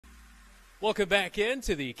Welcome back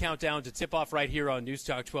into the countdown to tip-off right here on News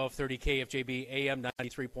Talk 1230 KFJB AM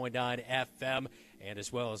 93.9 FM and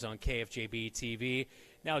as well as on KFJB-TV.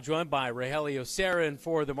 Now joined by Rogelio Sarin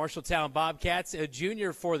for the Marshalltown Bobcats, a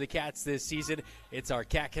junior for the Cats this season. It's our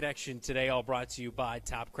Cat Connection today, all brought to you by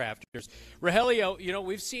Top Crafters. Rogelio, you know,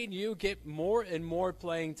 we've seen you get more and more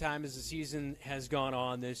playing time as the season has gone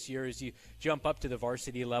on this year as you jump up to the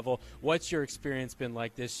varsity level. What's your experience been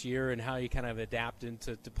like this year and how you kind of adapt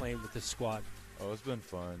into playing with this squad? Oh, it's been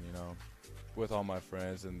fun, you know, with all my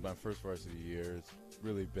friends, and my first varsity year, it's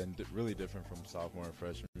really been really different from sophomore and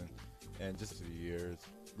freshman. And just the year, it's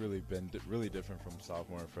really been really different from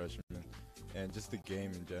sophomore and freshman. And just the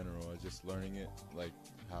game in general, just learning it, like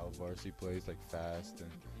how varsity plays, like fast,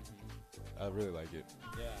 and I really like it.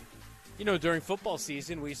 Yeah. You know, during football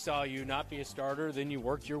season, we saw you not be a starter, then you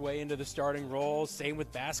worked your way into the starting role. Same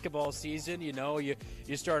with basketball season. You know, you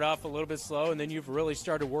start off a little bit slow, and then you've really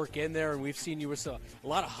started to work in there, and we've seen you with a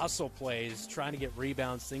lot of hustle plays, trying to get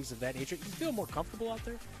rebounds, things of that nature. You feel more comfortable out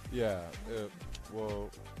there? Yeah.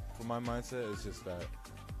 Well, for my mindset, it's just that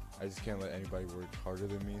I just can't let anybody work harder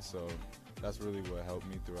than me, so that's really what helped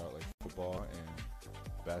me throughout, like, football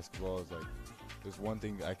and basketball is, like, there's one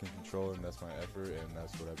thing I can control, and that's my effort, and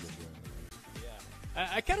that's what I've been doing. Yeah.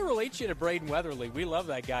 I kind of relate you to Braden Weatherly. We love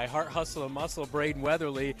that guy, heart, hustle, and muscle. Braden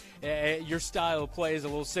Weatherly, your style of play is a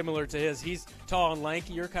little similar to his. He's tall and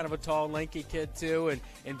lanky. You're kind of a tall and lanky kid, too,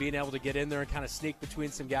 and being able to get in there and kind of sneak between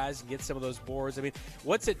some guys and get some of those boards. I mean,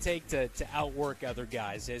 what's it take to outwork other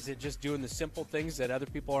guys? Is it just doing the simple things that other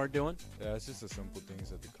people aren't doing? Yeah, it's just the simple things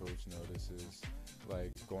that the coach notices,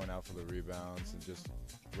 like going out for the rebounds and just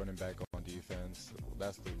running back on defense.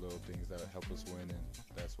 That's the little things that help us win, and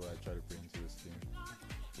that's what I try to bring to this team.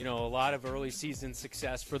 You know, a lot of early season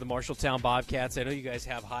success for the Marshalltown Bobcats. I know you guys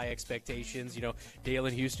have high expectations. You know, Dale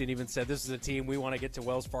in Houston even said this is a team we want to get to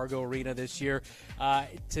Wells Fargo Arena this year.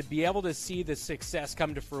 To be able to see the success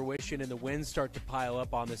come to fruition and the wins start to pile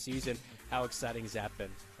up on the season, how exciting has that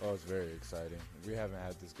been? Oh, it's very exciting. We haven't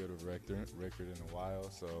had this good of a record in a while,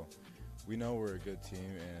 so we know we're a good team,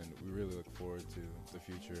 and we really look forward to the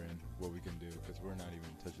future and what we can do because we're not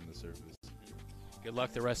even touching the surface. Good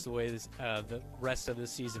luck the rest of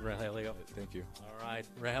this season, Rogelio. Thank you. All right,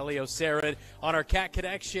 Rogelio Sarin on our Cat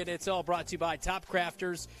Connection. It's all brought to you by Top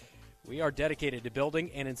Crafters. We are dedicated to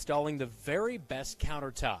building and installing the very best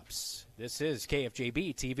countertops. This is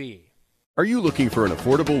KFJB-TV. Are you looking for an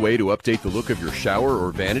affordable way to update the look of your shower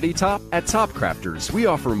or vanity top? At Top Crafters, we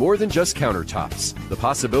offer more than just countertops. The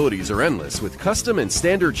possibilities are endless with custom and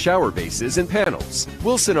standard shower bases and panels.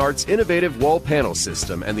 Wilson Art's innovative wall panel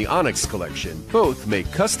system and the Onyx collection both make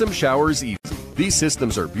custom showers easy. These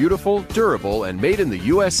systems are beautiful, durable, and made in the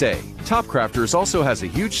USA. Top Crafters also has a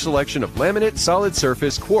huge selection of laminate, solid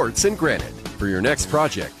surface, quartz, and granite. For your next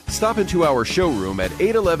project, stop into our showroom at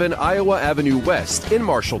 811 Iowa Avenue West in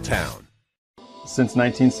Marshalltown. Since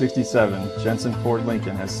 1967, Jensen Ford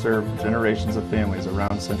Lincoln has served generations of families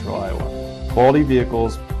around central Iowa. Quality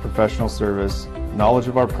vehicles, professional service, knowledge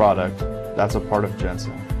of our product, that's a part of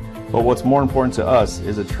Jensen. But what's more important to us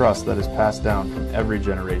is a trust that is passed down from every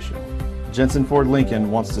generation. Jensen Ford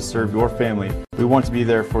Lincoln wants to serve your family. We want to be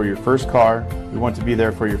there for your first car, we want to be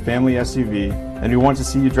there for your family SUV, and we want to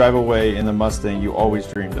see you drive away in the Mustang you always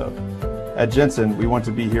dreamed of. At Jensen, we want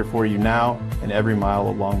to be here for you now and every mile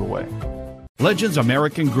along the way. Legends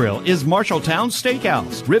American Grill is Marshalltown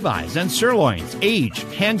Steakhouse. Ribeyes and sirloins, aged,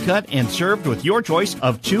 hand-cut, and served with your choice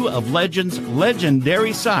of 2 of Legends'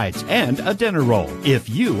 legendary sides and a dinner roll. If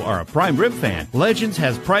you are a prime rib fan, Legends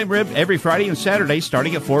has prime rib every Friday and Saturday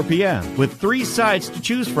starting at 4 p.m. With 3 sides to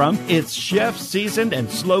choose from, it's chef-seasoned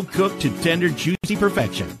and slow-cooked to tender, juicy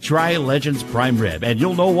perfection. Try Legends prime rib, and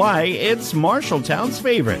you'll know why it's Marshalltown's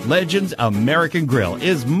favorite. Legends American Grill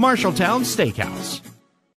is Marshalltown Steakhouse.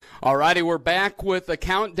 All righty, we're back with a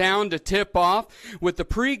countdown to tip off with the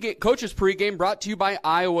coach's pregame brought to you by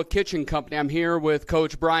Iowa Kitchen Company. I'm here with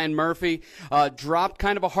Coach Brian Murphy. Dropped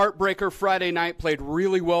kind of a heartbreaker Friday night, played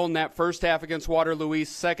really well in that first half against Waterloo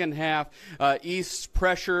East. Second half, East's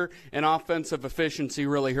pressure and offensive efficiency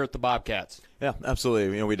really hurt the Bobcats. Yeah,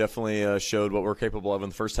 absolutely. You know, we definitely showed what we're capable of in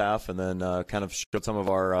the first half, and then kind of showed some of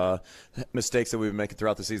our mistakes that we've been making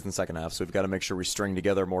throughout the season in the second half. So we've got to make sure we string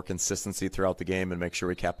together more consistency throughout the game and make sure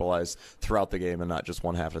we capitalize throughout the game and not just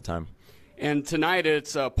one half at a time. And tonight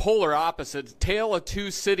it's polar opposite, tale of two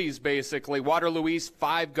cities basically. Waterloo East,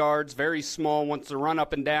 5 guards, very small, wants to run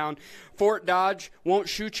up and down. Fort Dodge won't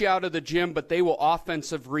shoot you out of the gym, but they will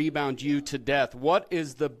offensive rebound you to death. What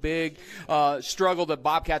is the big struggle that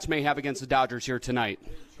Bobcats may have against the Dodgers here tonight?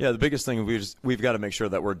 Yeah, the biggest thing we've got to make sure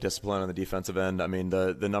that we're disciplined on the defensive end. I mean,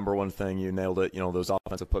 the number one thing, you nailed it. Those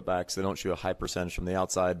offensive putbacks, they don't shoot a high percentage from the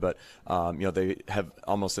outside, but they have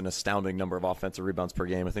almost an astounding number of offensive rebounds per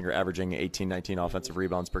game. I think we're averaging 18, 19 offensive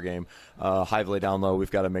rebounds per game. High volley down low, we've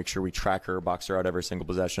got to make sure we track her, box her out every single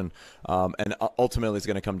possession. And ultimately, it's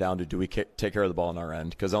going to come down to, do we take care of the ball on our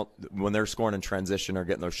end? Because when they're scoring in transition or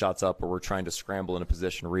getting those shots up, or we're trying to scramble in a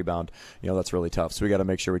position to rebound, that's really tough. So we got to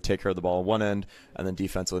make sure we take care of the ball on one end, and then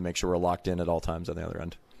defensively make sure we're locked in at all times on the other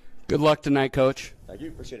end. Good luck tonight, Coach. Thank you.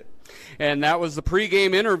 Appreciate it. And that was the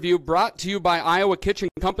pregame interview brought to you by Iowa Kitchen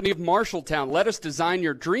Company of Marshalltown. Let us design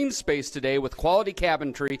your dream space today with quality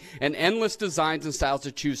cabinetry and endless designs and styles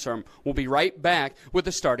to choose from. We'll be right back with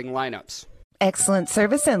the starting lineups. Excellent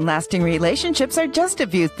service and lasting relationships are just a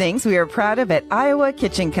few things we are proud of at Iowa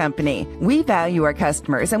Kitchen Company. We value our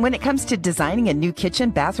customers, and when it comes to designing a new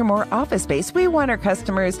kitchen, bathroom, or office space, we want our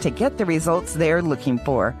customers to get the results they're looking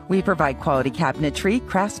for. We provide quality cabinetry,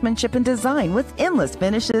 craftsmanship, and design with endless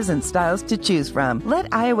finishes and styles to choose from.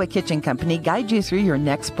 Let Iowa Kitchen Company guide you through your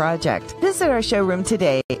next project. Visit our showroom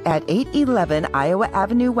today at 811 Iowa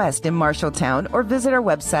Avenue West in Marshalltown, or visit our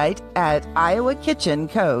website at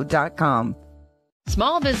iowakitchenco.com.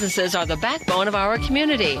 Small businesses are the backbone of our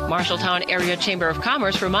community. Marshalltown Area Chamber of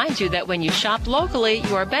Commerce reminds you that when you shop locally,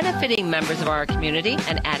 you are benefiting members of our community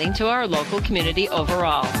and adding to our local community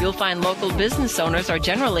overall. You'll find local business owners are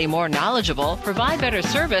generally more knowledgeable, provide better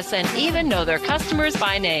service, and even know their customers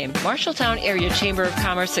by name. Marshalltown Area Chamber of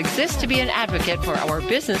Commerce exists to be an advocate for our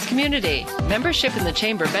business community. Membership in the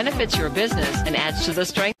Chamber benefits your business and adds to the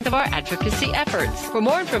strength of our advocacy efforts. For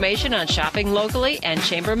more information on shopping locally and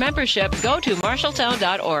Chamber membership, go to Marshalltown.org.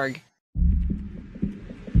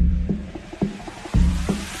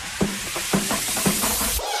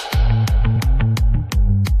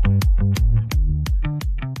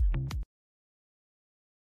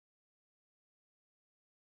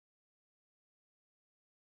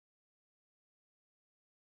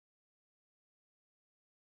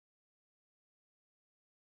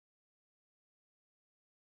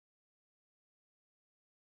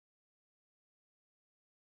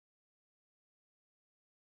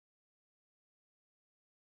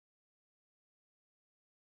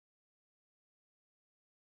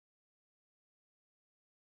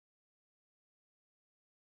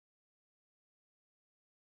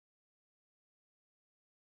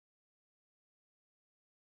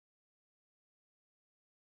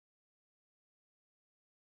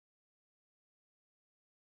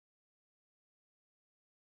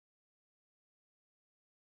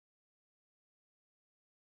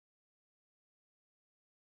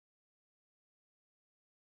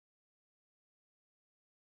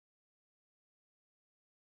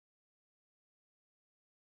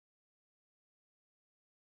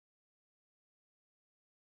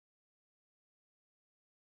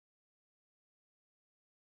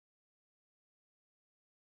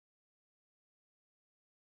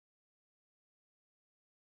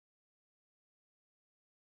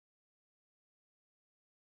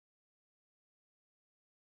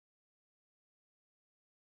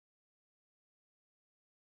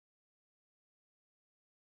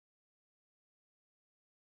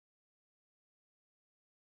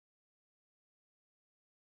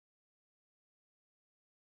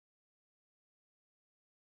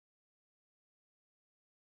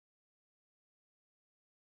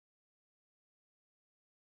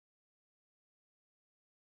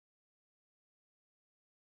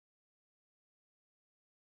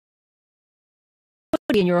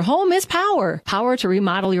 In your home is power. Power to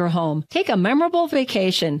remodel your home. Take a memorable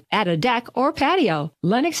vacation. Add a deck or patio.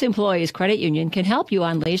 Lennox Employees Credit Union can help you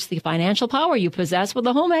unleash the financial power you possess with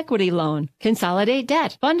a home equity loan. Consolidate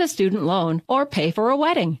debt, fund a student loan, or pay for a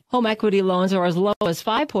wedding. Home equity loans are as low as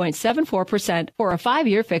 5.74% for a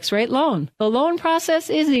 5-year fixed-rate loan. The loan process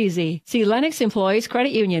is easy. See Lennox Employees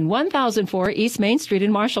Credit Union, 1004 East Main Street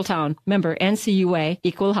in Marshalltown. Member NCUA,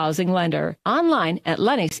 Equal Housing Lender. Online at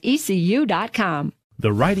lennoxecu.com.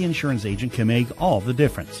 The right insurance agent can make all the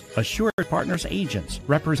difference. Assured Partners agents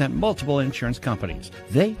represent multiple insurance companies.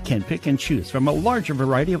 They can pick and choose from a larger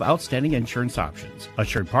variety of outstanding insurance options.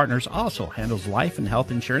 Assured Partners also handles life and health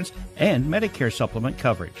insurance and Medicare supplement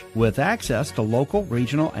coverage. With access to local,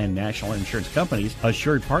 regional, and national insurance companies,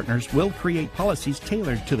 Assured Partners will create policies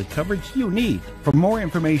tailored to the coverage you need. For more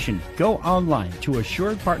information, go online to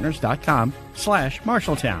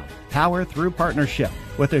assuredpartners.com/Marshalltown. Power through partnership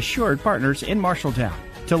with Assured Partners in Marshalltown,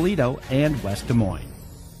 Toledo, and West Des Moines.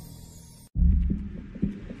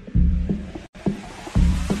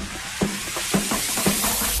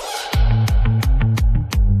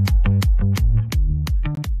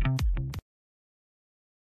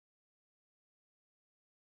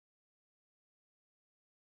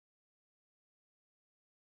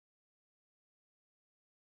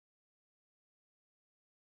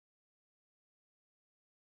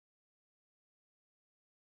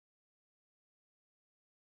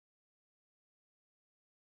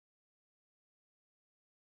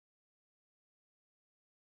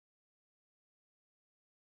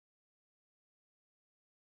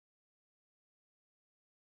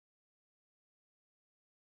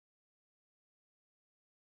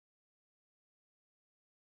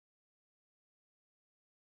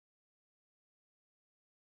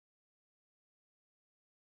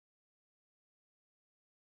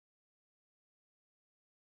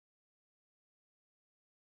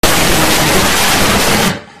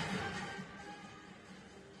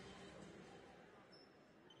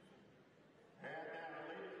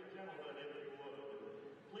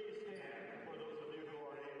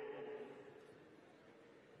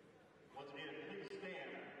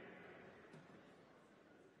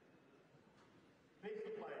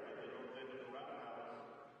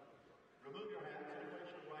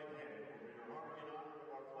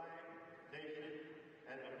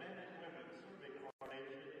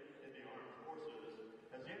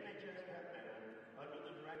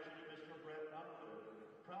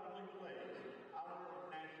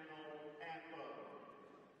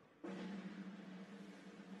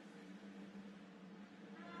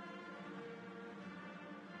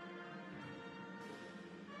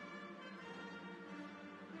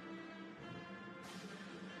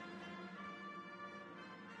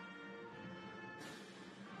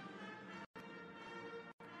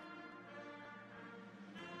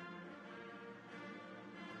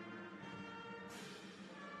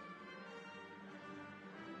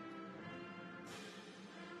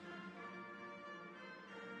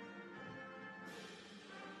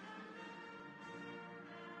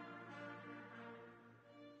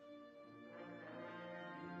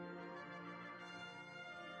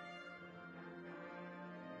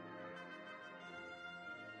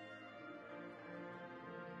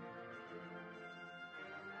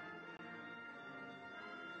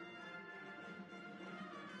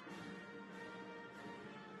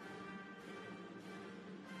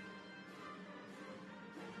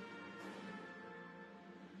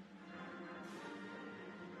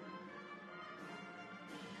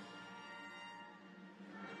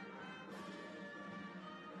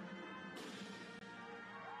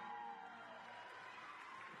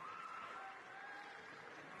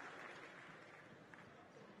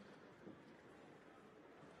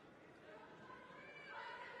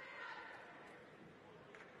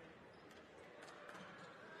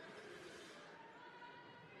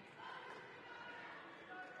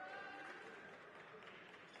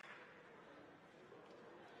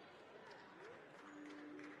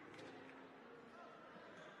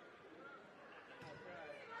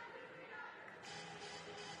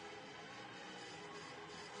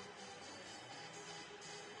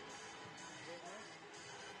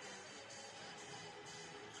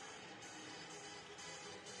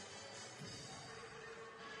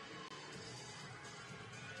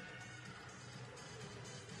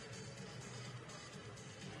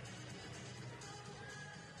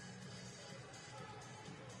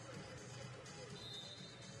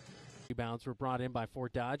 rebounds were brought in by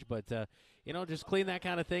Fort Dodge, but, just clean that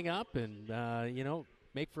kind of thing up and,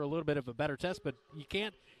 make for a little bit of a better test. But you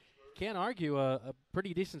can't argue a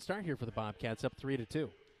pretty decent start here for the Bobcats, up 3-2.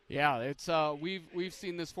 Yeah, it's we've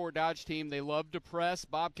seen this Fort Dodge team. They love to press.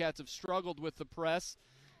 Bobcats have struggled with the press.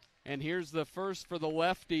 And here's the first for the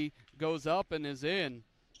lefty, goes up and is in.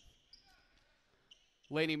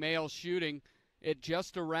 Laney Mail shooting at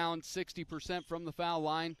just around 60% from the foul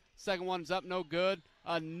line. Second one's up, no good.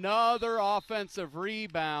 Another offensive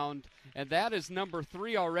rebound, and that is number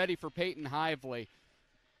 3 already for Peyton Hively.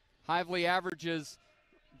 Hively averages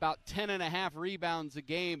about 10.5 rebounds a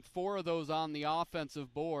game, 4 of those on the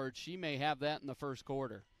offensive board. She may have that in the first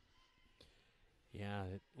quarter. Yeah,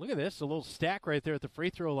 look at this, a little stack right there at the free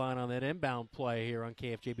throw line on that inbound play here on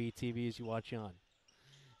KFJB-TV as you watch on.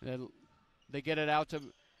 They get it out to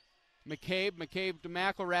McCabe to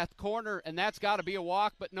McElrath corner, and that's got to be a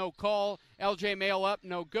walk, but no call. LJ Mail up,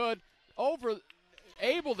 no good.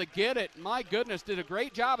 Able to get it. My goodness, did a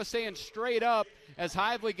great job of staying straight up as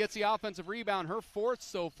Hively gets the offensive rebound, her 4th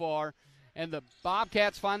so far, and the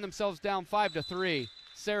Bobcats find themselves down 5-3.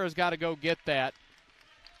 Sarah's got to go get that.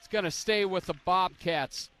 It's going to stay with the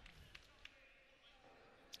Bobcats.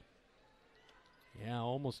 Yeah,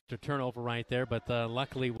 almost a turnover right there, but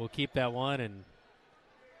luckily we'll keep that one. And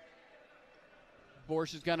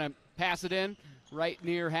Borsch is going to pass it in right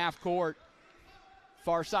near half court.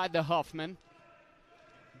 Far side to Huffman.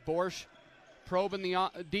 Borsch probing the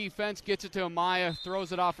defense, gets it to Amaya,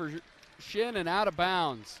 throws it off her shin and out of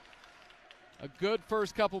bounds. A good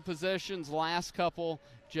first couple possessions, last couple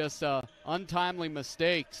just untimely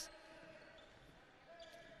mistakes.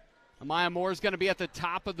 Amaya Moore is going to be at the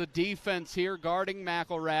top of the defense here, guarding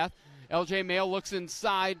McElrath. LJ Mail looks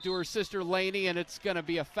inside to her sister Laney, and it's going to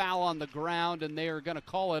be a foul on the ground, and they are going to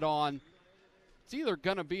call it on. It's either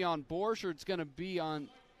going to be on Borsch or it's going to be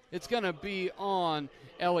on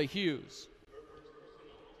Ellie Hughes.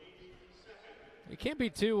 You can't be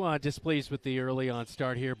too displeased with the early on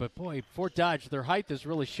start here, but boy, Fort Dodge, their height is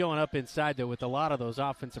really showing up inside there with a lot of those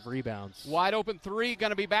offensive rebounds. Wide open 3, going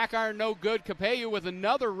to be back iron, no good. Capello with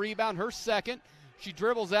another rebound, her second. She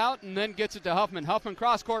dribbles out and then gets it to Huffman. Huffman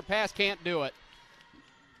cross-court pass, can't do it.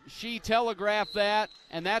 She telegraphed that,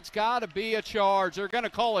 and that's got to be a charge. They're going to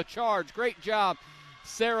call a charge. Great job.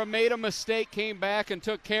 Sarah made a mistake, came back and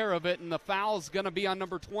took care of it, and the foul's going to be on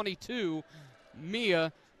number 22,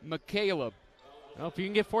 Mia McCaleb. Well, if you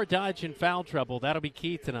can get Fort Dodge in foul trouble, that'll be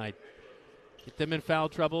key tonight. Get them in foul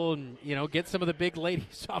trouble and, get some of the big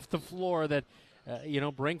ladies off the floor that,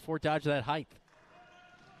 bring Fort Dodge that height.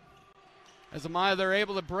 As Amaya, they're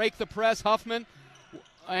able to break the press. Huffman,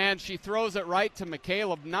 and she throws it right to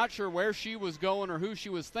McCaleb. Not sure where she was going or who she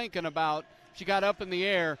was thinking about. She got up in the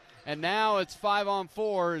air, and now it's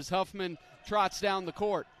 5-on-4 as Huffman trots down the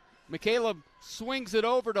court. McCaleb swings it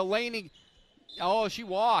over to Laney. Oh, she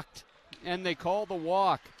walked, and they call the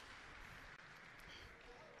walk.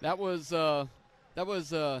 That was a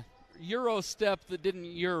Euro step that didn't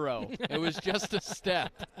Euro. It was just a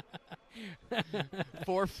step.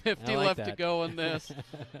 4:50 left to go in this.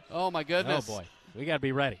 Oh, my goodness. Oh, boy. We got to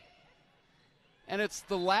be ready. And it's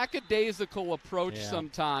the lackadaisical approach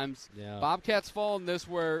sometimes. Yeah. Bobcats fall in this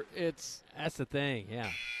where it's... That's the thing, yeah.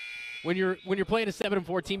 When you're playing a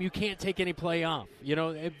 7-4 team, you can't take any play off.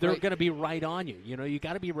 They're going to be right on you. You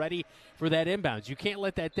got to be ready for that inbounds. You can't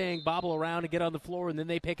let that thing bobble around and get on the floor, and then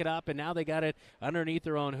they pick it up, and now they got it underneath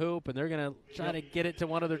their own hoop, and they're going to try to get it to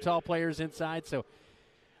one of their tall players inside. So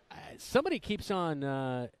somebody keeps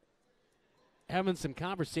on having some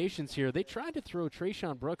conversations here. They tried to throw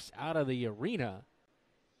Trayshawn Brooks out of the arena.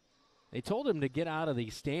 They told him to get out of the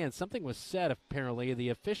stands. Something was said, apparently. The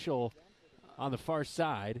official on the far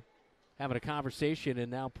side having a conversation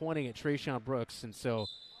and now pointing at Trayshawn Brooks. And so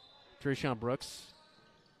Trayshawn Brooks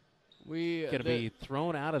going to be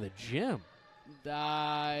thrown out of the gym.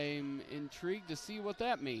 I'm intrigued to see what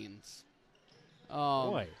that means.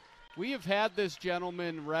 Boy. We have had this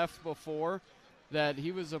gentleman ref before that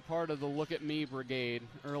he was a part of the Look at Me brigade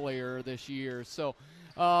earlier this year. So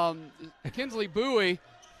Kinsley Bowie,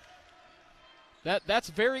 that's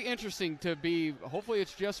very interesting to be. Hopefully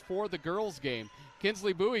it's just for the girls game.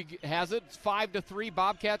 Kinsley Bowie has it. It's 5-3,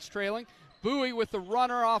 Bobcats trailing. Bowie with the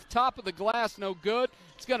runner off top of the glass, no good.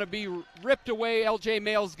 It's going to be ripped away. LJ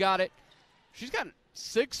Mail's got it. She's got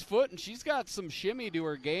 6 foot, and she's got some shimmy to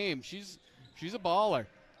her game. She's a baller.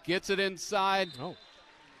 Gets it inside. Oh.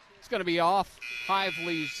 It's going to be off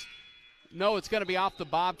Hively's. No, it's going to be off the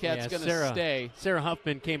Bobcats. It's going to stay. Sarah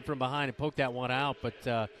Huffman came from behind and poked that one out,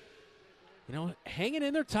 but, hanging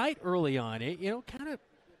in there tight early on. I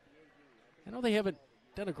know they haven't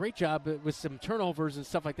done a great job with some turnovers and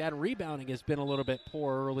stuff like that. And rebounding has been a little bit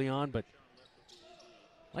poor early on, but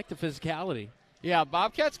I like the physicality. Yeah,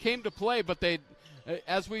 Bobcats came to play, but they,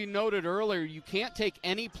 as we noted earlier, you can't take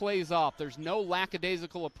any plays off. There's no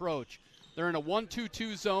lackadaisical approach. They're in a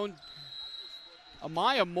 1-2-2 zone.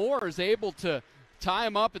 Amaya Moore is able to tie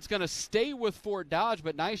him up. It's going to stay with Fort Dodge,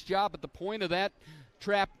 but nice job at the point of that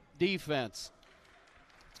trap defense.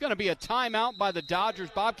 It's going to be a timeout by the Dodgers.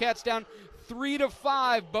 Bobcats down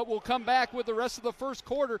 3-5, but we'll come back with the rest of the first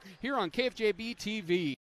quarter here on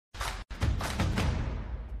KFJB-TV.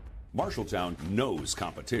 Marshalltown knows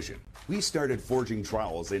competition. We started forging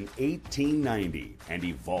trowels in 1890 and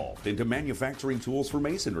evolved into manufacturing tools for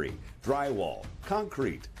masonry, drywall,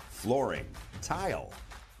 concrete, flooring, tile,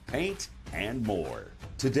 paint, and more.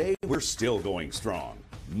 Today, we're still going strong.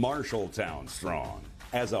 Marshalltown strong.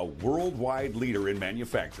 As a worldwide leader in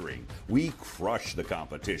manufacturing, we crush the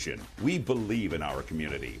competition. We believe in our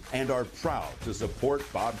community and are proud to support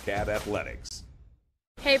Bobcat Athletics.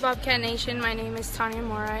 Hey Bobcat Nation, my name is Tanya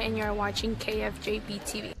Mora and you're watching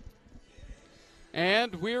KFJB-TV.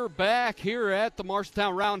 And we're back here at the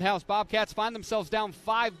Marshalltown Roundhouse. Bobcats find themselves down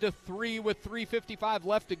 5-3 with 3:55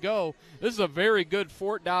 left to go. This is a very good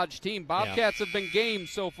Fort Dodge team. Bobcats have been game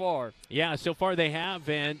so far. Yeah, so far they have.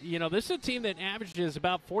 And, you know, this is a team that averages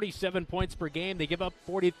about 47 points per game. They give up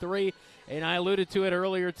 43. And I alluded to it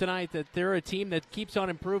earlier tonight that they're a team that keeps on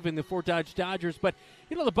improving, the Fort Dodge Dodgers. But,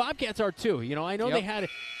 you know, the Bobcats are too. You know, I know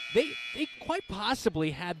they quite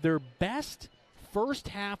possibly had their best first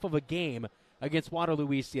half of a game against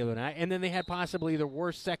Waterloo East the other night, and then they had possibly their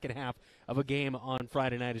worst second half of a game on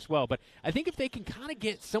Friday night as well. But I think if they can kind of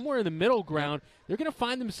get somewhere in the middle ground, they're going to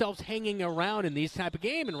find themselves hanging around in these type of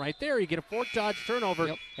game. And right there, you get a Fort Dodge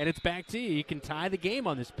turnover, and it's back to you. You can tie the game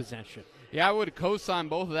on this possession. Yeah, I would co-sign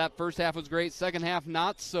both of that. First half was great. Second half,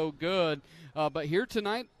 not so good. But here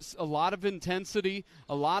tonight, a lot of intensity,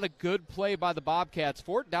 a lot of good play by the Bobcats.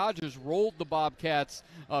 Fort Dodge has rolled the Bobcats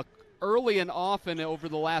early and often over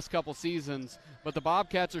the last couple seasons, but the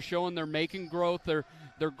Bobcats are showing they're making growth. They're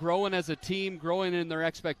growing as a team, growing in their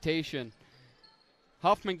expectation.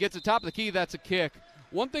 Huffman gets the top of the key. That's a kick.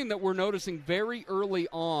 One thing that we're noticing very early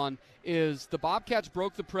on is the Bobcats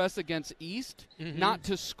broke the press against East, not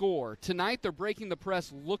to score. Tonight they're breaking the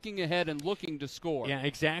press, looking ahead and looking to score. Yeah,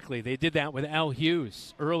 exactly. They did that with Al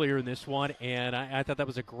Hughes earlier in this one, and I thought that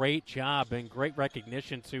was a great job and great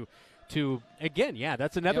recognition to again,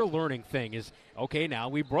 that's another learning thing is, okay, now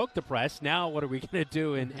we broke the press. Now what are we going to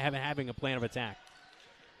do in having a plan of attack?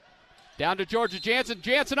 Down to Georgia Jansen.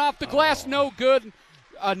 Jansen off the glass, no good.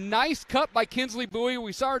 A nice cut by Kinsley Bowie.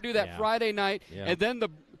 We saw her do that Friday night.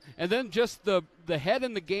 And then just the head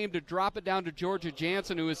in the game to drop it down to Georgia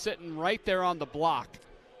Jansen, who is sitting right there on the block.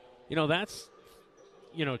 You know, that's,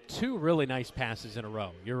 two really nice passes in a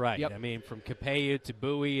row. You're right. Yep. I mean, from Capello to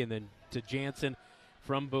Bowie and then to Jansen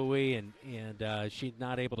from Bowie, and she's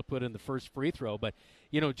not able to put in the first free throw. But,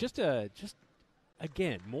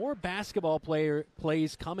 again, more basketball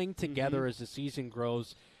plays coming together as the season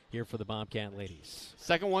grows here for the Bobcat ladies.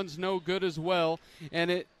 Second one's no good as well.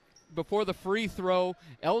 And before the free throw,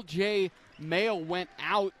 LJ Mayo went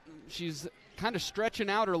out. She's kind of stretching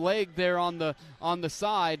out her leg there on the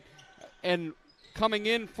side. And coming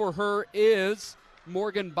in for her is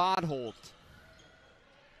Morgan Bodholt.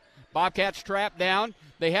 Bobcats trapped down.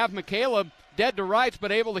 They have Michaela dead to rights, but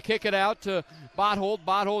able to kick it out to Bodholt.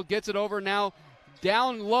 Bodholt gets it over now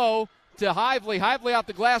down low to Hively. Hively off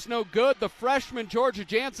the glass, no good. The freshman Georgia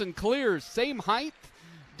Jansen clears. Same height,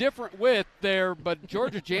 different width there, but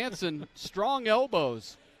Georgia Jansen, strong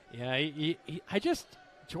elbows. Yeah,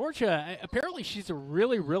 Georgia, apparently she's a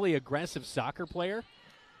really, really aggressive soccer player,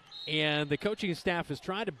 and the coaching staff is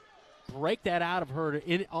trying to break that out of her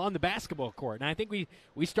on the basketball court. And I think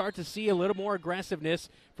we start to see a little more aggressiveness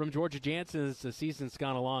from Georgia Jansen as the season's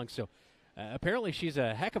gone along. So apparently she's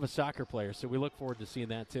a heck of a soccer player, so we look forward to seeing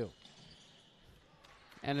that too.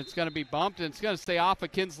 And it's going to be bumped, and it's going to stay off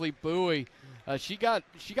of Kinsley Bowie. She got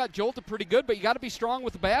jolted pretty good, but you got to be strong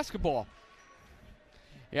with the basketball.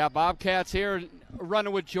 Yeah, Bobcats here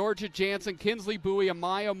running with Georgia Jansen, Kinsley Bowie,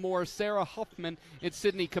 Amaya Moore, Sarah Huffman, and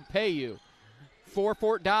Sydney Capello. For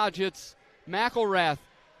Fort Dodge, it's McElrath.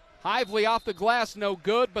 Hively off the glass, no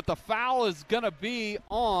good, but the foul is going to be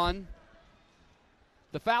on.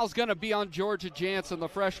 The foul's going to be on Georgia Jansen. The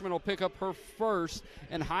freshman will pick up her first,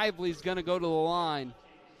 and Hively's going to go to the line.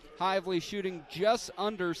 Hively shooting just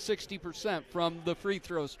under 60% from the free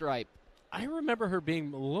throw stripe. I remember her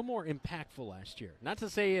being a little more impactful last year. Not to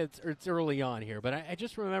say it's early on here, but I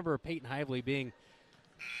just remember Peyton Hively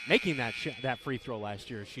making that free throw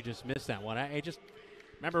last year. She just missed that one.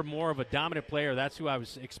 remember more of a dominant player. That's who I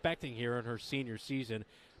was expecting here in her senior season.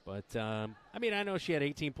 But, I know she had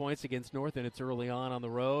 18 points against North, and it's early on the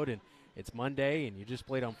road, and it's Monday, and you just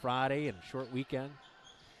played on Friday and a short weekend.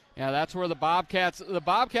 Yeah, that's where the Bobcats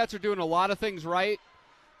are doing a lot of things right.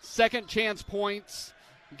 Second chance points,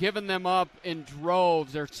 giving them up in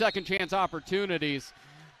droves. Their second chance opportunities.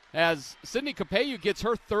 As Sydney Capeyu gets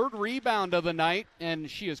her third rebound of the night,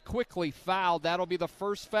 and she is quickly fouled. That'll be the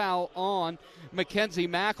first foul on Mackenzie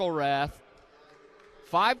McElrath.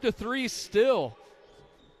 5-3 still.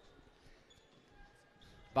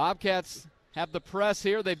 Bobcats have the press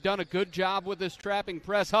here. They've done a good job with this trapping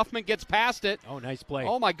press. Huffman gets past it. Oh, nice play.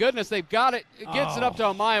 Oh, my goodness, they've got it. It gets it up to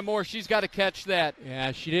Amaya Moore. She's got to catch that.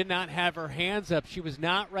 Yeah, she did not have her hands up. She was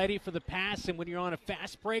not ready for the pass, and when you're on a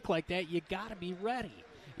fast break like that, you got to be ready.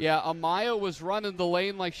 Yeah, Amaya was running the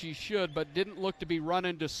lane like she should, but didn't look to be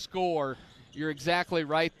running to score. You're exactly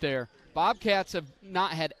right there. Bobcats have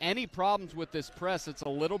not had any problems with this press. It's a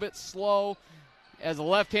little bit slow as a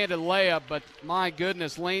left-handed layup, but my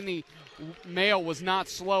goodness, Lainey Mayo was not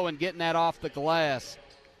slow in getting that off the glass.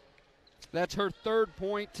 That's her third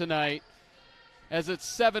point tonight as it's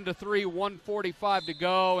 7-3, 1:45 to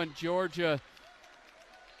go, and Georgia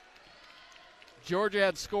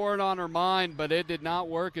had scoring on her mind, but it did not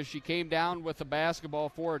work as she came down with the basketball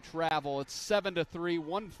for a travel. It's 7-3,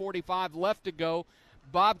 1:45 left to go.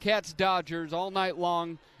 Bobcats Dodgers all night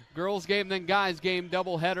long. Girls game, then guys game,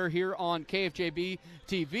 doubleheader here on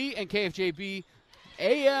KFJB-TV and KFJB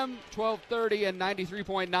AM 1230 and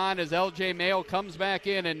 93.9 as LJ Mayo comes back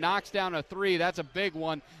in and knocks down a three. That's a big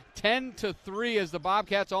one. 10-3 as the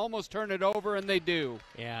Bobcats almost turn it over, and they do.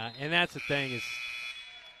 Yeah, and that's the thing is,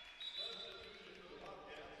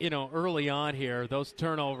 early on here, those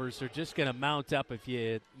turnovers are just going to mount up if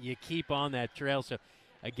you keep on that trail. So,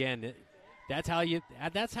 again, that's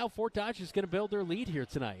how Fort Dodge is going to build their lead here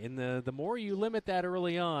tonight. And the more you limit that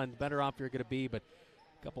early on, the better off you're going to be. But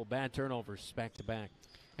a couple bad turnovers back to back.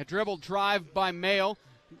 A dribble drive by Mayo.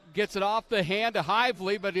 Gets it off the hand to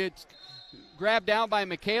Hively, but it's grabbed down by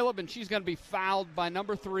McCaleb, and she's going to be fouled by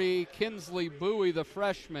number 3, Kinsley Bowie, the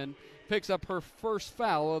freshman. Picks up her first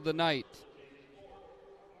foul of the night.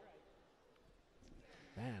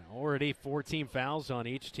 Man, already 14 fouls on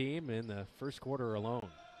each team in the first quarter alone.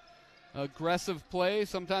 Aggressive play,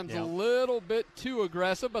 sometimes a little bit too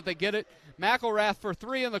aggressive, but they get it. McElrath for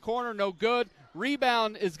three in the corner, no good.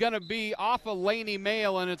 Rebound is going to be off of Lainey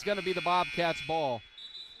Mayo, and it's going to be the Bobcats' ball.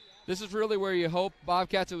 This is really where you hope.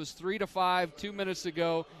 Bobcats, it was 3-5 2 minutes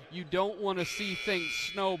ago. You don't want to see things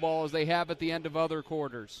snowball as they have at the end of other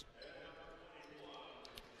quarters.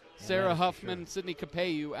 Sarah Huffman, Sydney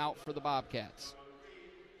Capeyu out for the Bobcats.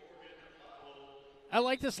 I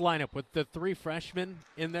like this lineup with the 3 freshmen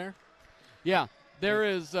in there. Yeah, there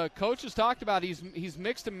is. Coach has talked about he's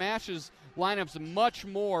mixed and matches lineups much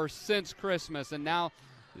more since Christmas, and now,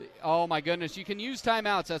 oh my goodness, you can use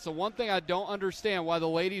timeouts. That's the one thing I don't understand why the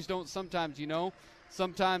ladies don't sometimes.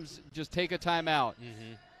 Sometimes just take a timeout,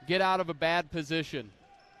 get out of a bad position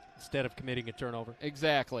instead of committing a turnover.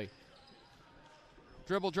 Exactly.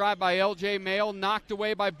 Dribble drive by L.J. Mayo, knocked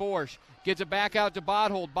away by Borsch. Gets it back out to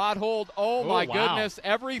Bodhold. Bodhold, oh my goodness,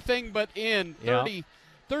 everything but in.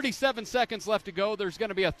 37 seconds left to go. There's going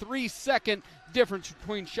to be a 3-second difference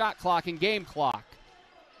between shot clock and game clock.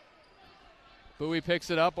 Bowie picks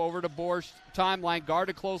it up over to Borsch timeline,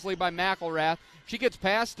 guarded closely by McElrath. She gets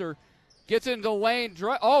past her, gets into the lane.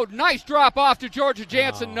 Nice drop off to Georgia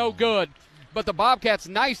Jansen, no good. But the Bobcats,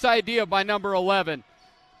 nice idea by number 11.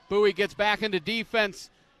 Bowie gets back into defense.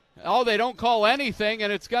 They don't call anything,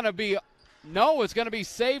 and it's going to be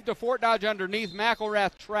saved to Fort Dodge underneath.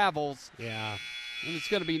 McElrath travels. Yeah. And it's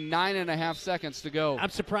going to be 9.5 seconds to go.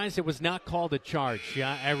 I'm surprised it was not called a charge.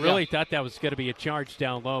 Yeah, I really thought that was going to be a charge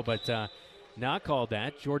down low, but not called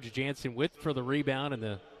that. Georgia Jansen for the rebound and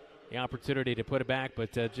the opportunity to put it back,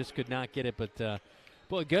 but just could not get it.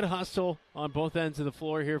 But good hustle on both ends of the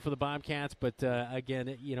floor here for the Bobcats. But, again,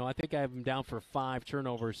 I think I have them down for 5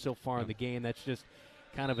 turnovers so far in the game. That's just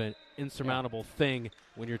kind of an insurmountable thing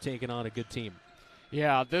when you're taking on a good team.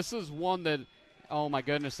 Yeah, this is one that, oh, my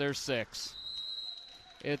goodness, there's 6.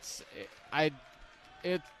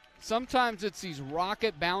 Sometimes it's these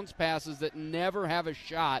rocket bounce passes that never have a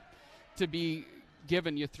shot to be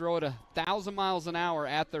given. You throw it 1,000 miles an hour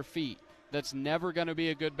at their feet. That's never going to be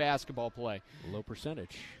a good basketball play. Low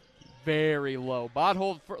percentage. Very low.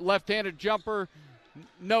 Bodhold left-handed jumper,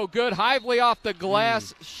 no good. Hively off the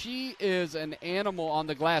glass. She is an animal on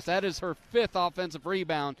the glass. That is her 5th offensive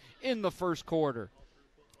rebound in the first quarter.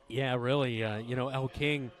 Yeah, really. El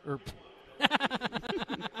King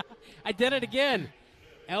I did it again.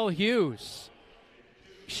 L. Hughes.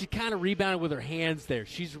 she kind of rebounded with her hands there.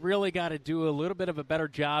 She's really got to do a little bit of a better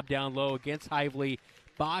job down low against Hively,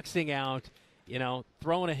 boxing out,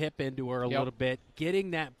 throwing a hip into her a little bit,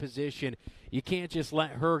 getting that position. You can't just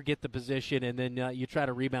let her get the position and then you try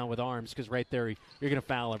to rebound with arms, because right there you're going to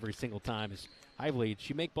foul every single time. Hively, did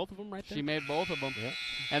she make both of them right there? She made both of them. Yeah.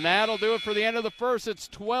 And that'll do it for the end of the first. It's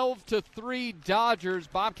 12-3 Dodgers.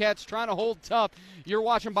 Bobcats trying to hold tough. You're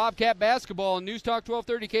watching Bobcat basketball on News Talk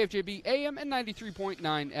 1230 KFJB AM and 93.9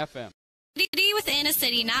 FM. City within a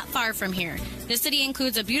city not far from here. The city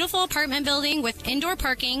includes a beautiful apartment building with indoor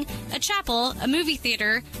parking, a chapel, a movie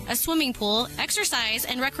theater, a swimming pool, exercise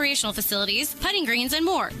and recreational facilities, putting greens, and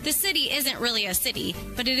more. The city isn't really a city,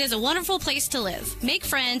 but it is a wonderful place to live. Make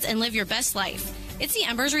friends and live your best life. It's the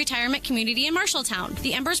Embers Retirement Community in Marshalltown.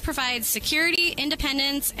 The Embers provides security,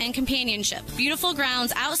 independence, and companionship. Beautiful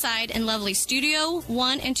grounds outside and lovely studio,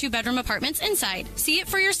 1- and 2-bedroom apartments inside. See it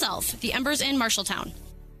for yourself. The Embers in Marshalltown.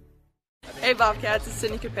 Hey Bobcats, it's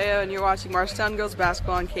Sydney Capeo, and you're watching Marshalltown Girls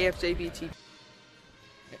Basketball on KFJB-TV.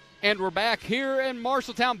 And we're back here in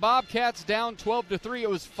Marshalltown. Bobcats down 12-3. It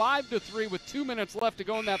was 5-3 with 2 minutes left to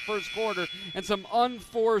go in that first quarter, and some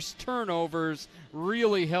unforced turnovers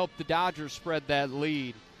really helped the Dodgers spread that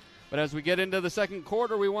lead. But as we get into the second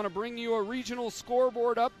quarter, we want to bring you a regional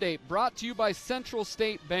scoreboard update brought to you by Central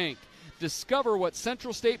State Bank. Discover what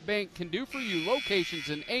Central State Bank can do for you.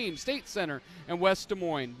 Locations in Ames, State Center, and West Des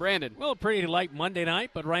Moines. Brandon. Well, pretty light Monday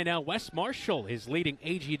night, but right now West Marshall is leading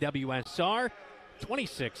AGWSR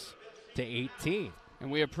 26-18.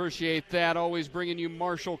 And we appreciate that, always bringing you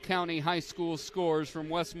Marshall County High School scores from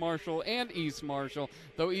West Marshall and East Marshall.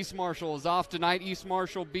 Though East Marshall is off tonight, East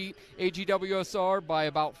Marshall beat AGWSR by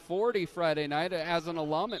about 40 Friday night. As an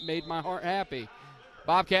alum, it made my heart happy.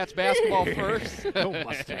 Bobcats basketball first. Go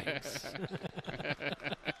Mustangs.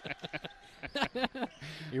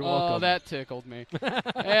 You're welcome. Oh, that tickled me.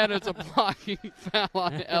 And it's a blocking foul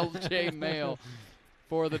on LJ Mail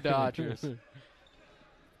for the Dodgers.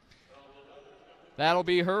 That'll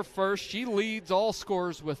be her first. She leads all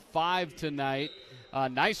scorers with 5 tonight.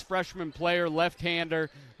 Nice freshman player, left-hander,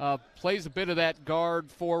 plays a bit of that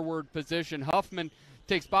guard forward position. Huffman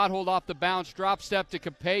takes spot hold off the bounce, drop step to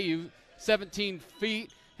Capeu, 17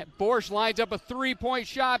 feet. Borsch lines up a three-point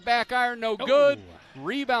shot, back iron, no good.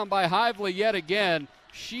 Rebound by Hively yet again.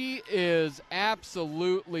 She is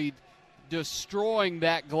absolutely destroying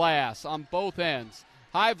that glass on both ends.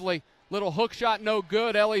 Hively, little hook shot, no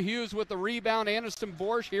good. Ellie Hughes with the rebound. Aniston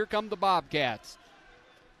Borsch, here come the Bobcats.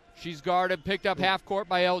 She's guarded, picked up half court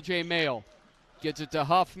by LJ Mail. Gets it to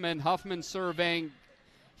Huffman. Huffman surveying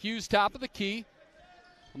Hughes top of the key.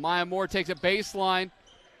 Maya Moore takes a baseline.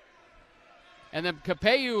 And then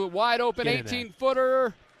Capeu, wide open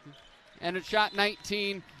 18-footer. And it shot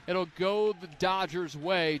 19. It'll go the Dodgers'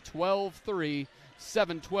 way, 12-3,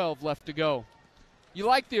 7:12 left to go. You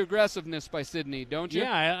like the aggressiveness by Sydney, don't you?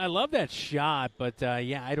 Yeah, I love that shot, but,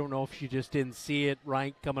 I don't know if she just didn't see it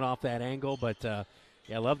right coming off that angle, but, I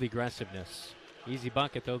love the aggressiveness. Easy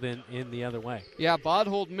bucket, though, then in the other way. Yeah,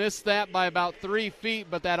 Bodhold missed that by about 3 feet,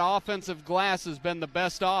 but that offensive glass has been the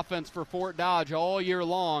best offense for Fort Dodge all year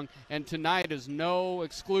long, and tonight is no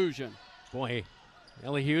exclusion. Boy,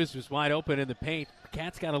 Ellie Hughes was wide open in the paint.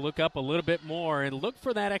 Cat's got to look up a little bit more and look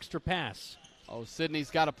for that extra pass. Oh, Sydney's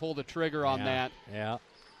got to pull the trigger on that. Yeah.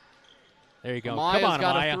 There you go. Amaya's Come on,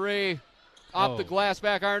 got Amaya. a three. Off the glass,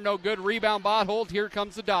 back iron, no good. Rebound, Bodhold. Here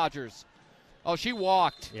comes the Dodgers. Oh, she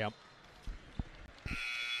walked. Yep.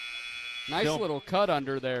 Nice little cut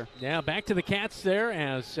under there. Yeah, back to the Cats there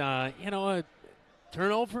as, a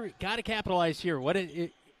turnover. Got to capitalize here. What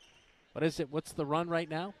is it? What's the run right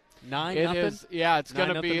now? 9-0? Yeah, it's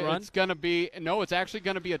going to be. No, it's actually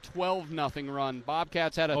going to be a 12-0 run.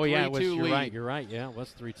 Bobcats had a 3-2 lead. You're right. Yeah, it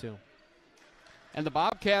was 3-2. And the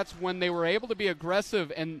Bobcats, when they were able to be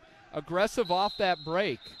aggressive off that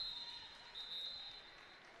break.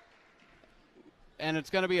 And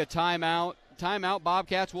it's going to be a timeout. Timeout.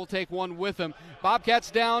 Bobcats will take one with them.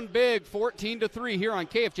 Bobcats down big, 14-3 here on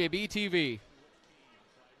KFJB-TV.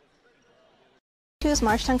 Choose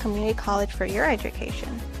Marshalltown Community College for your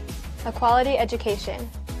education. A quality education.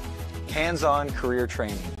 Hands-on career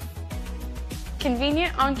training.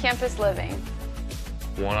 Convenient on-campus living.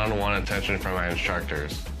 One-on-one attention from my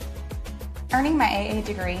instructors. Earning my AA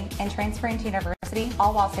degree and transferring to university,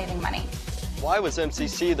 all while saving money. Why was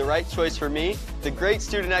MCC the right choice for me? The great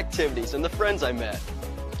student activities and the friends I met.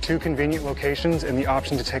 2 convenient locations and the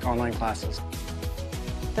option to take online classes.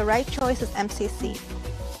 The right choice is MCC.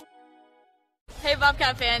 Hey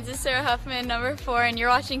Bobcat fans, it's Sarah Huffman, number 4, and you're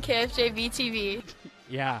watching KFJB-TV.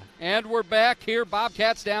 Yeah. And we're back here.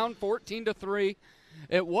 Bobcats down 14-3.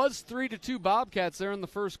 It was 3-2 Bobcats there in the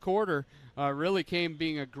first quarter. Really came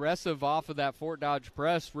being aggressive off of that Fort Dodge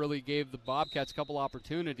press. Really gave the Bobcats a couple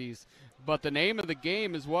opportunities. But the name of the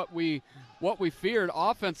game is what we feared.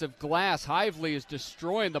 Offensive glass. Hively is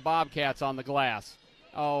destroying the Bobcats on the glass.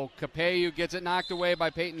 Oh, Capeyu gets it knocked away by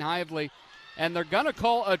Peyton Hively. And they're going to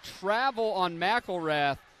call a travel on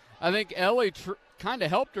McElrath. I think Ellie kind of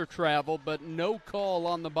helped her travel, but no call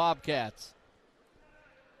on the Bobcats.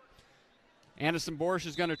 Anderson Borsch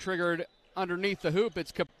is going to trigger it underneath the hoop.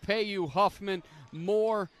 It's Capeyu, Huffman,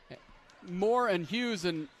 Moore, and Hughes,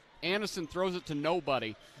 and Anderson throws it to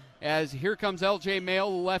nobody. As here comes L.J.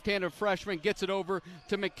 Mayle, the left-handed freshman, gets it over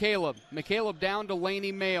to McCaleb. McCaleb down to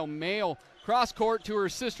Laney Mayle. Mayle cross-court to her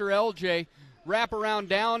sister L.J. Wrap around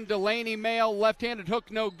down to Laney Mayle. Left-handed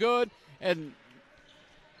hook no good. And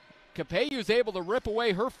Capeyu's able to rip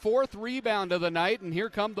away her 4th rebound of the night. And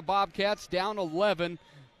here come the Bobcats down 11.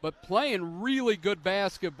 But playing really good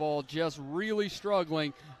basketball, just really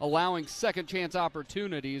struggling, allowing second-chance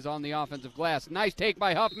opportunities on the offensive glass. Nice take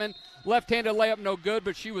by Huffman. Left-handed layup, no good,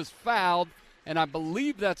 but she was fouled, and I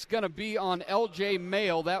believe that's going to be on L.J.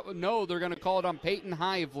 Mayle. No, they're going to call it on Peyton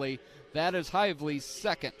Hively. That is Hively's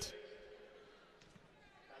second.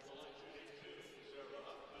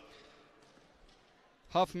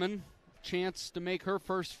 Huffman, chance to make her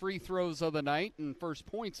first free throws of the night and first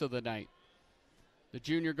points of the night. The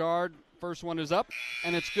junior guard, first one is up,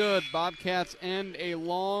 and it's good. Bobcats end a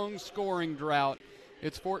long scoring drought.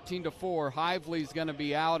 It's 14-4. Hively's going to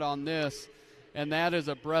be out on this, and that is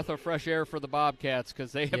a breath of fresh air for the Bobcats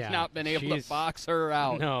because they have not been able to box her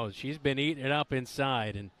out. No, she's been eating it up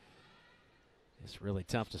inside, and it's really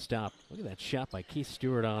tough to stop. Look at that shot by Keith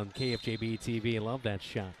Stewart on KFJB-TV. I love that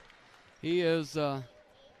shot. He is a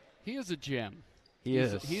gem.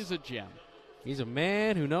 He's a gem. He's a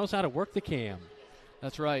man who knows how to work the cam.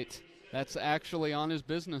 That's right. That's actually on his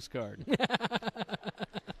business card.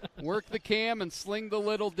 Work the cam and sling the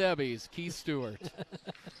little Debbies. Keith Stewart.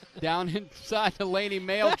 Down inside to Laney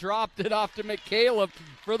Mayle. Dropped it off to McCaleb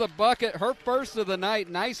for the bucket. Her first of the night.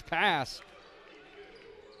 Nice pass.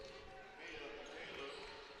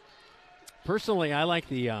 Personally, I like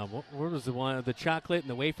the, what was the one, the chocolate and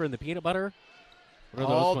the wafer and the peanut butter?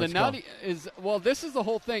 Oh, the nutty is, well, this is the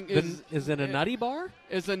whole thing. Is it a Nutty Bar?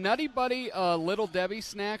 Is the Nutty Buddy a Little Debbie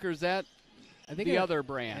snack, or is that the other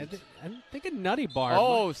brand? I'm thinking Nutty Bar.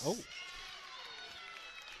 Oh.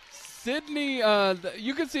 Sydney,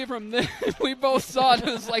 you can see from this, we both saw it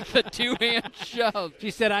was like the two-hand shove.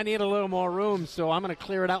 She said, I need a little more room, so I'm going to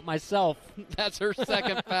clear it out myself. That's her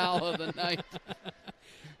second foul of the night.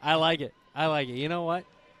 I like it. You know what?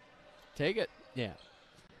 Take it. Yeah.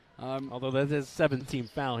 Although that is 17th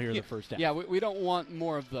foul here in the first half. Yeah, we don't want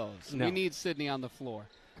more of those. No. We need Sydney on the floor.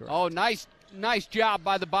 Correct. Oh, nice job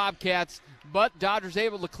by the Bobcats, but Dodgers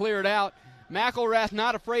able to clear it out. McElrath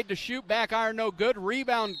not afraid to shoot, back iron no good.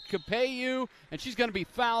 Rebound Capeyu, and she's going to be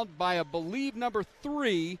fouled by, I believe, number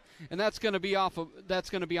 3, and that's going to be on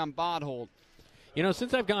Bodhold. You know,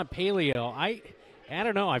 since I've gone paleo, I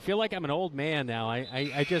don't know. I feel like I'm an old man now.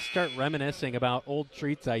 I just start reminiscing about old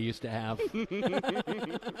treats I used to have.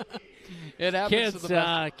 It happens to the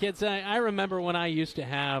best. Kids, I remember when I used to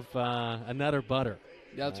have a Nutter Butter.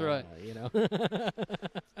 That's right. You know.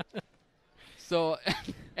 So,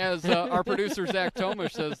 as our producer Zach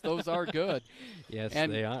Tomish says, those are good. Yes,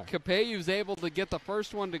 and they are. Capeyu's able to get the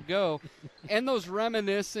first one to go. And those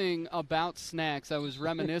reminiscing about snacks, I was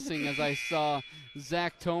reminiscing as I saw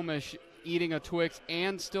Zach Tomish eating a Twix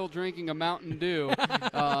and still drinking a Mountain Dew.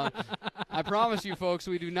 I promise you, folks,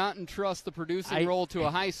 we do not entrust the producing role to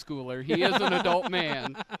a high schooler. He is an adult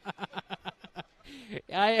man.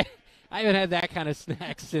 I haven't had that kind of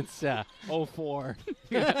snack since 04.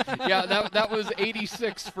 Yeah, that was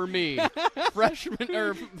 86 for me. Freshman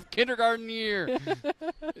or kindergarten year.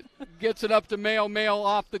 Gets it up to Mayle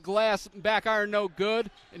off the glass. Back iron no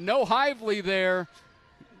good. No Hively there.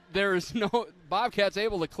 There is no Bobcats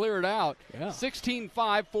able to clear it out. Yeah. 16-5,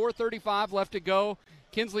 4:35 left to go.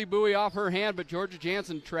 Kinsley Bowie off her hand, but Georgia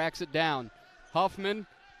Jansen tracks it down. Huffman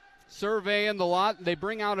surveying the lot. They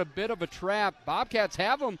bring out a bit of a trap. Bobcats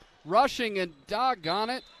have them rushing, and doggone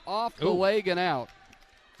it, off the leg and out.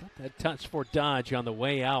 That touch for Dodge on the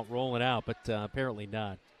way out, rolling out, but apparently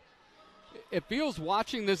not. It feels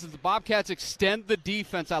watching this as the Bobcats extend the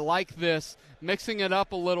defense. I like this, mixing it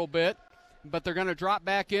up a little bit. But they're going to drop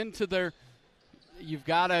back into their – you've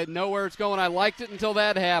got to know where it's going. I liked it until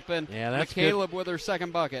that happened. Yeah, that's Caleb with her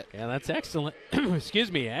second bucket. Yeah, that's excellent.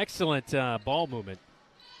 Excuse me, excellent ball movement.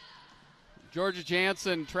 Georgia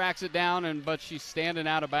Jansen tracks it down, but she's standing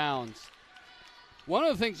out of bounds. One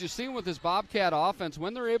of the things you're seeing with this Bobcat offense,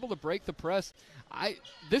 when they're able to break the press,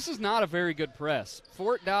 this is not a very good press.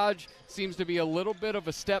 Fort Dodge seems to be a little bit of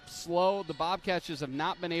a step slow. The Bobcats just have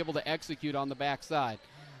not been able to execute on the backside.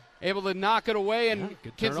 Able to knock it away, and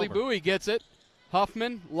Kinsley Bowie gets it.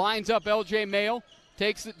 Huffman lines up L.J. Mail,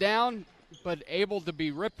 takes it down, but able to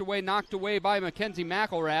be ripped away, knocked away by Mackenzie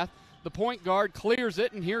McElrath. The point guard clears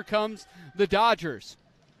it, and here comes the Dodgers.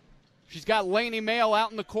 She's got Lainey Mail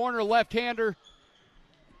out in the corner, left-hander.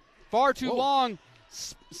 Far too long.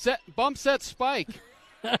 Bump set spike.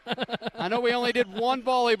 I know we only did one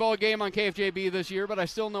volleyball game on KFJB this year, but I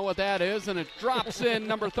still know what that is, and it drops in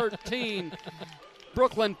number 13.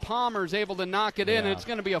 Brooklyn Palmer's able to knock it in, and it's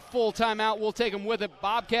going to be a full timeout. We'll take them with it.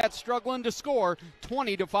 Bobcats struggling to score,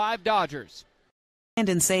 20-5 Dodgers.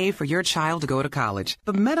 And save for your child to go to college.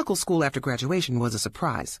 But medical school after graduation was a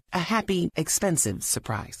surprise. A happy, expensive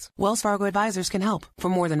surprise. Wells Fargo Advisors can help. For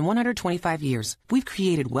more than 125 years, we've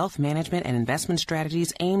created wealth management and investment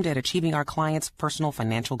strategies aimed at achieving our clients' personal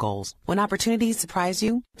financial goals. When opportunities surprise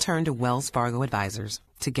you, turn to Wells Fargo Advisors.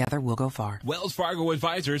 Together, we'll go far. Wells Fargo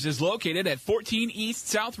Advisors is located at 14 East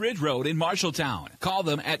South Ridge Road in Marshalltown. Call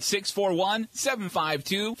them at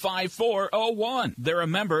 641-752-5401. They're a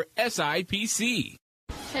member SIPC.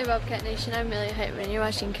 Hey Bobcat Nation, I'm Millie Heitman. You're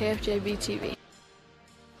watching KFJB-TV.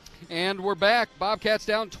 And we're back. Bobcats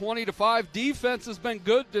down 20-5. Defense has been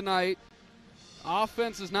good tonight.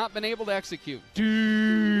 Offense has not been able to execute. This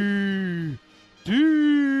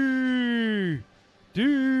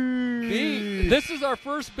is our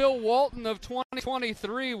first Bill Walton of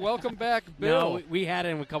 2023. Welcome back, Bill. No, we had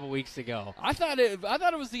him a couple weeks ago. I thought it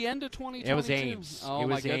was the end of 2022. It was Ames. Oh, it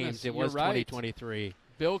was my goodness. Ames. It You're was right. 2023.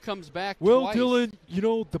 Bill comes back well, twice. Dylan,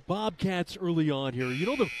 the Bobcats early on here.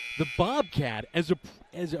 The Bobcat as a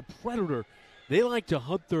predator, they like to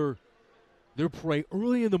hunt their prey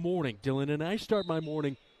early in the morning, Dylan. And I start my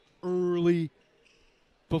morning early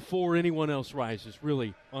before anyone else rises,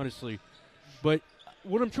 really, honestly. But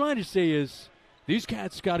what I'm trying to say is these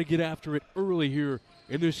cats got to get after it early here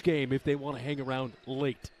in this game if they want to hang around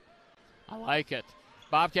late. I like it.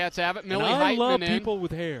 Bobcats have it. Millie I Heitman love in. people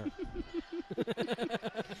with hair.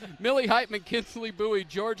 Millie Heitman, Kinsley Bowie,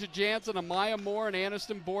 Georgia Jansen, Amaya Moore, and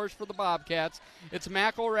Aniston Borsch for the Bobcats. It's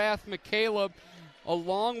McElrath, McCaleb,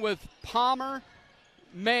 along with Palmer,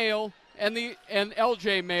 Mail, and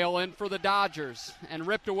L.J. Mail in for the Dodgers. And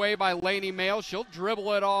ripped away by Lainey Mail. She'll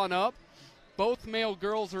dribble it on up. Both Mail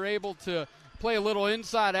girls are able to play a little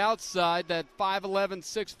inside-outside, that 5'11",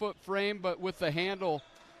 6-foot frame, but with the handle.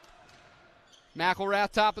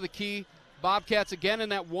 McElrath, top of the key. Bobcats again in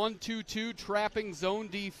that 1-2-2 trapping zone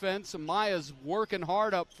defense. Amaya's working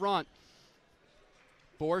hard up front.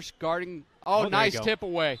 Borsch guarding. Oh, nice tip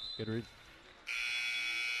away. Good read.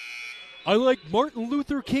 I like Martin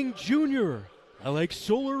Luther King Jr. I like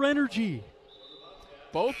solar energy.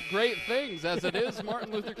 Both great things, as it is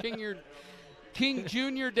Martin Luther King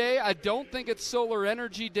Jr. Day. I don't think it's Solar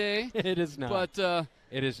Energy Day. It is not. But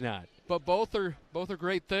it is not. But both are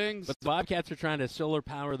great things. But the Bobcats are trying to solar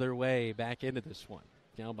power their way back into this one,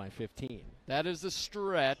 down by 15. That is a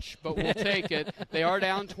stretch, but we'll take it. They are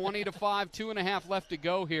down 20-5, 2.5 left to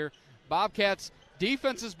go here. Bobcats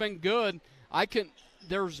defense has been good.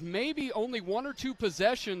 There's maybe only one or two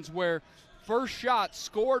possessions where first shot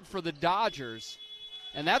scored for the Dodgers,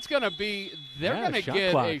 and that's going to be they're going to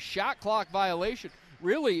get a shot clock violation.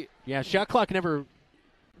 Really? Yeah, shot clock never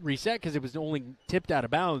reset because it was only tipped out of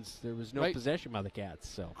bounds. There was no possession by the Cats.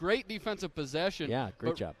 So great defensive possession. Yeah,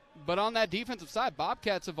 great job. But on that defensive side,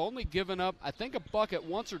 Bobcats have only given up, I think, a bucket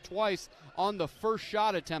once or twice on the first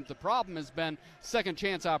shot attempt. The problem has been second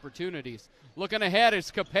chance opportunities. Looking ahead as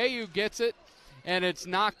Capello gets it, and it's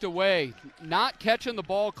knocked away. Not catching the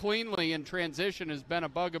ball cleanly in transition has been a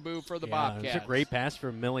bugaboo for the Bobcats. It's a great pass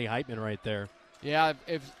from Millie Heitman right there. Yeah,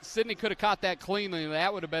 if Sydney could have caught that cleanly,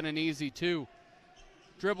 that would have been an easy two.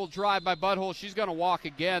 Dribble drive by Butthole. She's going to walk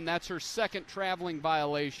again. That's her second traveling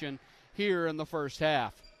violation here in the first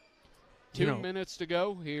half. 2 minutes to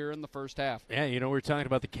go here in the first half. Yeah, we're talking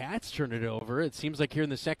about the Cats turning it over. It seems like here in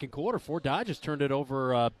the second quarter, Fort Dodge has turned it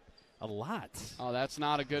over a lot. Oh, that's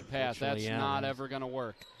not a good pass. That's not ever going to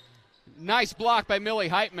work. Nice block by Millie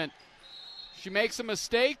Heitman. She makes a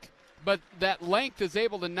mistake, but that length is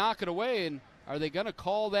able to knock it away. And are they going to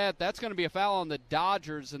call that? That's going to be a foul on the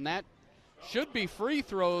Dodgers, and that should be free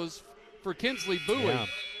throws for Kinsley Bowie.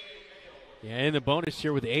 Yeah, and the bonus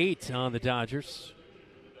here with 8 on the Dodgers.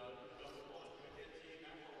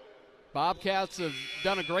 Bobcats have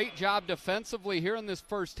done a great job defensively here in this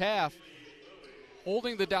first half,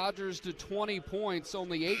 holding the Dodgers to 20 points,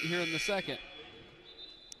 only 8 here in the second.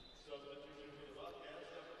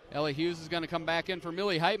 Ellie Hughes is going to come back in for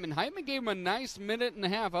Millie Heitman. Heitman gave him a nice minute and a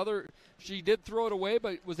half. She did throw it away,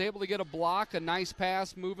 but was able to get a block, a nice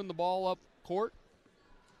pass, moving the ball up court.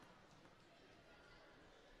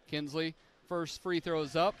 Kinsley, first free throw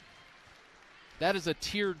is up. That is a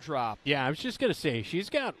teardrop. Yeah, I was just going to say, she's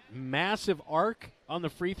got massive arc on the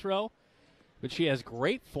free throw, but she has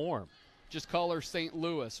great form. Just call her St.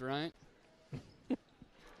 Louis, right?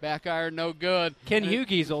 Back iron, no good. Ken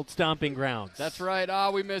Hughie's old stomping grounds. That's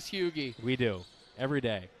right. We miss Hughie. We do, every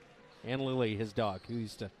day. And Lily, his dog, who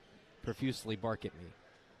used to profusely bark at me.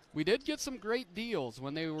 We did get some great deals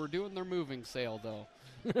when they were doing their moving sale, though.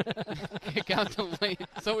 Kick out the lane,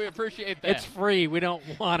 so we appreciate that. It's free. We don't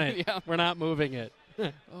want it. Yeah. We're not moving it.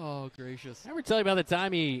 Oh, gracious. I ever tell you about the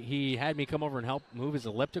time he had me come over and help move his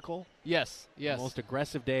elliptical? Yes. The most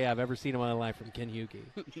aggressive day I've ever seen in my life from Ken Hughie.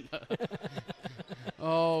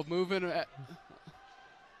 Oh, moving.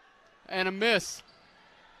 And a miss.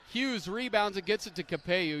 Hughes rebounds and gets it to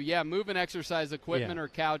Capello. Yeah, moving exercise equipment or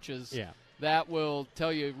couches. Yeah. That will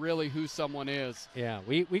tell you really who someone is. Yeah,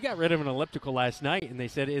 we got rid of an elliptical last night, and they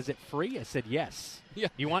said, is it free? I said, yes. Yeah.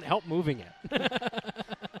 You want help moving it?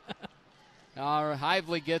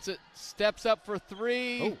 Hively gets it, steps up for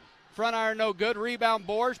three. Oh. Front iron, no good. Rebound,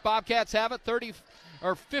 Borsch. Bobcats have it.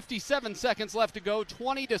 57 seconds left to go.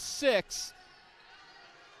 20-6.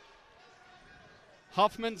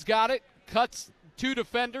 Huffman's got it. Cuts two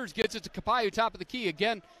defenders. Gets it to Capello, top of the key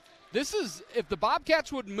again. This is, if the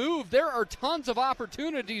Bobcats would move, there are tons of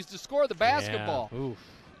opportunities to score the basketball. Yeah. Oof.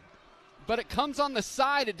 But it comes on the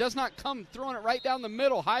side. It does not come throwing it right down the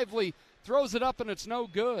middle. Hively throws it up, and it's no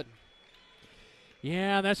good.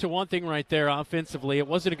 Yeah, that's the one thing right there offensively. It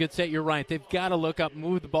wasn't a good set. You're right. They've got to look up,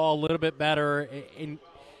 move the ball a little bit better, and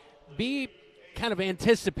be kind of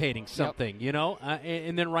anticipating something, you know?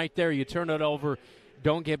 And then right there, you turn it over,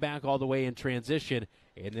 don't get back all the way in transition,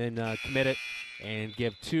 and then commit it and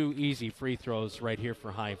give two easy free throws right here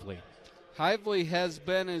for Hively. Hively has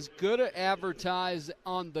been as good at advertised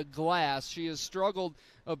on the glass. She has struggled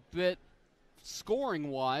a bit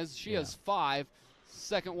scoring-wise. She has 5.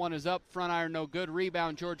 Second one is up. Front iron, no good.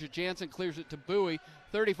 Rebound, Georgia Jansen clears it to Bowie.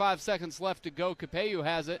 35 seconds left to go. Capello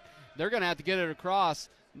has it. They're going to have to get it across.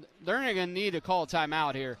 They're going to need to call a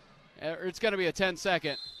timeout here. It's going to be a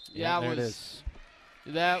 10-second. Yeah, there it is.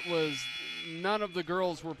 That was none of the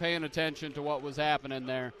girls were paying attention to what was happening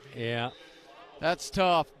there. Yeah. That's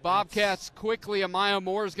tough. Bobcats quickly. Amaya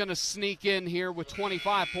Moore is going to sneak in here with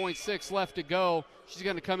 25.6 left to go. She's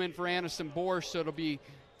going to come in for Aniston Borsch, so it'll be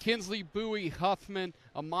Kinsley, Bowie, Huffman,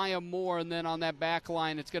 Amaya Moore, and then on that back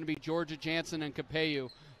line it's going to be Georgia Jansen and Capello.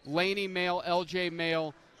 Laney Mail, LJ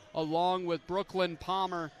Mail, along with Brooklyn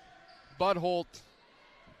Palmer, Bud Holt,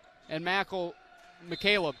 and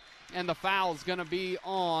McCaleb. And the foul is going to be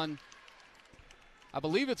on, I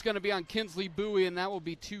believe it's going to be on Kinsley Bowie, and that will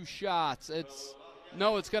be 2 shots. It's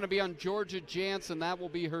going to be on Georgia Jansen. That will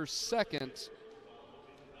be her second.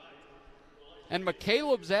 And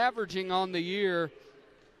McCaleb's averaging on the year,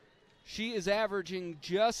 she is averaging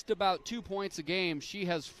just about 2 points a game. She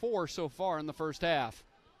has 4 so far in the first half.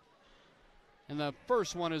 And the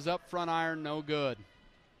first one is up, front iron, no good.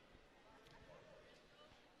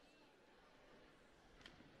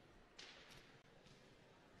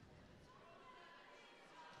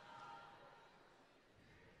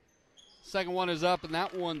 Second one is up, and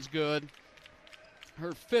that one's good.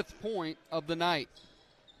 Her 5th point of the night.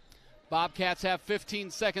 Bobcats have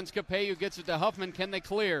 15 seconds. Capello gets it to Huffman. Can they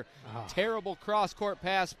clear? Oh. Terrible cross-court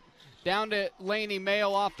pass down to Laney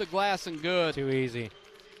Mail off the glass and good. Too easy.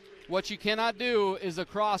 What you cannot do is a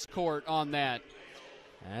cross-court on that.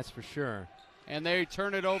 That's for sure. And they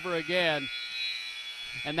turn it over again.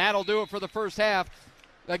 And that'll do it for the first half.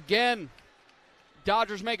 Again,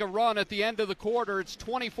 Dodgers make a run at the end of the quarter. It's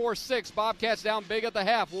 24-6. Bobcats down big at the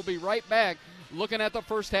half. We'll be right back looking at the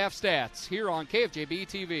first half stats here on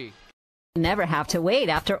KFJB-TV. Never have to wait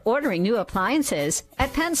after ordering new appliances.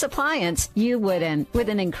 At Pence Appliance, you wouldn't. With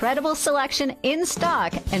an incredible selection in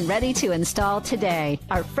stock and ready to install today.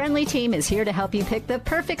 Our friendly team is here to help you pick the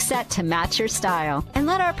perfect set to match your style. And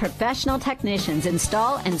let our professional technicians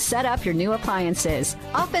install and set up your new appliances,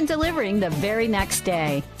 often delivering the very next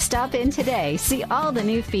day. Stop in today, see all the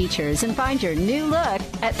new features, and find your new look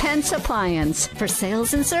at Pence Appliance. For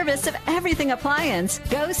sales and service of everything appliance,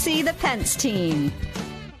 go see the Pence team.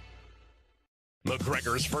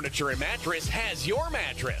 McGregor's Furniture and Mattress has your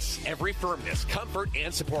mattress. Every firmness, comfort,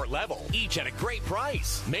 and support level, each at a great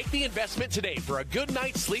price. Make the investment today for a good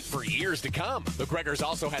night's sleep for years to come. McGregor's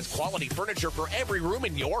also has quality furniture for every room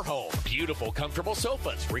in your home. Beautiful, comfortable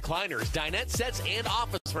sofas, recliners, dinette sets, and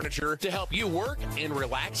office furniture to help you work and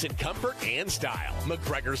relax in comfort and style.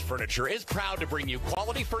 McGregor's Furniture is proud to bring you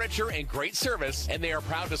quality furniture and great service, and they are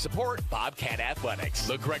proud to support Bobcat Athletics.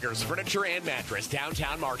 McGregor's Furniture and Mattress,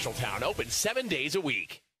 downtown Marshalltown, open 7 days a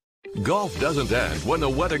week. Golf doesn't end when the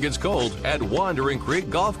weather gets cold at Wandering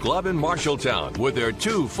Creek Golf Club in Marshalltown with their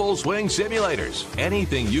 2 full-swing simulators.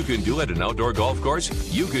 Anything you can do at an outdoor golf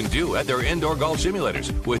course, you can do at their indoor golf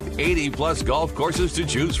simulators with 80-plus golf courses to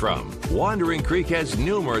choose from. Wandering Creek has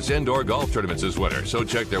numerous indoor golf tournaments this winter, so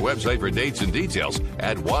check their website for dates and details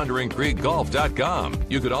at wanderingcreekgolf.com.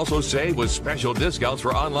 You could also save with special discounts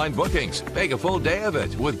for online bookings. Make a full day of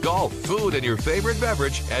it with golf, food, and your favorite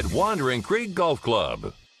beverage at Wandering Creek Golf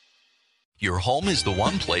Club. Your home is the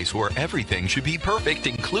one place where everything should be perfect,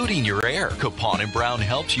 including your air. Capon & Brown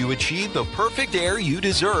helps you achieve the perfect air you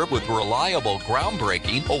deserve with reliable,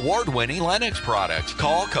 groundbreaking, award-winning Lennox products.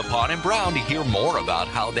 Call Capon & Brown to hear more about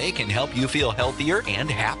how they can help you feel healthier and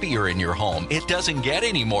happier in your home. It doesn't get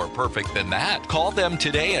any more perfect than that. Call them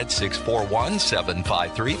today at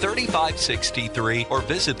 641-753-3563 or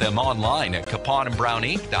visit them online at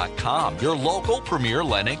caponandbrowninc.com. Your local premier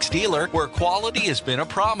Lennox dealer, where quality has been a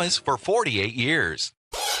promise for 48 years.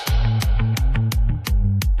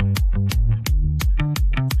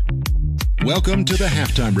 Welcome to the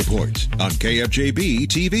Halftime Report on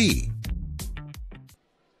KFJB-TV.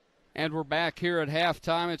 And we're back here at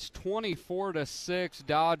halftime. It's 24-6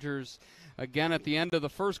 Dodgers. Again, at the end of the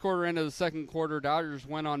first quarter, end of the second quarter, Dodgers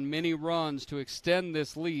went on many runs to extend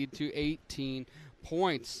this lead to 18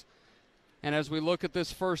 points. And as we look at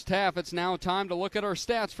this first half, it's now time to look at our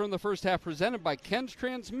stats from the first half presented by Ken's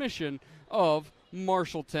Transmission of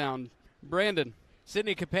Marshalltown. Brandon.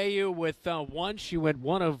 Sydney Capello with 1. She went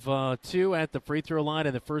 1 of 2 at the free throw line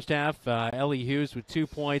in the first half. Ellie Hughes with 2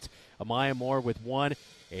 points. Amaya Moore with 1.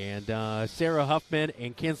 And Sarah Huffman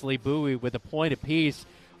and Kinsley Bowie with a point apiece.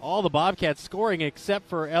 All the Bobcats scoring except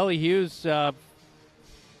for Ellie Hughes. I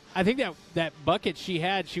think that bucket she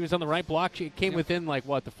had, she was on the right block. She came within,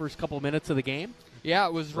 the first couple of minutes of the game? Yeah,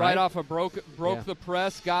 it was right off broke the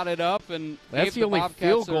press, got it up, and that's gave the only Bobcats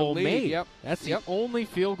field goal lead. made. Yep. That's the only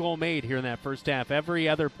field goal made here in that first half. Every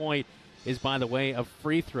other point is by the way of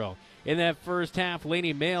free throw. In that first half,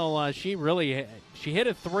 Lainey Mail, she hit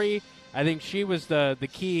a 3. I think she was the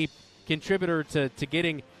key contributor to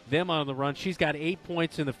getting them on the run. She's got 8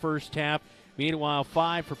 points in the first half. Meanwhile,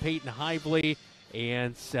 5 for Peyton Hively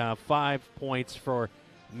and 5 points for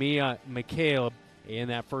Mia McCaleb in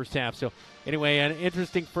that first half. So anyway, an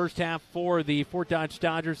interesting first half for the Fort Dodge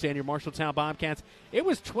Dodgers and your Marshalltown Bobcats. It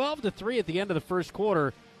was 12-3 at the end of the first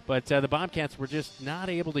quarter, but the Bobcats were just not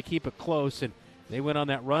able to keep it close, and they went on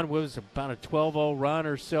that run. It was about a 12-0 run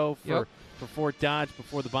or so for Fort Dodge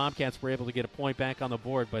before the Bobcats were able to get a point back on the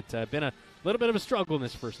board, but been a little bit of a struggle in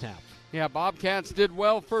this first half. Yeah, Bobcats did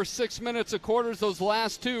well first 6 minutes of quarters. Those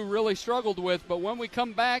last 2 really struggled with, but when we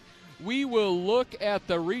come back, we will look at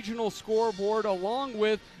the regional scoreboard along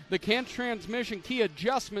with the Kent Transmission key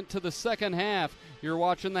adjustment to the second half. You're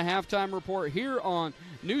watching the Halftime Report here on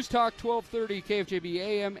News Talk 1230 KFJB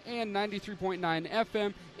AM and 93.9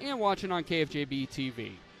 FM and watching on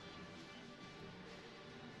KFJB-TV.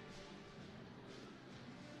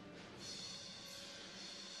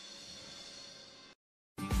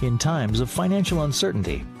 In times of financial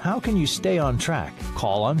uncertainty, how can you stay on track?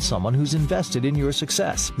 Call on someone who's invested in your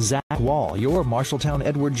success. Zach Wall, your Marshalltown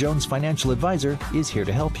Edward Jones financial advisor, is here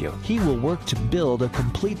to help you. He will work to build a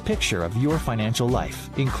complete picture of your financial life,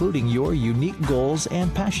 including your unique goals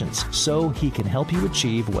and passions, so he can help you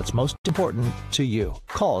achieve what's most important to you.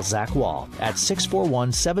 Call Zach Wall at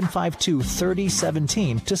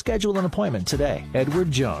 641-752-3017 to schedule an appointment today. Edward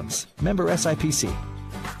Jones, member SIPC.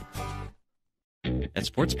 At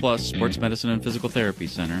Sports Plus Sports Medicine and Physical Therapy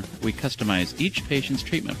Center, we customize each patient's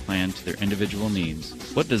treatment plan to their individual needs.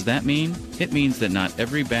 What does that mean? It means that not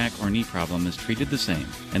every back or knee problem is treated the same,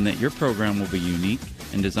 and that your program will be unique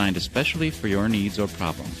and designed especially for your needs or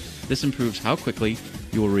problems. This improves how quickly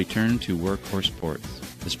you will return to work or sports.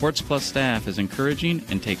 The Sports Plus staff is encouraging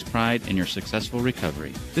and takes pride in your successful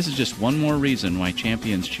recovery. This is just one more reason why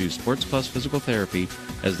champions choose Sports Plus Physical Therapy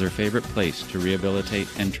as their favorite place to rehabilitate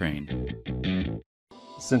and train.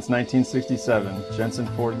 Since 1967, Jensen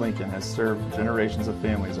Ford Lincoln has served generations of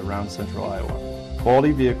families around central Iowa.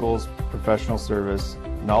 Quality vehicles, professional service,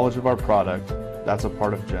 knowledge of our product, that's a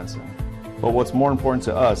part of Jensen. But what's more important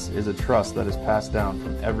to us is a trust that is passed down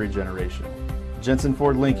from every generation. Jensen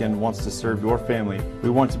Ford Lincoln wants to serve your family. We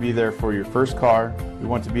want to be there for your first car, we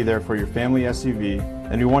want to be there for your family SUV,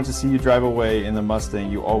 and we want to see you drive away in the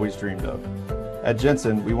Mustang you always dreamed of. At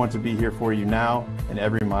Jensen, we want to be here for you now and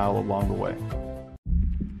every mile along the way.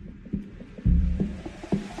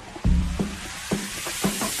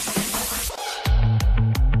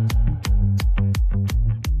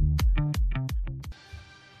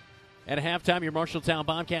 At halftime, your Marshalltown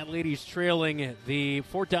Bobcat ladies trailing the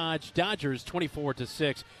Fort Dodge Dodgers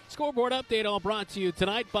 24-6. Scoreboard update all brought to you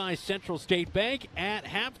tonight by Central State Bank. At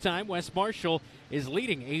halftime, West Marshall is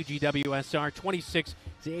leading AGWSR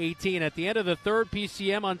 26-18. At the end of the third,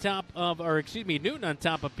 Newton on top of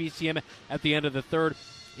PCM at the end of the third.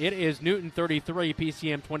 It is Newton 33,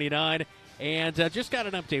 PCM 29. And just got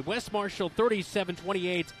an update. West Marshall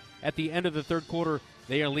 37-28 at the end of the third quarter.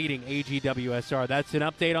 They are leading AGWSR. That's an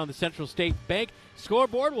update on the Central State Bank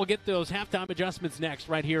scoreboard. We'll get those halftime adjustments next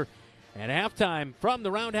right here at halftime from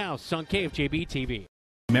the Roundhouse on KFJB-TV.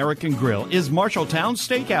 American Grill is Marshalltown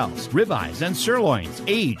Steakhouse. Ribeyes and sirloins,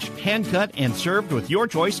 aged, hand-cut, and served with your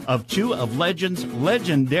choice of 2 of Legends'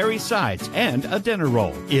 legendary sides and a dinner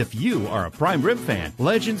roll. If you are a prime rib fan,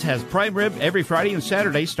 Legends has prime rib every Friday and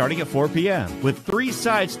Saturday starting at 4 p.m. With 3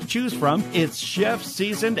 sides to choose from, it's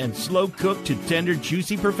chef-seasoned and slow-cooked to tender,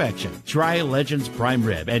 juicy perfection. Try Legends prime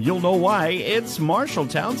rib, and you'll know why it's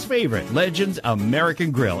Marshalltown's favorite. Legends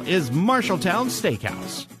American Grill is Marshalltown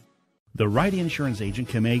Steakhouse. The right insurance agent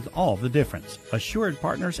can make all the difference. Assured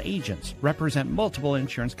Partners agents represent multiple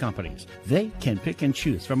insurance companies. They can pick and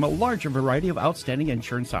choose from a larger variety of outstanding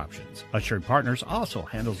insurance options. Assured Partners also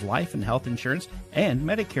handles life and health insurance and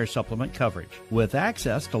Medicare supplement coverage. With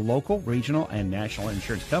access to local, regional, and national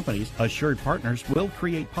insurance companies, Assured Partners will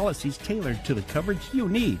create policies tailored to the coverage you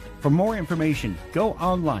need. For more information, go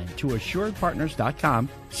online to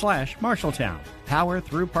assuredpartners.com/Marshalltown. Power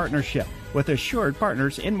through partnership with Assured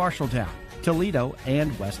Partners in Marshalltown, Toledo,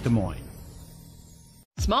 and West Des Moines.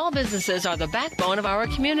 Small businesses are the backbone of our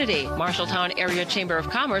community. Marshalltown Area Chamber of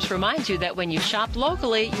Commerce reminds you that when you shop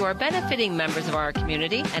locally, you are benefiting members of our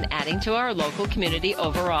community and adding to our local community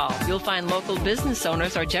overall. You'll find local business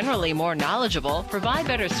owners are generally more knowledgeable, provide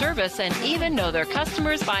better service, and even know their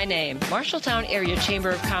customers by name. Marshalltown Area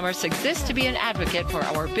Chamber of Commerce exists to be an advocate for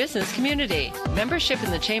our business community. Membership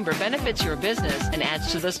in the Chamber benefits your business and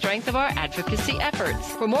adds to the strength of our advocacy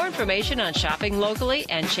efforts. For more information on shopping locally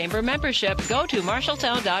and Chamber membership, go to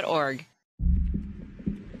Marshalltown.org. And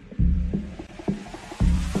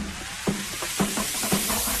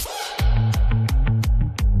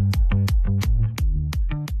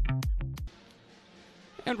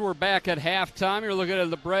we're back at halftime. You're looking at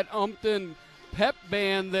the Brett Umpton pep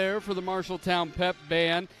band there for the Marshalltown pep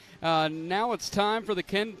band. Now it's time for the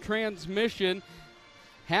Ken Transmission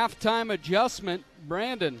halftime adjustment.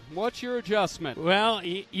 Brandon, what's your adjustment? Well,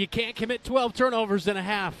 you can't commit 12 turnovers in a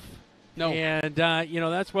half. No. And,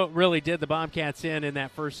 that's what really did the Bobcats in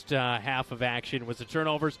that first half of action was the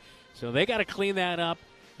turnovers. So they got to clean that up.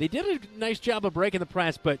 They did a nice job of breaking the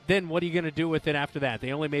press, but then what are you going to do with it after that?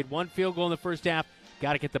 They only made 1 field goal in the first half.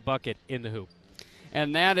 Got to get the bucket in the hoop.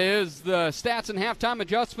 And that is the stats and halftime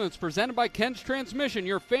adjustments presented by Ken's Transmission,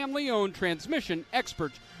 your family-owned transmission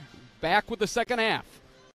experts. Back with the second half.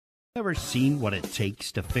 Ever seen what it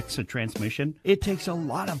takes to fix a transmission? It takes a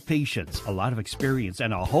lot of patience, a lot of experience,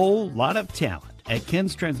 and a whole lot of talent. At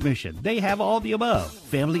Ken's Transmission, they have all the above.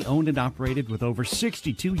 Family owned and operated with over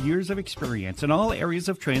 62 years of experience in all areas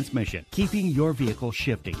of transmission, keeping your vehicle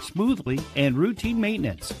shifting smoothly and routine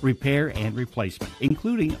maintenance, repair and replacement,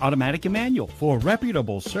 including automatic and manual. For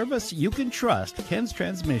reputable service you can trust, Ken's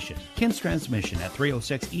Transmission. Ken's Transmission at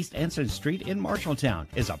 306 East Ensign Street in Marshalltown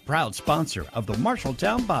is a proud sponsor of the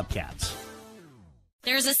Marshalltown Bobcats.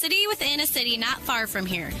 There's a city within a city not far from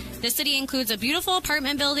here. The city includes a beautiful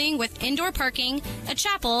apartment building with indoor parking, a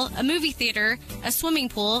chapel, a movie theater, a swimming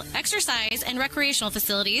pool, exercise and recreational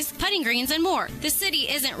facilities, putting greens, and more. The city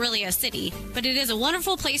isn't really a city, but it is a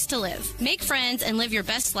wonderful place to live. Make friends and live your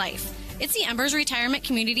best life. It's the Embers Retirement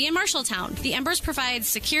Community in Marshalltown. The Embers provides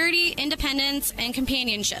security, independence, and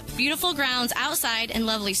companionship. Beautiful grounds outside and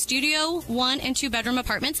lovely studio, 1 and 2 bedroom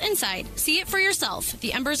apartments inside. See it for yourself.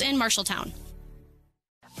 The Embers in Marshalltown.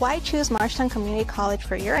 Why choose Marshalltown Community College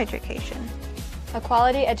for your education? A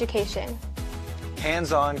quality education.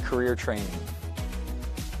 Hands-on career training.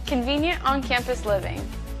 Convenient on-campus living.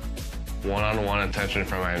 One-on-one attention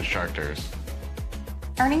from my instructors.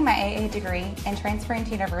 Earning my AA degree and transferring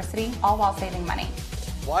to university, all while saving money.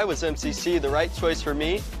 Why was MCC the right choice for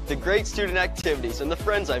me? The great student activities and the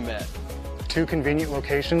friends I met. 2 convenient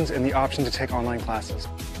locations and the option to take online classes.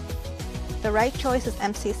 The right choice is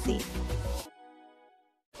MCC.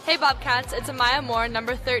 Hey Bobcats, it's Amaya Moore,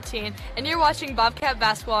 number 13, and you're watching Bobcat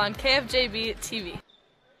basketball on KFJB-TV.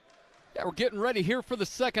 Yeah, we're getting ready here for the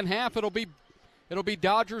second half. It'll be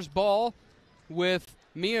Dodgers ball with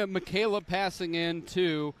Mia McCaleb passing in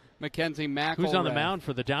to Mackenzie McElrath. Who's on the mound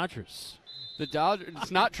for the Dodgers? The Dodgers.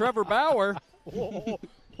 It's not Trevor Bauer.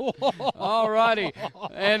 All righty.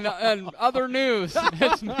 And other news,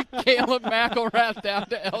 it's Caleb McElrath down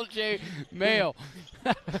to LJ Mayo.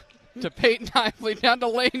 To Peyton Hively, down to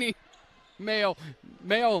Laney Mayo.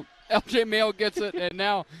 LJ Mayo gets it, and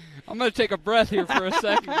now I'm going to take a breath here for a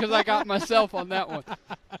second because I got myself on that one.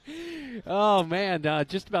 Oh, man,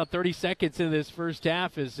 just about 30 seconds in this first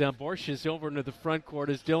half as Borsch is over into the front court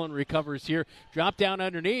as Dillon recovers here. Drop down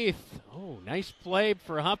underneath. Oh, nice play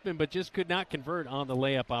for Huffman, but just could not convert on the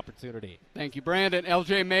layup opportunity. Thank you, Brandon.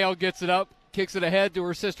 LJ Mayo gets it up, kicks it ahead to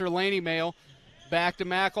her sister Laney Mayo. Back to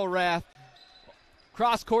McElrath.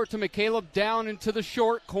 Cross court to McCaleb, down into the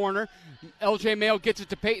short corner. LJ Mayo gets it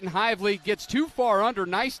to Peyton Hively, gets too far under.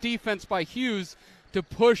 Nice defense by Hughes to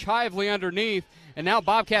push Hively underneath. And now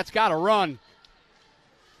Bobcats got to run.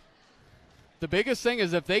 The biggest thing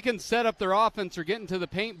is if they can set up their offense or get into the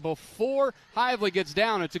paint before Hively gets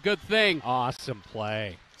down, it's a good thing. Awesome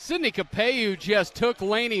play. Sydney Capeyu just took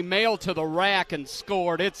Laney Mayo to the rack and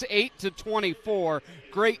scored. It's 8-24.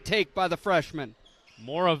 Great take by the freshman.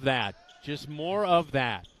 More of that. Just more of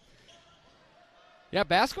that. Yeah,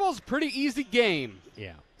 basketball's a pretty easy game.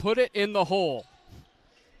 Yeah. Put it in the hole.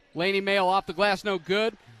 Laney Mayo off the glass, no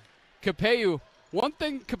good. Capeyu, one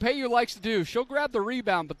thing Capeyu likes to do, she'll grab the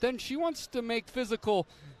rebound, but then she wants to make physical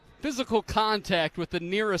contact with the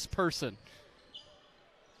nearest person.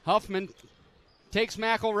 Huffman takes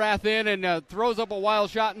McElrath in and throws up a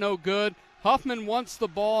wild shot, no good. Huffman wants the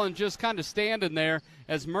ball and just kind of standing there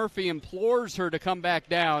as Murphy implores her to come back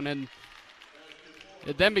down, and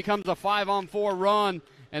it then becomes a 5-on-4 run,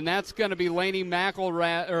 and that's going to be Laney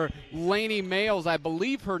Mayo's, I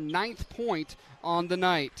believe, her 9th point on the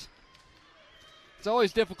night. It's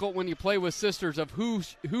always difficult when you play with sisters of who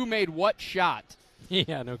made what shot.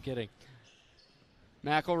 Yeah, no kidding.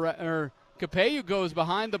 Capeyu goes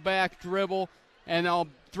behind the back dribble and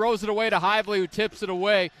throws it away to Hively, who tips it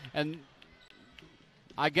away, and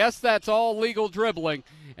I guess that's all legal dribbling.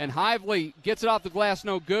 And Hively gets it off the glass,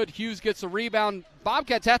 no good. Hughes gets a rebound.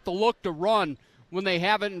 Bobcats have to look to run when they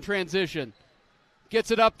have it in transition.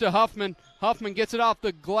 Gets it up to Huffman. Huffman gets it off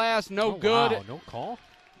the glass, no good. Wow, no call.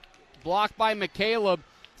 Blocked by McCaleb,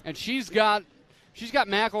 and she's got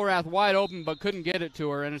McElrath wide open but couldn't get it to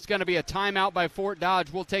her, and it's going to be a timeout by Fort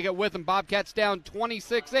Dodge. We'll take it with them. Bobcats down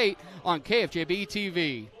 26-8 on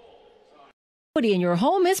KFJB-TV. Equity in your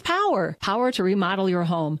home is power. Power to remodel your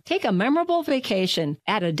home. Take a memorable vacation.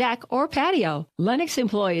 Add a deck or patio. Lennox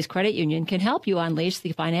Employees Credit Union can help you unleash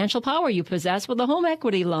the financial power you possess with a home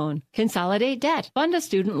equity loan. Consolidate debt, fund a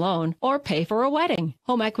student loan, or pay for a wedding.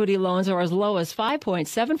 Home equity loans are as low as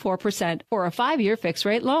 5.74% for a 5-year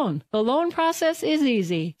fixed-rate loan. The loan process is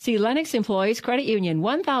easy. See Lennox Employees Credit Union,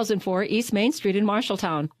 1004 East Main Street in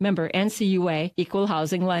Marshalltown. Member NCUA, Equal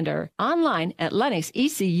Housing Lender. Online at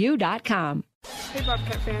lennoxecu.com. Hey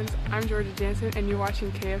Bobcat fans, I'm Georgia Jansen and you're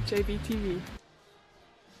watching KFJB-TV.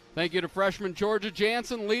 Thank you to freshman Georgia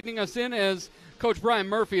Jansen leading us in as Coach Brian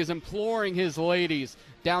Murphy is imploring his ladies,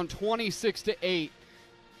 down 26-8.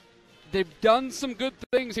 They've done some good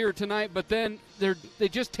things here tonight, but then they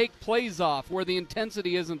just take plays off where the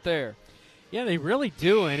intensity isn't there. Yeah, they really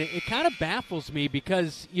do, and it kind of baffles me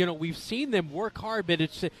because, we've seen them work hard, but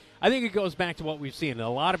I think it goes back to what we've seen, a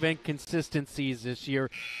lot of inconsistencies this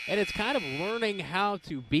year, and it's kind of learning how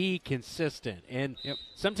to be consistent. And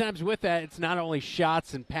sometimes with that, it's not only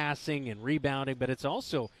shots and passing and rebounding, but it's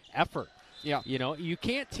also effort. Yeah. You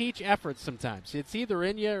can't teach effort sometimes. It's either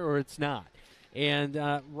in you or it's not. And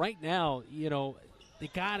right now, they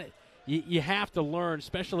got it. You have to learn,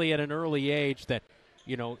 especially at an early age, that,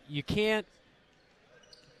 you can't.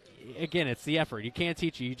 Again, it's the effort. You can't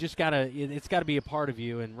teach it. You just it's got to be a part of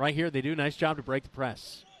you. And right here, they do a nice job to break the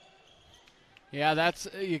press. Yeah,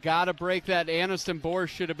 you got to break that. Aniston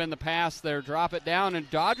Borsch should have been the pass there. Drop it down, and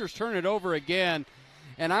Dodgers turn it over again.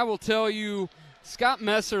 And I will tell you, Scott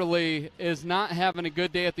Messerly is not having a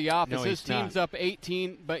good day at the office. No, his team's up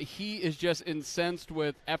 18, but he is just incensed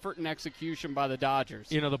with effort and execution by the Dodgers.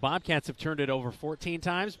 The Bobcats have turned it over 14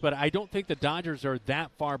 times, but I don't think the Dodgers are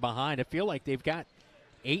that far behind. I feel like they've got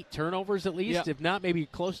 8 turnovers at least, if not maybe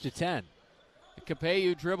close to 10.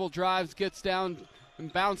 Capeyu dribble drives, gets down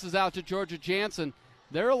and bounces out to Georgia Jansen.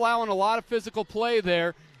 They're allowing a lot of physical play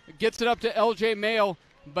there. Gets it up to LJ Mayo,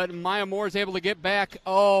 but Maya Moore is able to get back.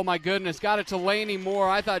 Oh, my goodness. Got it to Laney Moore.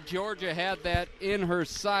 I thought Georgia had that in her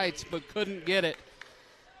sights, but couldn't get it.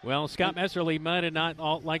 Well, Scott Messerly might have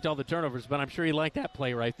not liked all the turnovers, but I'm sure he liked that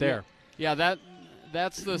play right there. Yeah,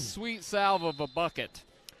 that's the sweet salve of a bucket.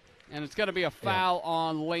 And it's going to be a foul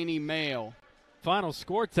on Laney Mayo. Final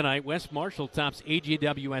score tonight, West Marshall tops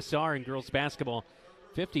AGWSR in girls basketball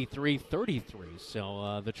 53-33.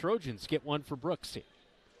 So the Trojans get one for Brooks here.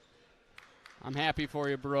 I'm happy for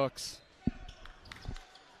you, Brooks.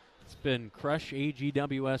 It's been Crush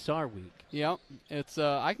AGWSR week. Yep, it's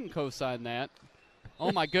I can co-sign that.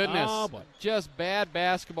 Oh my goodness! Oh, boy. Just bad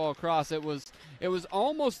basketball across. It was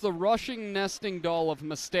almost the rushing nesting doll of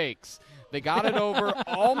mistakes. They got it over,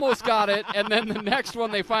 almost got it, and then the next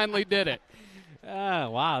one they finally did it.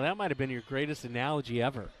 Wow, that might have been your greatest analogy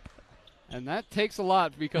ever. And that takes a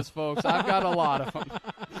lot because, folks, I've got a lot of them.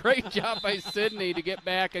 Great job by Sydney to get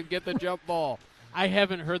back and get the jump ball. I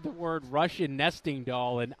haven't heard the word Russian nesting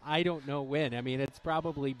doll, and I don't know when. I mean, it's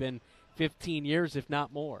probably been 15 years, if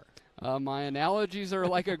not more. My analogies are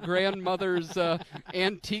like a grandmother's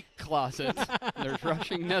antique closet. There's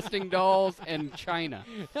Russian nesting dolls and china.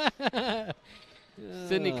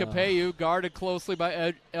 Sydney Capeyu, guarded closely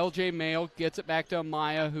by L.J. Mayo, gets it back to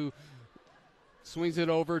Amaya, who swings it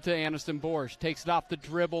over to Aniston Borsch. Takes it off the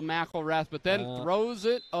dribble, McElrath, but then throws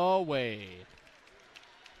it away.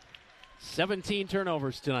 17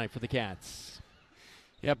 turnovers tonight for the Cats.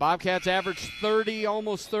 Yeah, Bobcats averaged 30,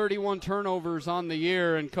 almost 31 turnovers on the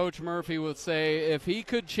year, and Coach Murphy would say if he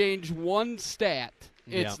could change one stat,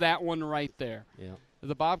 it's that one right there. Yeah.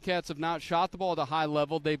 The Bobcats have not shot the ball at a high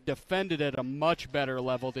level. They've defended at a much better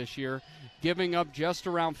level this year, giving up just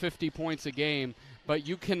around 50 points a game. But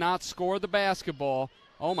you cannot score the basketball.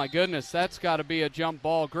 Oh, my goodness, that's got to be a jump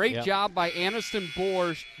ball. Great job by Aniston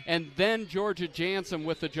Borsch and then Georgia Jansen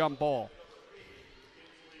with the jump ball.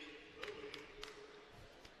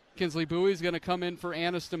 Kinsley Bowie's going to come in for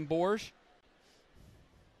Aniston Borsch.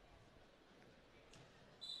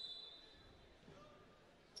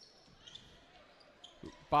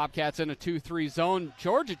 Bobcats in a 2-3 zone.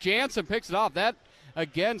 Georgia Jansen picks it off. That,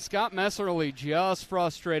 again, Scott Messerly just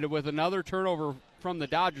frustrated with another turnover from the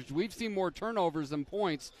Dodgers. We've seen more turnovers than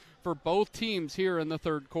points for both teams here in the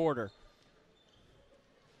third quarter.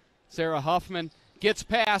 Sarah Huffman gets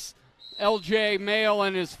past L.J. Mayo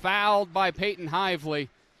and is fouled by Peyton Hively.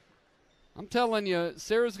 I'm telling you,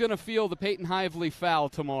 Sarah's going to feel the Peyton Hively foul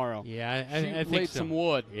tomorrow. Yeah, I think laid so. some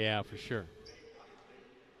wood. Yeah, for sure.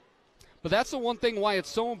 But that's the one thing why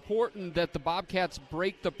it's so important that the Bobcats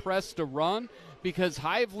break the press to run, because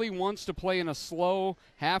Hively wants to play in a slow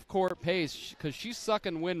half-court pace because she's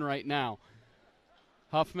sucking wind right now.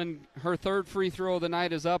 Huffman, her third free throw of the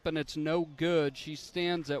night is up, and it's no good. She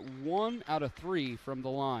stands at 1 out of 3 from the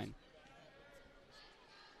line.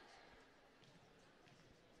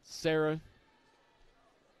 Sarah,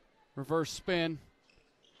 reverse spin,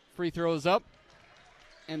 free throws up,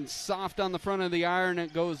 and soft on the front of the iron,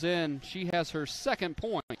 it goes in. She has her second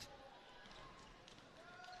point.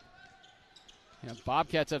 Yeah,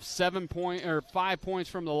 Bobcats have 5 points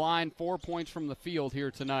from the line, 4 points from the field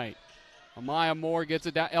here tonight. Amaya Moore gets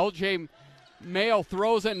it down. L.J. Mayo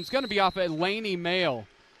throws it, and it's going to be off at Laney Mayo.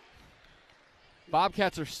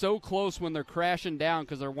 Bobcats are so close when they're crashing down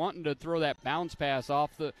because they're wanting to throw that bounce pass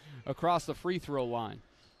across the free throw line.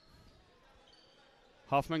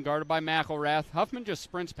 Huffman guarded by McElrath. Huffman just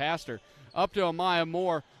sprints past her. Up to Amaya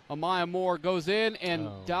Moore. Amaya Moore goes in, and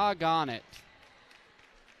doggone it.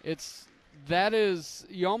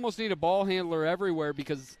 You almost need a ball handler everywhere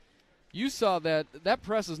because you saw that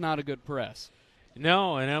press is not a good press.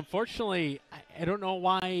 No, and unfortunately, I don't know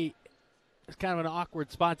why it's kind of an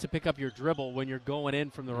awkward spot to pick up your dribble when you're going in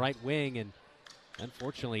from the right wing, and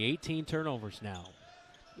unfortunately 18 turnovers now.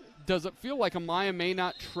 Does it feel like Amaya may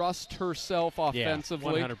not trust herself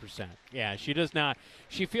offensively? Yeah, 100%. Yeah, she does not.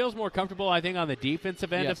 She feels more comfortable, I think, on the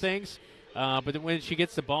defensive end of things. But when she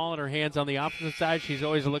gets the ball in her hands on the offensive side, she's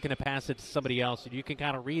always looking to pass it to somebody else, and you can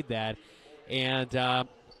kind of read that. And, I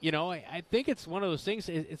think it's one of those things.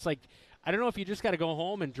 It's like, I don't know if you just got to go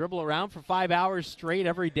home and dribble around for 5 hours straight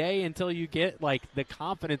every day until you get, like, the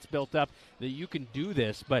confidence built up that you can do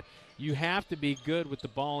this. But you have to be good with the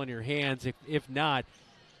ball in your hands. If not,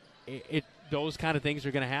 those kind of things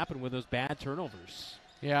are going to happen with those bad turnovers.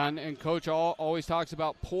 Yeah, and Coach always talks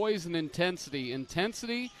about poise and intensity.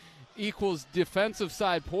 Intensity equals defensive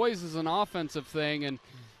side. Poise is an offensive thing, and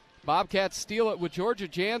Bobcats steal it with Georgia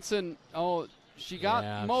Jansen. She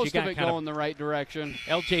got most of it going the right direction.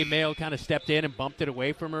 L.J. Mayo kind of stepped in and bumped it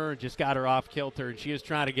away from her and just got her off kilter, and she was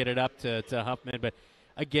trying to get it up to Huffman. But,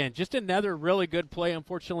 again, just another really good play.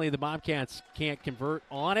 Unfortunately, the Bobcats can't convert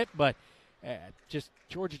on it, but just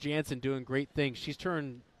Georgia Jansen doing great things. She's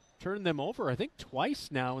turned them over, I think, twice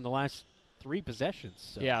now in the last 3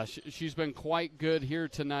 possessions. So. Yeah, she's been quite good here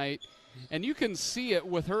tonight. And you can see it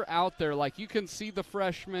with her out there. Like, you can see the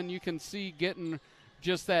freshman. You can see getting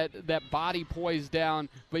just that body poise down.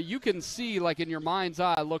 But you can see, like, in your mind's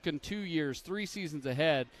eye, looking 2 years, 3 seasons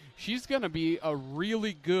ahead, she's going to be a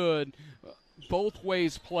really good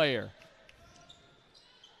both-ways player.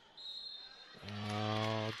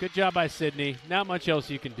 Oh, good job by Sydney. Not much else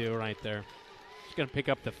you can do right there. She's going to pick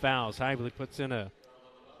up the fouls. Hively puts in a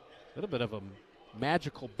little bit of a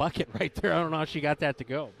magical bucket right there. I don't know how she got that to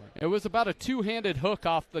go. But. It was about a two-handed hook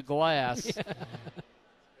off the glass. Yeah.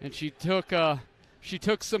 And she took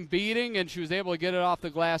some beating, and she was able to get it off the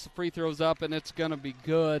glass. The free throw's up, and it's going to be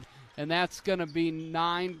good. And that's going to be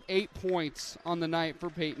 8 points on the night for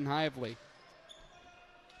Peyton Hively.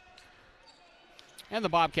 And the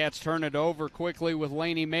Bobcats turn it over quickly with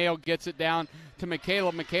Lainey Mayo. Gets it down to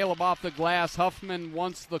McCaleb. McCaleb off the glass. Huffman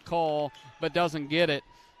wants the call, but doesn't get it.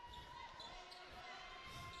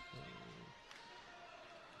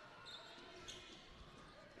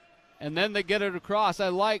 And then they get it across.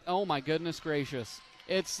 Oh my goodness gracious.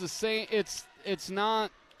 It's the same, it's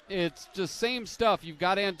just same stuff. You've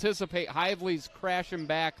got to anticipate Hively's crashing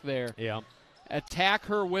back there. Yeah. Attack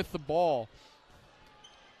her with the ball.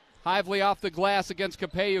 Hively off the glass against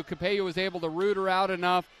Capello. Capello was able to root her out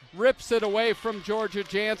enough, rips it away from Georgia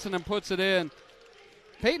Jansen and puts it in.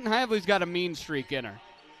 Peyton Hively's got a mean streak in her.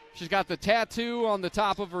 She's got the tattoo on the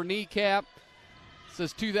top of her kneecap. It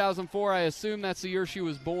says 2004. I assume that's the year she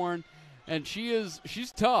was born. And she's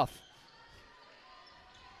tough.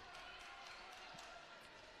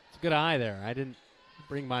 It's a good eye there. I didn't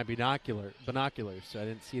bring my binoculars, so I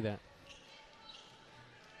didn't see that.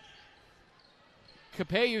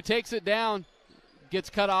 Capello takes it down, gets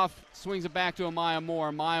cut off, swings it back to Amaya Moore.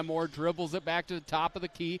 Amaya Moore dribbles it back to the top of the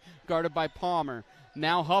key, guarded by Palmer.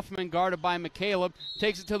 Now Huffman guarded by McCaleb,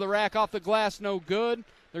 takes it to the rack off the glass, no good.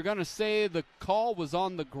 They're going to say the call was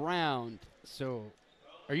on the ground. So,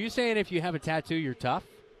 are you saying if you have a tattoo, you're tough?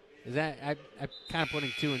 Is that I'm kind of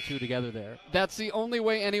putting 2 and 2 together there? That's the only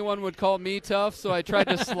way anyone would call me tough, so I tried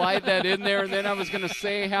to slide that in there, and then I was going to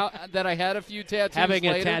say that I had a few tattoos. Having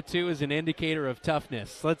later. A tattoo is an indicator of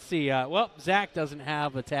toughness. Let's see. Well, Zach doesn't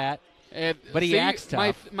have a tat, but he acts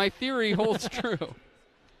tough. My theory holds true.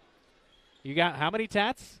 You got how many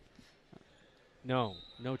tats? No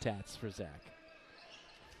tats for Zach.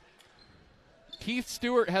 Keith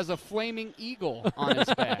Stewart has a flaming eagle on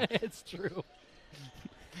his back. It's true.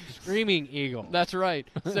 Screaming eagle. That's right.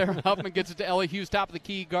 Sarah Huffman gets it to Ellie Hughes, top of the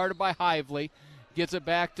key, guarded by Hively. Gets it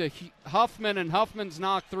back to Huffman, and Huffman's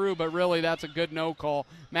knocked through, but really that's a good no call.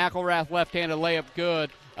 McElrath left-handed layup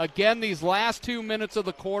good. Again, these last 2 minutes of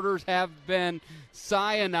the quarters have been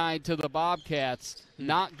cyanide to the Bobcats.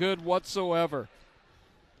 Not good whatsoever.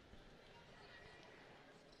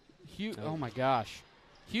 Oh, my gosh.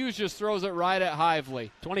 Hughes just throws it right at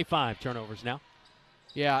Hively. 25 turnovers now.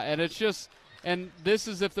 Yeah, and it's just – and this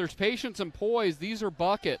is if there's patience and poise, these are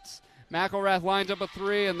buckets. McElrath lines up a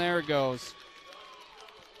 3, and there it goes.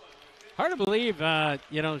 Hard to believe,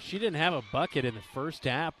 she didn't have a bucket in the first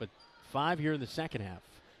half, but 5 here in the second half.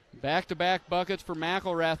 Back-to-back buckets for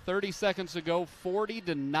McElrath. 30 seconds to go,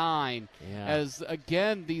 40-9. Yeah. As,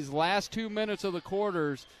 again, these last 2 minutes of the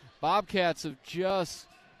quarters, Bobcats have just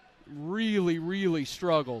really, really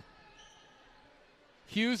struggled.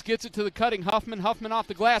 Hughes gets it to the cutting Huffman. Huffman off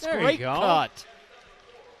the glass. There Great cut.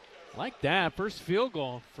 Like that. First field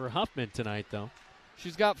goal for Huffman tonight, though.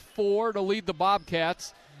 She's got 4 to lead the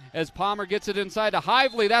Bobcats. As Palmer gets it inside to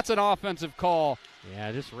Hively, that's an offensive call.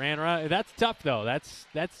 Yeah, just ran right. That's tough, though. That's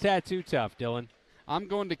tattoo tough, Dylan. I'm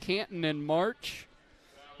going to Canton in March.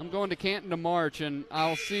 And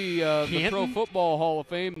I'll see the Pro Football Hall of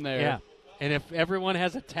Fame there. Yeah, and if everyone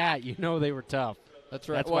has a tat, you know they were tough. That's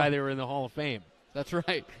right. That's why they were in the Hall of Fame. That's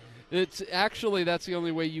right. That's the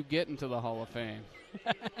only way you get into the Hall of Fame.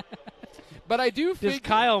 But I do think. Does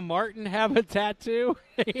Kyle Martin have a tattoo?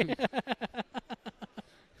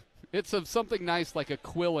 It's of something nice like a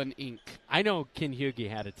quill and ink. I know Ken Hughey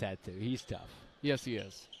had a tattoo. He's tough. Yes, he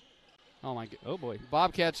is. Oh, my God. Oh, boy.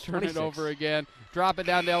 Bobcats turn 26. it over again. Drop it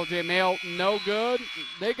down to LJ Mail. No good.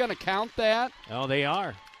 They're going to count that. Oh, they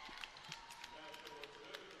are.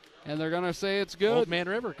 And they're going to say it's good. Old Man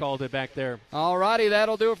River called it back there. All righty,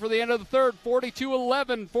 that'll do it for the end of the third.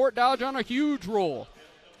 42-11. Fort Dodge on a huge roll.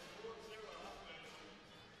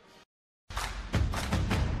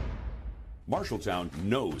 Marshalltown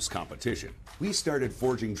knows competition. We started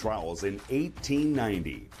forging trowels in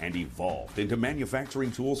 1890 and evolved into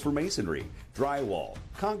manufacturing tools for masonry, drywall,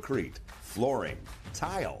 concrete, flooring,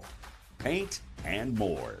 tile, paint, and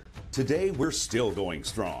more. Today, we're still going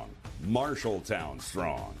strong. Marshalltown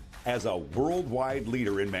strong. As a worldwide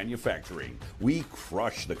leader in manufacturing, we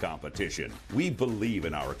crush the competition. We believe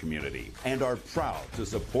in our community and are proud to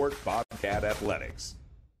support Bobcat Athletics.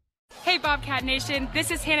 Hey Bobcat Nation,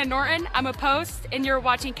 this is Hannah Norton. I'm a post, and you're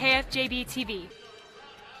watching KFJB-TV.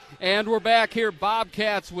 And we're back here,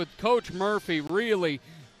 Bobcats, with Coach Murphy, really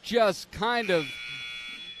just kind of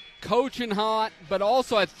coaching hot, but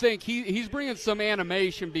also I think he's bringing some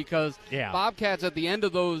animation because Bobcats at the end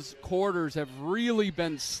of those quarters have really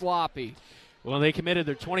been sloppy. Well, they committed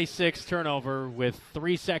their 26th turnover with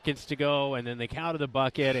 3 seconds to go, and then they counted the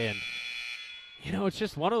bucket, and it's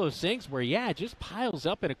just one of those things where, it just piles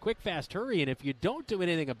up in a quick, fast hurry, and if you don't do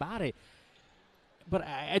anything about it, but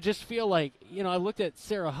I just feel like, I looked at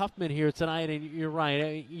Sarah Huffman here tonight, and you're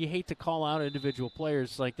right. You hate to call out individual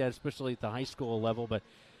players like that, especially at the high school level, but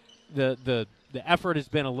the effort has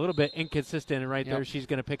been a little bit inconsistent, and right there she's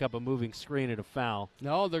going to pick up a moving screen and a foul.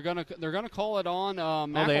 No, they're gonna call it on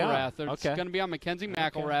McElrath. It's going to be on Mackenzie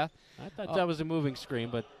McElrath. I thought that was a moving screen,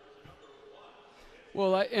 but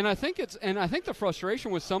well, I think the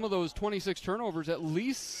frustration with some of those 26 turnovers, at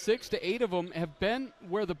least 6 to 8 of them have been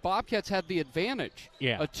where the Bobcats had the advantage.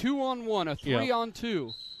 Yeah, a 2-on-1, a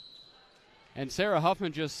 3-on-2. And Sarah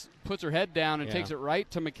Huffman just puts her head down and takes it right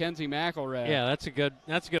to Mackenzie McElrath. Yeah, that's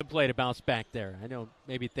a good play to bounce back there. I know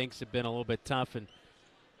maybe things have been a little bit tough, and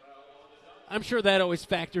I'm sure that always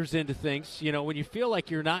factors into things. When you feel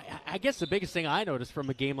like you're not, I guess the biggest thing I noticed from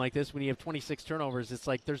a game like this, when you have 26 turnovers, it's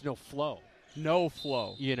like there's no flow. No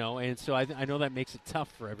flow. And so I know that makes it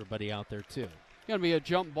tough for everybody out there, too. It's going to be a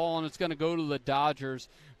jump ball, and it's going to go to the Dodgers.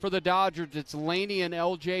 For the Dodgers, it's Laney and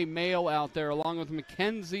L.J. Mail out there, along with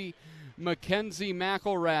Mackenzie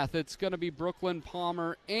McElrath. It's going to be Brooklyn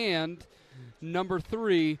Palmer and number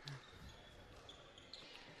 3,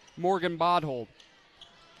 Morgan Bodhold.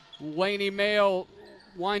 Laney Mail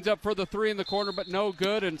winds up for the 3 in the corner, but no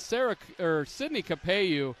good. And Sydney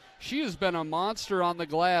Capeyu, she has been a monster on the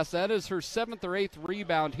glass. That is her 7th or 8th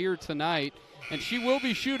rebound here tonight, and she will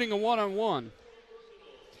be shooting a 1-on-1.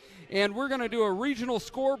 And we're going to do a regional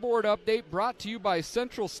scoreboard update brought to you by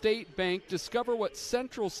Central State Bank. Discover what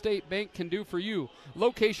Central State Bank can do for you.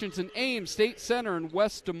 Locations in Ames, State Center, and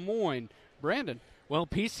West Des Moines. Brandon. Well,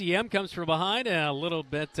 PCM comes from behind, a little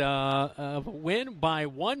bit of a win by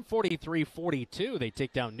 143-42. They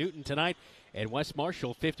take down Newton tonight, and West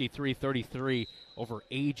Marshall 53-33 over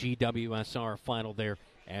AGWSR final there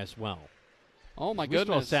as well. Oh, my goodness.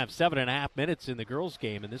 goodness. We still have 7.5 minutes in the girls'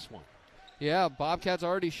 game in this one. Yeah, Bobcats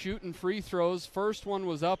already shooting free throws. First one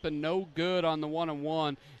was up and no good on the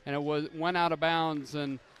 1-on-1, and it went out of bounds,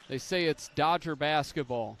 and they say it's Dodger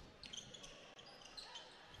basketball.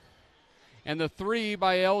 And the 3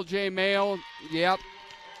 by L.J. Mail, yep.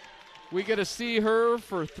 We get to see her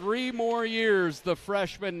for 3 more years. The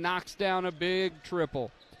freshman knocks down a big triple.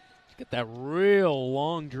 She's got that real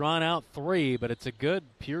long, drawn-out 3, but it's a good,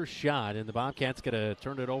 pure shot, and the Bobcats got to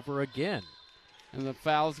turn it over again. And the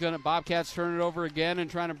foul's Bobcats turn it over again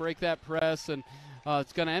and trying to break that press, and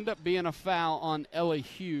it's going to end up being a foul on Ellie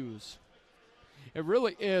Hughes. It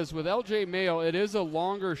really is. With L.J. Mayo, it is a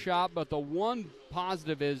longer shot, but the one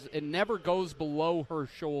positive is it never goes below her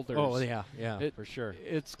shoulders. Oh, yeah, for sure.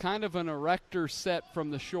 It's kind of an erector set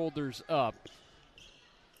from the shoulders up.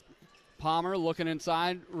 Palmer looking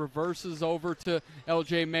inside, reverses over to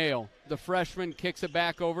L.J. Mayo. The freshman kicks it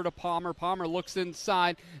back over to Palmer. Palmer looks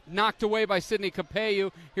inside, knocked away by Sydney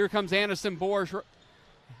Capeyu. Here comes Anderson Borsch.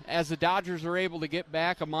 As the Dodgers are able to get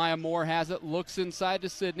back, Amaya Moore has it, looks inside to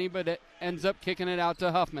Sydney, but it ends up kicking it out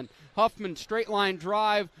to Huffman. Huffman, straight line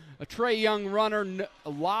drive, a Trey Young runner, a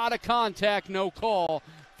lot of contact, no call.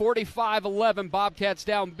 45-11, Bobcats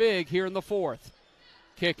down big here in the 4th.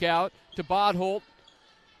 Kick out to Bodholt.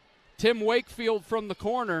 Tim Wakefield from the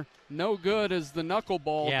corner, no good as the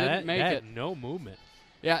knuckleball didn't make it. No movement.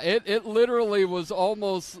 Yeah, it literally was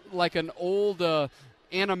almost like an old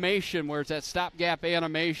animation where it's that stopgap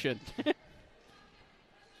animation.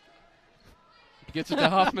 Gets it to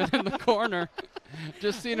Huffman in the corner.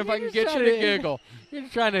 Just seeing if I can get you to giggle. You're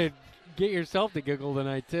trying to get yourself to giggle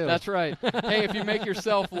tonight, too. That's right. Hey, if you make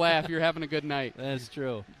yourself laugh, you're having a good night. That's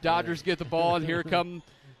true. Dodgers get the ball, and here come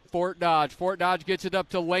Fort Dodge. Fort Dodge gets it up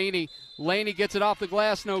to Laney. Laney gets it off the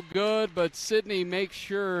glass, no good, but Sydney makes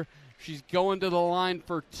sure she's going to the line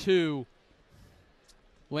for 2.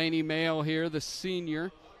 Laney Mayo here, the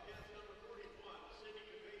senior.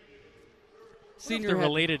 They're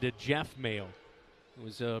related to Jeff Mayo, who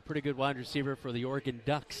was a pretty good wide receiver for the Oregon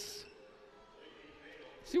Ducks.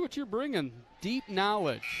 See what you're bringing. Deep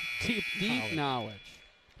knowledge. Deep knowledge.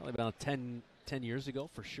 Probably about 10 years ago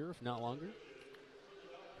for sure, if not longer.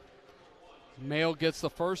 Mail gets the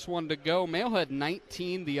first one to go. Mail had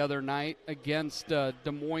 19 the other night against Des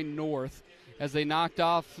Moines North as they knocked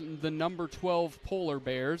off the number 12 Polar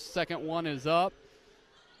Bears. Second one is up,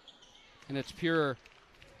 and it's pure.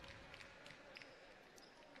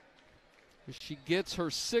 She gets her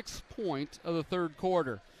 6th point of the third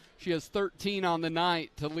quarter. She has 13 on the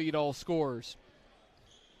night to lead all scorers.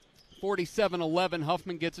 47-11,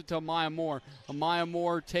 Huffman gets it to Amaya Moore. Amaya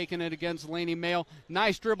Moore taking it against Laney Mail.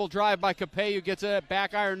 Nice dribble drive by Capello, gets it at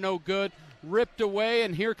back iron, no good. Ripped away,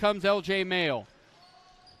 and here comes LJ Mail.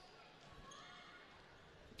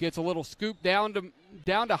 Gets a little scoop down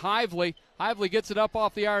to Hively. Hively gets it up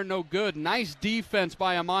off the iron, no good. Nice defense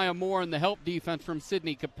by Amaya Moore and the help defense from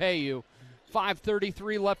Sydney Capello.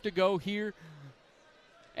 5:33 left to go here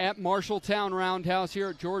at Marshalltown Roundhouse here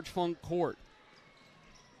at George Funk Court.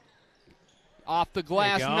 Off the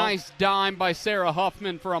glass, nice dime by Sarah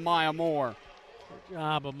Huffman for Amaya Moore. Good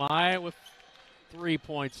job, Amaya, with 3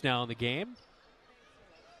 points now in the game.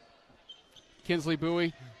 Kinsley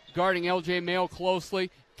Bowie guarding LJ Mail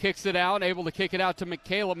closely, kicks it out, able to kick it out to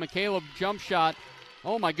McCaleb. McCaleb jump shot.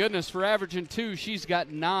 Oh, my goodness, for averaging 2, she's got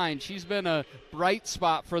 9. She's been a bright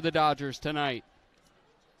spot for the Dodgers tonight.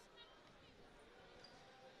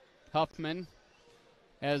 Huffman,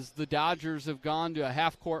 as the Dodgers have gone to a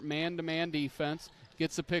half-court man-to-man defense,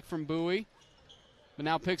 gets the pick from Bowie, but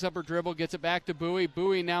now picks up her dribble, gets it back to Bowie.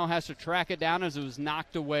 Bowie now has to track it down as it was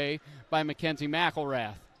knocked away by Mackenzie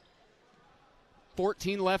McElrath.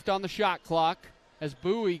 14 left on the shot clock as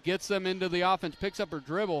Bowie gets them into the offense, picks up her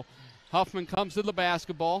dribble. Huffman comes to the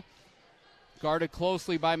basketball, guarded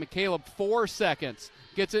closely by McCaleb. 4 seconds.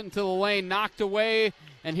 Gets it into the lane, knocked away,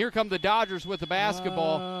 and here come the Dodgers with the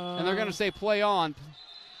basketball, and they're going to say play on.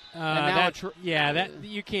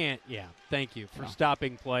 You can't. Yeah, thank you for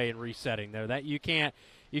stopping play and resetting there. That you can't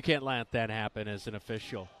let that happen as an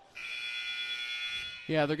official.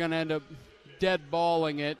 Yeah, they're going to end up dead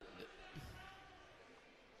balling it.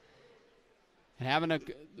 And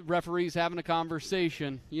referees having a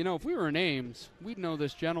conversation. You know, if we were in Ames, we'd know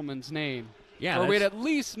this gentleman's name. Yeah, or we'd at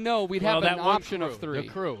least know we'd have an option of 3. The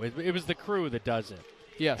crew. It was the crew that does it.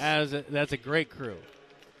 Yes. That's a great crew.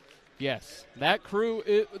 Yes. That crew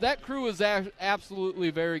is absolutely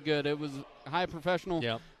very good. It was a high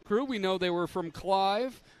professional crew. We know they were from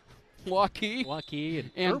Clive, Waukee,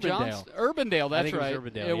 and Urbandale. Urbandale, that's right.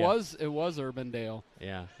 It was It was Urbandale.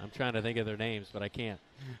 Yeah, I'm trying to think of their names, but I can't.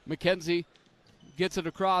 Mackenzie gets it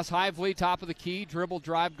across. Hively, top of the key. Dribble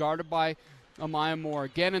drive guarded by Amaya Moore.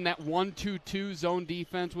 Again in that 1-2-2 zone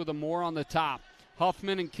defense with a Moore on the top.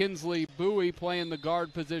 Huffman and Kinsley Bowie playing the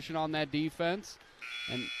guard position on that defense.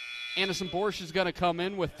 And Anderson Borsch is going to come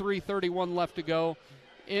in with 3:31 left to go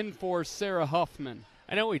in for Sarah Huffman.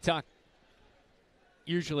 I know we talk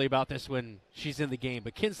usually about this when she's in the game,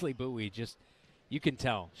 but Kinsley Bowie, just you can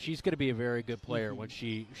tell she's going to be a very good player when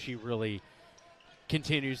she really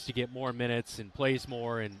continues to get more minutes and plays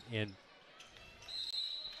more and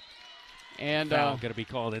foul going to be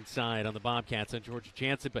called inside on the Bobcats on Georgia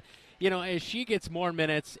Jansen. But, you know, as she gets more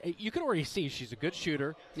minutes, you can already see she's a good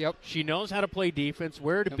shooter. Yep. She knows how to play defense,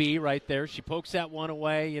 where to be right there. She pokes that one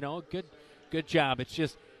away, you know, good job. It's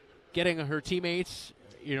just getting her teammates,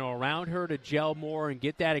 you know, around her to gel more and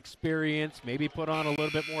get that experience, maybe put on a little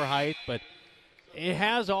bit more height. But it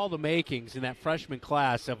has all the makings in that freshman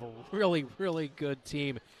class of a really, really good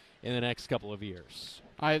team in the next couple of years.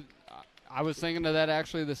 I was thinking of that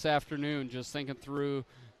actually this afternoon, just thinking through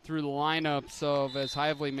the lineups of as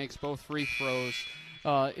Hively makes both free throws.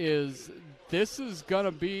 This is going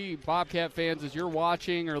to be, Bobcat fans, as you're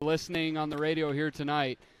watching or listening on the radio here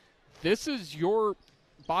tonight, this is your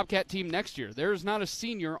Bobcat team next year. There's not a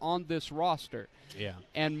senior on this roster. Yeah.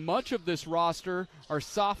 And much of this roster are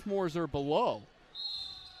sophomores or below.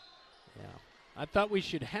 Yeah. I thought we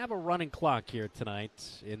should have a running clock here tonight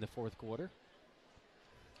in the fourth quarter.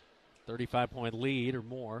 35-point lead or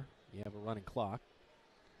more, you have a running clock.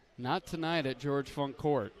 Not tonight at George Funk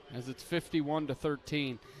Court, as it's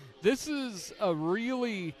 51-13. This is a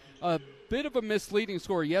bit of a misleading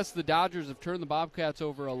score. Yes, the Dodgers have turned the Bobcats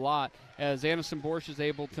over a lot, as Anderson Borsch is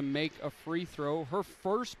able to make a free throw. Her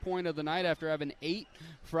first point of the night after having 8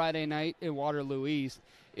 Friday night in Waterloo East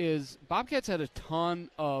is Bobcats had a ton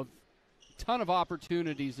of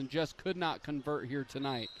opportunities and just could not convert here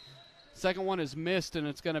tonight. Second one is missed, and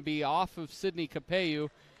it's going to be off of Sydney Capello.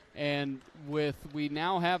 And we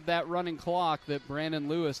now have that running clock that Brandon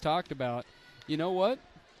Lewis talked about. You know what?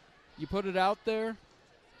 You put it out there,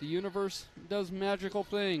 the universe does magical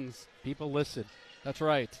things. People listen. That's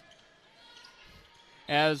right.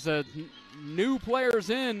 As new players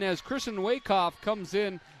in, as Kristen Wakehoff comes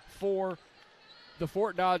in for the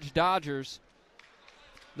Fort Dodge Dodgers.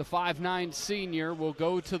 The 5'9 senior will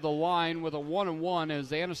go to the line with a 1-and-1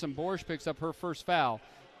 as Anderson Borsch picks up her first foul.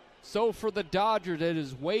 So for the Dodgers, it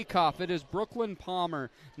is Wakehoff, it is Brooklyn Palmer.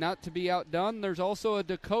 Not to be outdone, there's also a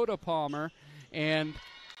Dakota Palmer and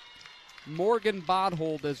Morgan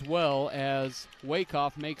Bodhold as well, as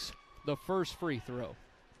Wakehoff makes the first free throw.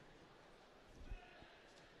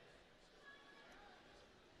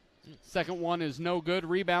 Second one is no good.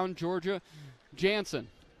 Rebound, Georgia Jansen.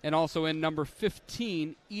 And also in number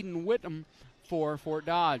 15, Eden Whittam for Fort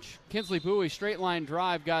Dodge. Kinsley Bowie, straight line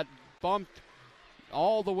drive, got bumped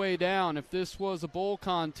all the way down. If this was a bowl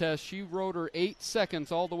contest, she rode her 8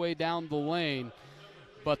 seconds all the way down the lane.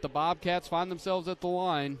 But the Bobcats find themselves at the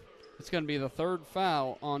line. It's going to be the third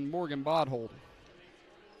foul on Morgan Bodhold.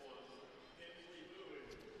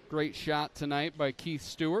 Great shot tonight by Keith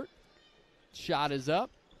Stewart. Shot is up,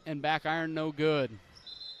 and back iron no good.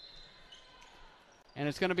 And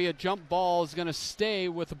it's going to be a jump ball. It's going to stay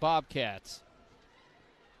with the Bobcats.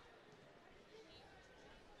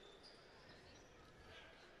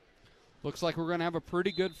 Looks like we're going to have a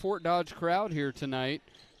pretty good Fort Dodge crowd here tonight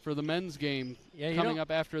for the men's game coming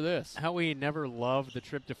up after this. How we never loved the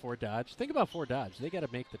trip to Fort Dodge. Think about Fort Dodge. They got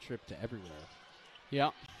to make the trip to everywhere.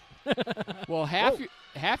 Yeah. Well,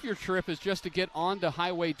 half your trip is just to get onto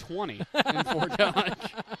Highway 20 in Fort Dodge.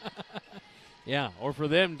 Yeah, or for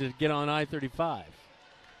them to get on I-35.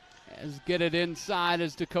 As get it inside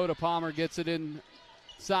as Dakota Palmer gets it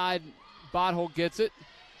inside. Bodhold gets it.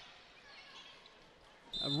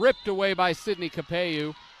 Ripped away by Sydney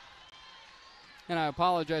Capeu. And I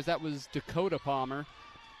apologize, that was Dakota Palmer.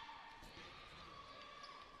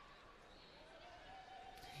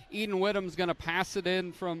 Eden Whittam's going to pass it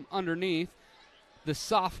in from underneath. The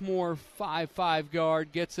sophomore 5'5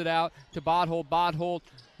 guard gets it out to Bodhold. Bodhold,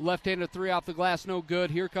 left-handed three off the glass, no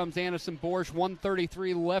good. Here comes Anderson Borsch,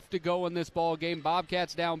 1:33 left to go in this ball game.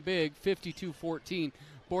 Bobcats down big, 52-14.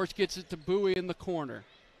 Borsch gets it to Bowie in the corner.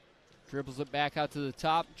 Dribbles it back out to the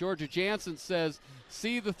top. Georgia Jansen says,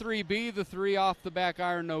 see the three, be the three, off the back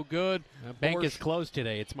iron, no good. Bank is closed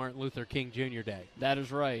today. It's Martin Luther King Jr. Day. That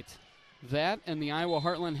is right. That and the Iowa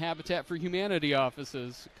Heartland Habitat for Humanity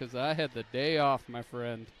offices, because I had the day off, my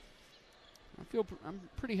friend. I'm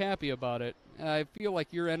pretty happy about it. I feel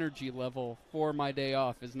like your energy level for my day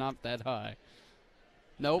off is not that high.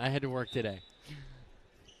 Nope. I had to work today.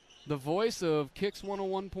 The voice of Kicks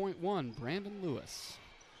 101.1, Brandon Lewis.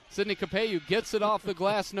 Sydney Capeu gets it off the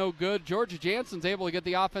glass, no good. Georgia Jansen's able to get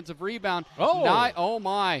the offensive rebound. Oh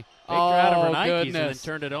my. Baked her out of her Nikes goodness. and then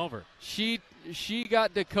turned it over. She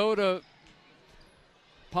got Dakota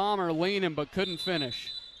Palmer leaning but couldn't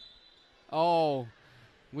finish. Oh,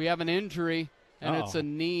 we have an injury, and it's a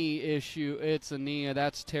knee issue. It's a knee.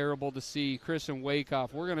 That's terrible to see. Kristen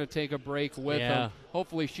Wakehoff, we're going to take a break with him.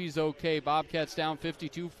 Hopefully she's okay. Bobcats down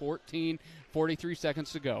 52-14, 43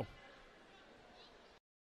 seconds to go.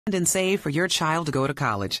 And save for your child to go to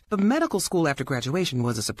college. But medical school after graduation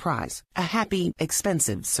was a surprise. A happy,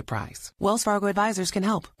 expensive surprise. Wells Fargo Advisors can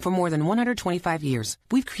help. For more than 125 years,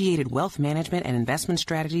 we've created wealth management and investment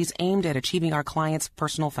strategies aimed at achieving our clients'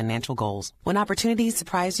 personal financial goals. When opportunities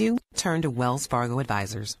surprise you, turn to Wells Fargo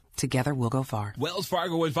Advisors. Together we'll go far. Wells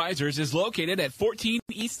Fargo Advisors is located at 14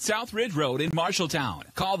 East South Ridge Road in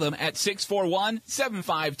Marshalltown. Call them at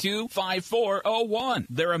 641-752-5401.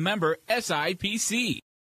 They're a member SIPC.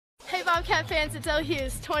 Hey Bobcat fans, it's El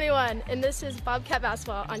Hughes, 21, and this is Bobcat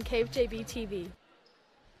Basketball on KFJB-TV.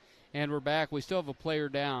 And we're back. We still have a player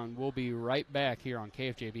down. We'll be right back here on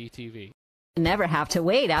KFJB-TV. Never have to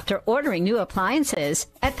wait after ordering new appliances.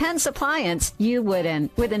 At Penn's Appliance, you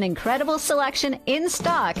wouldn't. With an incredible selection in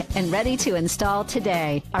stock and ready to install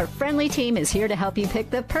today. Our friendly team is here to help you pick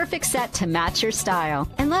the perfect set to match your style.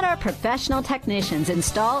 And let our professional technicians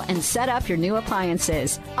install and set up your new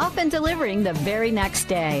appliances, often delivering the very next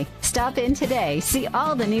day. Stop in today, see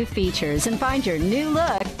all the new features, and find your new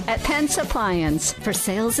look at Penn's Appliance. For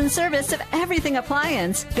sales and service of everything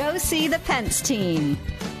appliance, go see the Pence team.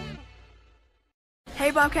 Hey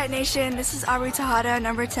Bobcat Nation, this is Aubrey Tejada,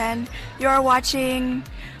 number 10. You are watching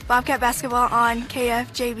Bobcat Basketball on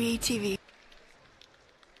KFJB-TV.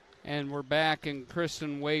 And we're back, and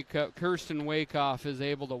Kirsten Wakehoff is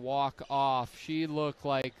able to walk off. She looked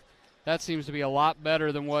like that seems to be a lot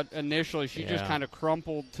better than what initially. She just kind of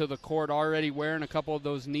crumpled to the court, already wearing a couple of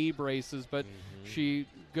those knee braces, but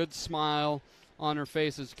good smile on her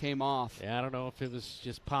face as it came off. Yeah, I don't know if it was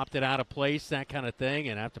just popped it out of place, that kind of thing,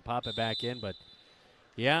 and have to pop it back in, but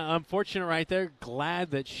yeah, unfortunate right there.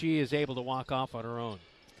 Glad that she is able to walk off on her own.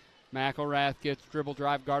 McElrath gets dribble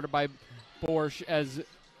drive guarded by Borsch as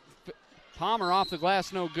Palmer off the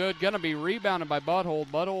glass, no good. Going to be rebounded by Buthold.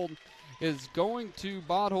 Buthold is going to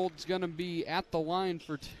Bodhold's going to be at the line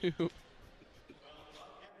for 2.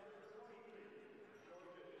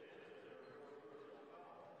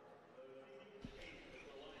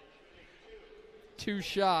 Two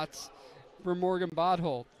shots for Morgan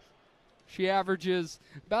Bodhold. She averages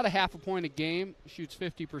about a half a point a game, shoots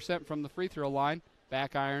 50% from the free throw line.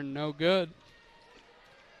 Back iron, no good.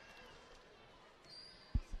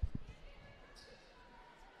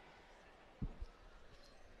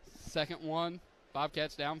 Second one,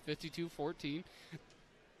 Bobcats down 52-14.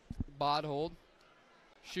 Bodhold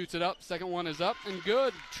shoots it up. Second one is up and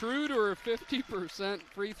good. True to her 50%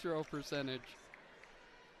 free throw percentage.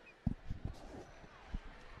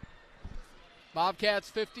 Bobcats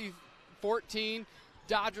 50-14,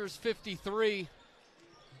 Dodgers 53.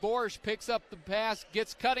 Borsch picks up the pass,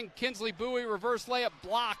 gets cutting. Kinsley Bowie, reverse layup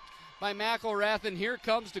blocked by McElrath, and here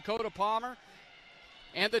comes Dakota Palmer.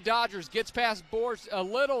 And the Dodgers gets past Borsch, a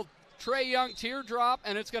little Trae Young teardrop,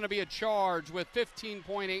 and it's going to be a charge with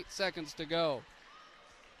 15.8 seconds to go.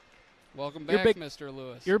 Welcome back, Mr.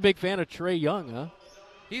 Lewis. You're a big fan of Trae Young, huh?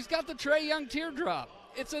 He's got the Trae Young teardrop.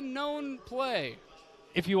 It's a known play.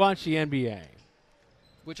 If you watch the NBA.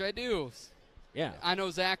 Which I do. Yeah. I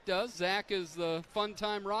know Zach does. Zach is the Fun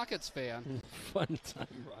Time Rockets fan. Fun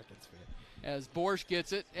Time Rockets fan. As Borsch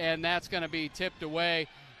gets it, and that's going to be tipped away.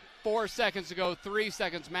 4 seconds to go, 3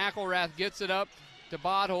 seconds. McElrath gets it up to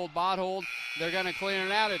Bodhold. Bodhold, they're going to clean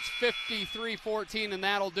it out. It's 53-14, and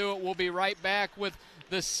that'll do it. We'll be right back with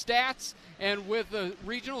the stats and with the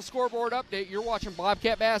regional scoreboard update. You're watching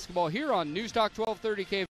Bobcat basketball here on News Talk 1230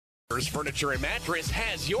 KFJB. Furniture and Mattress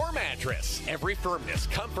has your mattress. Every firmness,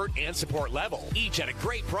 comfort, and support level, each at a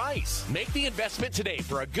great price. Make the investment today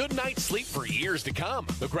for a good night's sleep for years to come.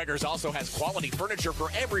 McGregor's also has quality furniture for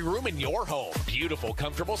every room in your home. Beautiful,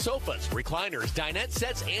 comfortable sofas, recliners, dinette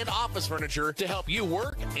sets, and office furniture to help you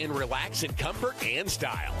work and relax in comfort and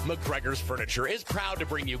style. McGregor's Furniture is proud to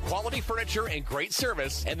bring you quality furniture and great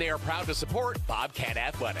service, and they are proud to support Bobcat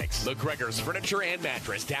Athletics. McGregor's Furniture and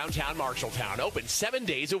Mattress, downtown Marshalltown, open 7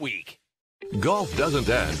 days a week. Golf doesn't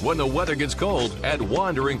end when the weather gets cold at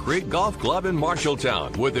Wandering Creek Golf Club in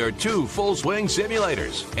Marshalltown with their 2 full-swing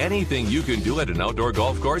simulators. Anything you can do at an outdoor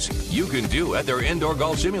golf course, you can do at their indoor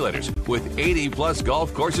golf simulators with 80-plus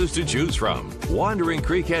golf courses to choose from. Wandering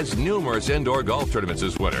Creek has numerous indoor golf tournaments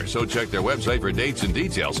this winter, so check their website for dates and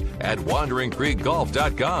details at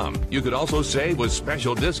wanderingcreekgolf.com. You could also save with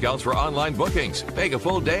special discounts for online bookings. Make a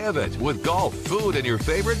full day of it with golf, food, and your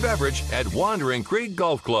favorite beverage at Wandering Creek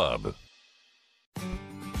Golf Club.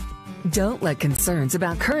 Don't let concerns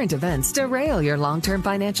about current events derail your long-term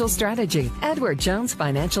financial strategy. Edward Jones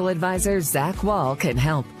financial advisor Zach Wall can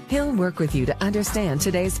help. He'll work with you to understand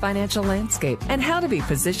today's financial landscape and how to be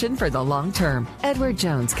positioned for the long term. Edward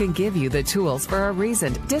Jones can give you the tools for a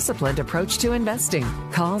reasoned, disciplined approach to investing.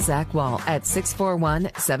 Call Zach Wall at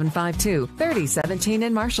 641-752-3017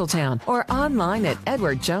 in Marshalltown or online at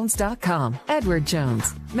edwardjones.com. Edward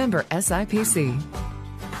Jones, member SIPC.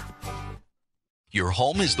 Your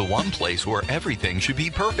home is the one place where everything should be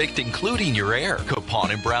perfect, including your air.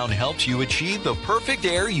 Capon & Brown helps you achieve the perfect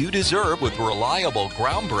air you deserve with reliable,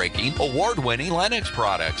 groundbreaking, award-winning Lennox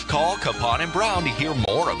products. Call Capon & Brown to hear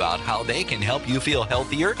more about how they can help you feel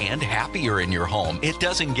healthier and happier in your home. It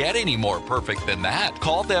doesn't get any more perfect than that.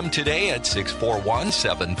 Call them today at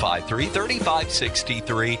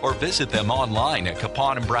 641-753-3563 or visit them online at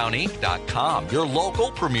caponandbrowninc.com. Your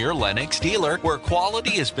local premier Lennox dealer, where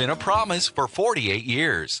quality has been a promise for 48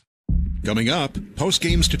 years. Coming up,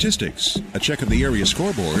 post-game statistics, a check of the area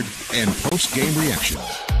scoreboard, and post-game reaction.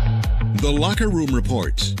 The Locker Room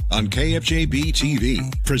Report on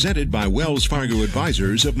KFJB-TV, presented by Wells Fargo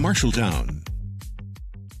Advisors of Marshalltown.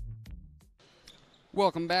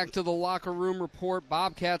 Welcome back to the Locker Room Report.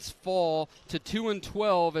 Bobcats fall to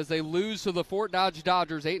 2-12 as they lose to the Fort Dodge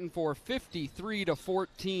Dodgers 8-4,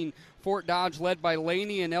 53-14. Fort Dodge led by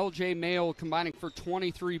Laney and L.J. Mayo combining for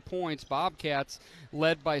 23 points. Bobcats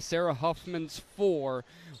led by Sarah Huffman's 4.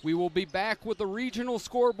 We will be back with the regional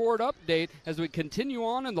scoreboard update as we continue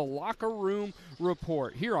on in the Locker Room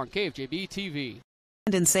Report here on KFJB-TV.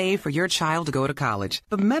 And save for your child to go to college.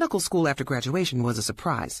 But medical school after graduation was a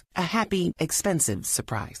surprise. A happy, expensive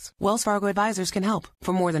surprise. Wells Fargo Advisors can help.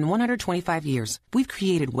 For more than 125 years, we've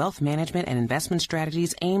created wealth management and investment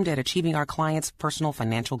strategies aimed at achieving our clients' personal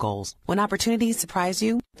financial goals. When opportunities surprise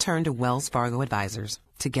you, turn to Wells Fargo Advisors.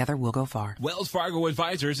 Together we'll go far. Wells Fargo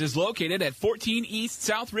Advisors is located at 14 East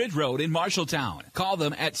South Ridge Road in Marshalltown. Call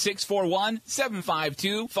them at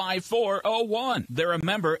 641-752-5401. They're a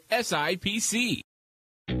member SIPC.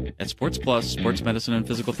 At Sports Plus Sports Medicine and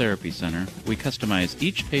Physical Therapy Center, we customize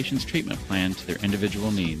each patient's treatment plan to their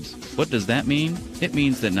individual needs. What does that mean? It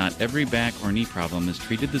means that not every back or knee problem is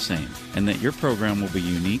treated the same, and that your program will be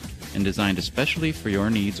unique and designed especially for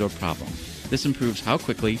your needs or problem. This improves how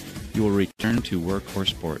quickly you will return to work or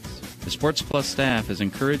sports. The Sports Plus staff is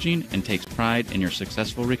encouraging and takes pride in your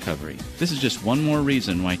successful recovery. This is just one more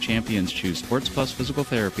reason why champions choose Sports Plus Physical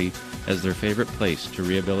Therapy as their favorite place to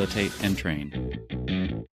rehabilitate and train.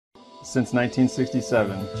 Since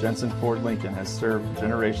 1967, Jensen Ford Lincoln has served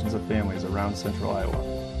generations of families around Central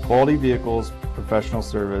Iowa. Quality vehicles, professional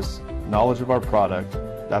service, knowledge of our product,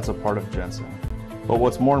 that's a part of Jensen. But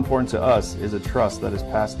what's more important to us is a trust that is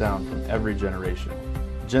passed down from every generation.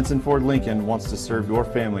 Jensen Ford Lincoln wants to serve your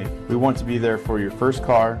family. We want to be there for your first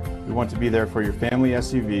car, we want to be there for your family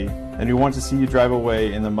SUV, and we want to see you drive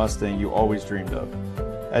away in the Mustang you always dreamed of.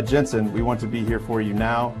 At Jensen, we want to be here for you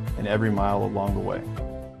now and every mile along the way.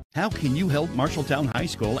 How can you help Marshalltown High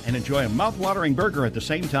School and enjoy a mouth-watering burger at the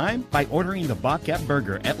same time? By ordering the Bobcat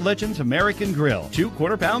Burger at Legends American Grill. 2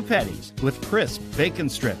 quarter-pound patties with crisp bacon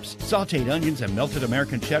strips, sautéed onions, and melted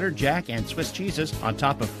American cheddar, jack, and Swiss cheeses on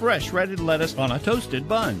top of fresh shredded lettuce on a toasted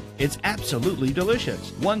bun. It's absolutely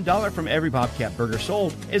delicious. $1 from every Bobcat Burger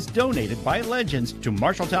sold is donated by Legends to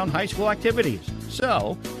Marshalltown High School activities.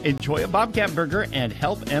 So, enjoy a Bobcat Burger and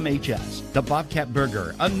help MHS. The Bobcat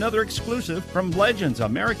Burger, another exclusive from Legends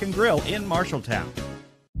American Grill in Marshalltown.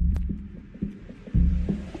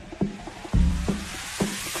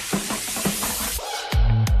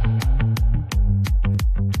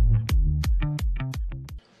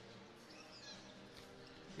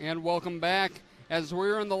 And welcome back. As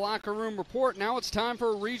we're in the locker room report, now it's time for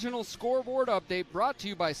a regional scoreboard update brought to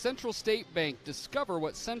you by Central State Bank. Discover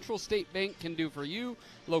what Central State Bank can do for you.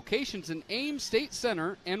 Locations in Ames State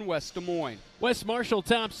Center and West Des Moines. West Marshall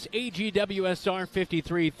tops AGWSR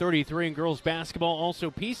 53-33 in girls basketball.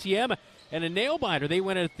 Also PCM and a nail-biter. They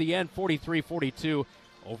win at the end 43-42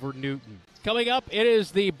 over Newton. Coming up, it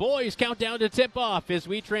is the boys' countdown to tip-off as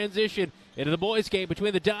we transition into the boys' game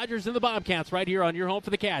between the Dodgers and the Bobcats right here on your home for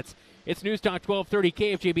the Cats. It's News Talk 1230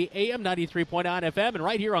 KFJB AM 93.9 FM and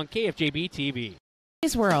right here on KFJB-TV. In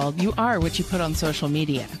today's world, you are what you put on social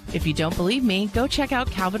media. If you don't believe me, go check out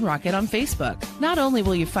Calvin Rocket on Facebook. Not only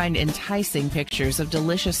will you find enticing pictures of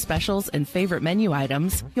delicious specials and favorite menu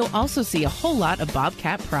items, you'll also see a whole lot of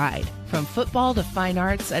Bobcat pride. From football to fine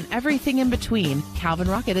arts and everything in between, Calvin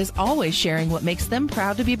Rocket is always sharing what makes them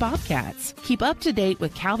proud to be Bobcats. Keep up to date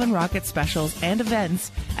with Calvin Rocket specials and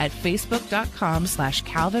events at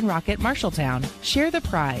facebook.com/Calvin Rocket Marshalltown. Share the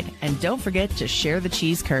pride and don't forget to share the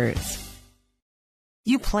cheese curds.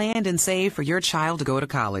 You planned and saved for your child to go to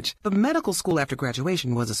college, but medical school after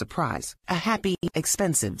graduation was a surprise. A happy,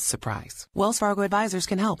 expensive surprise. Wells Fargo Advisors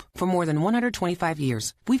can help. For more than 125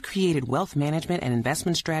 years, we've created wealth management and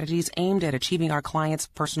investment strategies aimed at achieving our clients'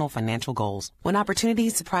 personal financial goals. When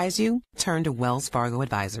opportunities surprise you, turn to Wells Fargo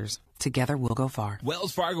Advisors. Together we'll go far.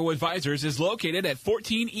 Wells Fargo Advisors is located at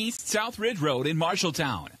 14 East South Ridge Road in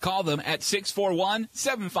Marshalltown. Call them at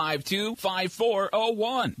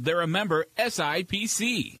 641-752-5401. They're a member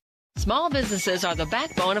SIPC. Small businesses are the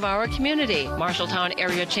backbone of our community. Marshalltown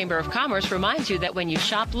Area Chamber of Commerce reminds you that when you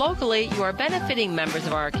shop locally, you are benefiting members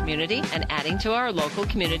of our community and adding to our local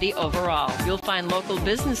community overall. You'll find local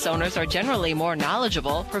business owners are generally more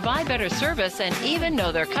knowledgeable, provide better service, and even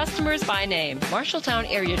know their customers by name. Marshalltown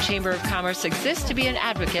Area Chamber of Commerce exists to be an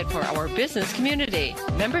advocate for our business community.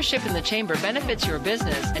 Membership in the Chamber benefits your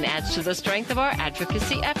business and adds to the strength of our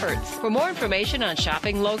advocacy efforts. For more information on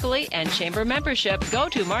shopping locally and Chamber membership, go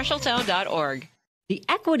to Marshalltown.org. The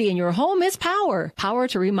equity in your home is power. Power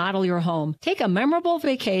to remodel your home. Take a memorable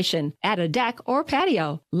vacation. Add a deck or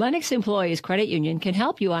patio. Lennox Employees Credit Union can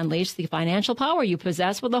help you unleash the financial power you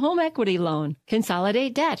possess with a home equity loan.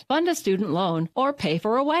 Consolidate debt, fund a student loan, or pay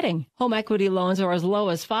for a wedding. Home equity loans are as low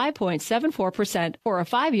as 5.74% for a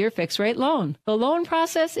 5-year fixed-rate loan. The loan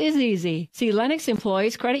process is easy. See Lennox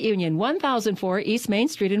Employees Credit Union, 1004 East Main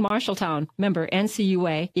Street in Marshalltown. Member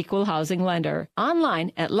NCUA, Equal Housing Lender.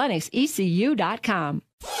 Online at lennoxecu.com.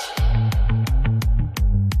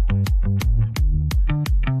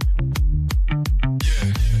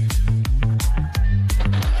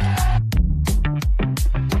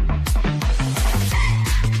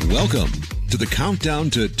 Welcome to the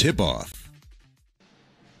countdown to tip-off.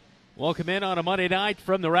 Welcome in on a Monday night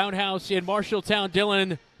from the Roundhouse in Marshalltown.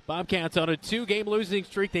 Dylan, Bobcats on a 2-game losing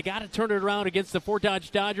streak. They got to turn it around against the Fort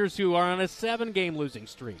Dodge Dodgers, who are on a 7-game losing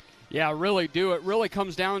streak. Yeah, really do. It really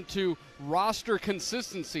comes down to roster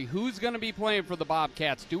consistency. Who's going to be playing for the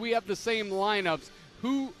Bobcats? Do we have the same lineups?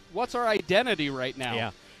 What's our identity right now?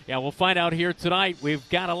 Yeah. Yeah, we'll find out here tonight. We've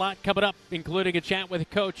got a lot coming up, including a chat with a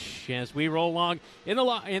coach as we roll along in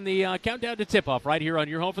the countdown to tip-off right here on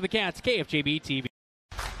your home for the Cats, KFJB-TV.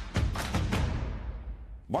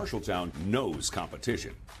 Marshalltown knows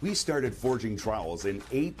competition. We started forging trowels in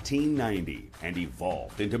 1890 and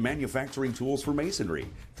evolved into manufacturing tools for masonry,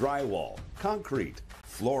 drywall, concrete,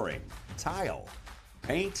 flooring, tile,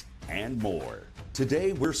 paint, and more.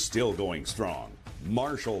 Today, we're still going strong.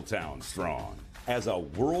 Marshalltown strong. As a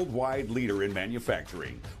worldwide leader in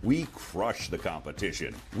manufacturing, we crush the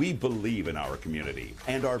competition. We believe in our community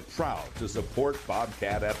and are proud to support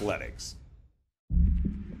Bobcat athletics.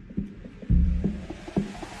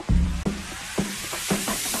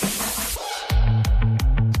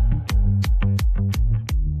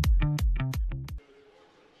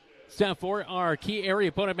 Time for our key area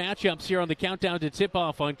opponent matchups here on the countdown to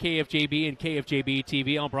tip-off on KFJB and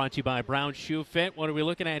KFJB-TV, all brought to you by Brown Shoe Fit. What are we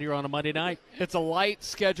looking at here on a Monday night? It's a light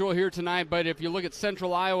schedule here tonight, but if you look at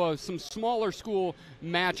Central Iowa, some smaller school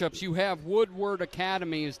matchups. You have Woodward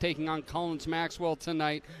Academy is taking on Collins-Maxwell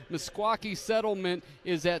tonight. Meskwaki Settlement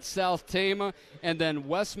is at South Tama, and then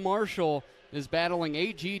West Marshall is battling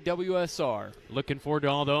AGWSR. Looking forward to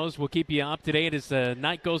all those. We'll keep you up to date as the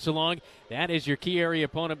night goes along. That is your key area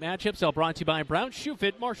opponent matchups, all brought to you by Brown Shoe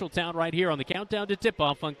Fit Marshalltown right here on the countdown to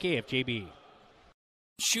tip-off on KFJB.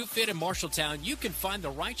 Shoe Fit in Marshalltown, you can find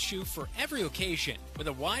the right shoe for every occasion with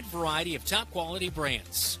a wide variety of top quality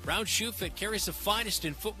brands. Brown Shoe Fit carries the finest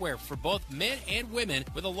in footwear for both men and women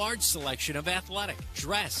with a large selection of athletic,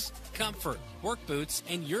 dress, comfort, work boots,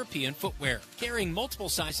 and European footwear, carrying multiple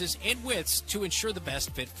sizes and widths to ensure the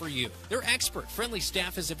best fit for you. Their expert, friendly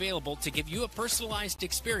staff is available to give you a personalized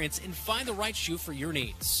experience and find the right shoe for your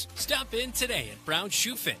needs. Stop in today at Brown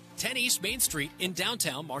Shoe Fit, 10 East Main Street in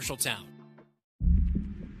downtown Marshalltown.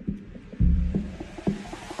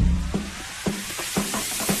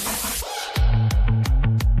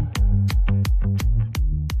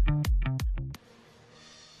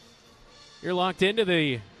 You're locked into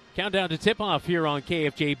the countdown to tip-off here on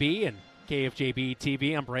KFJB and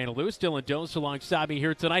KFJB-TV. I'm Brandon Lewis, Dylan Jones alongside me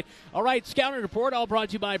here tonight. All right, Scouting Report, all brought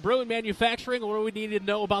to you by Bruin Manufacturing. What do we need to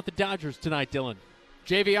know about the Dodgers tonight, Dylan?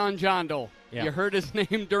 Javion Jondal. Yeah. You heard his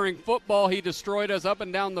name during football. He destroyed us up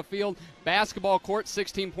and down the field. Basketball court,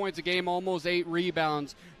 16 points a game, almost 8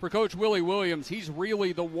 rebounds. For Coach Willie Williams, he's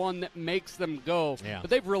really the one that makes them go. Yeah. But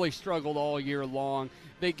they've really struggled all year long.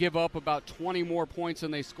 They give up about 20 more points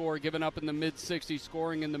than they score, giving up in the mid-60s,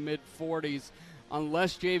 scoring in the mid-40s.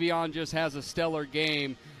 Unless Javion just has a stellar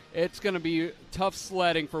game, it's going to be tough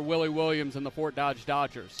sledding for Willie Williams and the Fort Dodge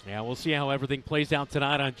Dodgers. Yeah, we'll see how everything plays out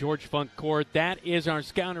tonight on George Funk Court. That is our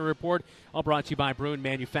Scouting Report, all brought to you by Bruin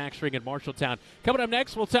Manufacturing in Marshalltown. Coming up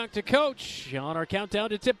next, we'll talk to Coach on our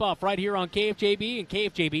countdown to tip-off right here on KFJB and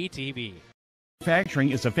KFJB-TV. Manufacturing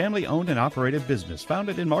is a family-owned and operated business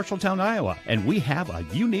founded in Marshalltown, Iowa, and we have a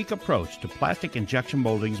unique approach to plastic injection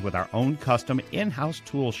moldings with our own custom in-house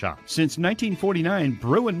tool shop. Since 1949,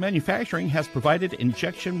 Bruin Manufacturing has provided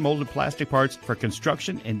injection molded plastic parts for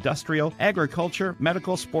construction, industrial, agriculture,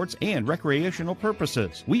 medical, sports, and recreational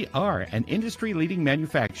purposes. We are an industry-leading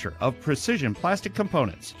manufacturer of precision plastic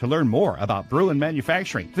components. To learn more about Bruin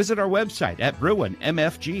Manufacturing, visit our website at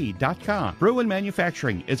bruinmfg.com. Bruin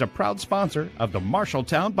Manufacturing is a proud sponsor of the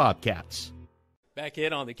Marshalltown Bobcats. Back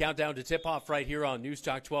in on the countdown to tip-off right here on News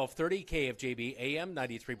Talk 1230, KFJB AM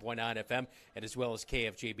 93.9 FM, and as well as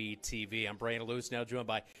KFJB TV. I'm Brandon Lewis, now joined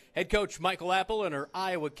by head coach Michael Apple and our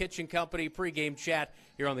Iowa Kitchen Company pregame chat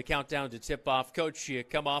here on the countdown to tip-off. Coach, you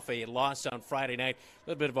come off a loss on Friday night, a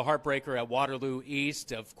little bit of a heartbreaker at Waterloo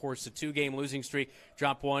East. Of course, a 2-game losing streak,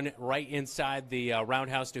 dropped one right inside the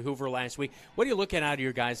roundhouse to Hoover last week. What are you looking out of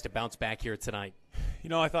your guys to bounce back here tonight? You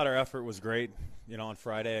know, I thought our effort was great, on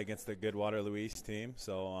Friday against the good Waterloo East team.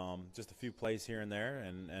 So just a few plays here and there,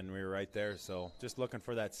 and we were right there. So just looking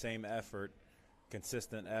for that same effort,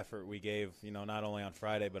 consistent effort we gave, not only on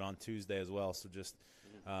Friday but on Tuesday as well. So just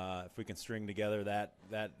if we can string together that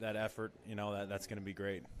effort, that's going to be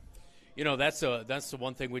great. That's the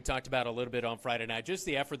one thing we talked about a little bit on Friday night, just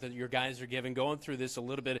the effort that your guys are giving, going through this a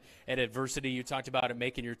little bit at adversity. You talked about it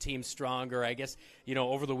making your team stronger. I guess,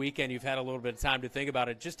 over the weekend you've had a little bit of time to think about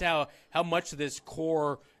it, just how much this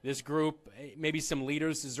core, this group, maybe some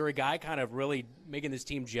leaders, is there a guy kind of really making this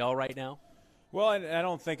team gel right now? Well, I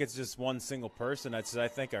don't think it's just one single person. I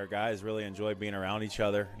think our guys really enjoy being around each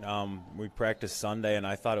other. We practiced Sunday, and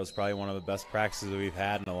I thought it was probably one of the best practices we've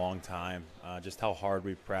had in a long time. Just how hard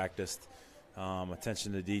we practiced,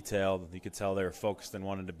 attention to detail. You could tell they were focused and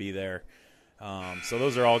wanted to be there. So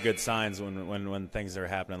those are all good signs when things are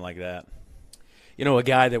happening like that. You know, a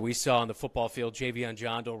guy that we saw on the football field, Javion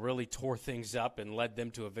Jondal, really tore things up and led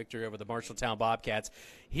them to a victory over the Marshalltown Bobcats.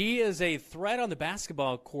 He is a threat on the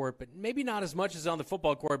basketball court, but maybe not as much as on the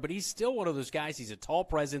football court, but he's still one of those guys. He's a tall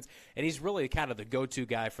presence, and he's really kind of the go-to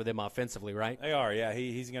guy for them offensively, right? They are, yeah.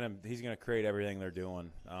 He's gonna create everything they're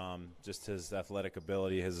doing. Just his athletic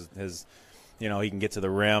ability, his you know, he can get to the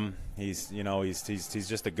rim. He's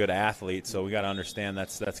just a good athlete. So we got to understand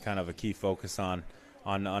that's kind of a key focus on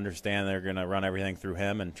understand they're going to run everything through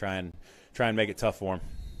him and try and make it tough for him.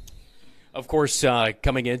 Of course,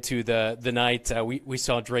 coming into the night, we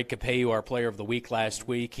saw Drake Capello, our player of the week last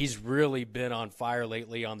week. He's really been on fire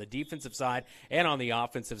lately on the defensive side and on the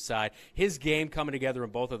offensive side. His game coming together in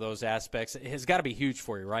both of those aspects has got to be huge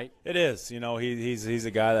for you, right? It is. You know, he's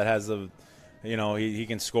a guy that has he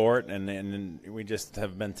can score it, and we just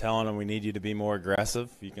have been telling him we need you to be more aggressive.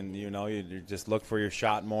 You just look for your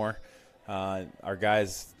shot more. Our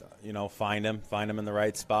guys, find him in the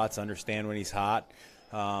right spots, understand when he's hot.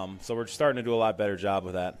 So we're starting to do a lot better job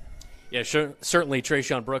with that. Yeah, sure. Certainly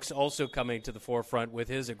Trayshawn Brooks also coming to the forefront with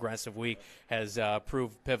his aggressive week has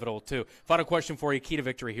proved pivotal too. Final question for you, key to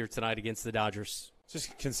victory here tonight against the Dodgers.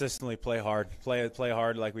 Just consistently play hard. Play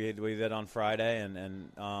hard like we did on Friday, and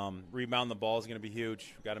rebound the ball is going to be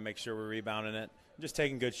huge. We've got to make sure we're rebounding it. Just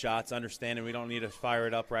taking good shots, understanding we don't need to fire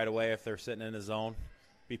it up right away if they're sitting in the zone.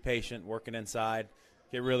 Be patient, working inside,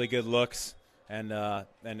 get really good looks, and go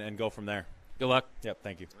from there. Good luck. Yep,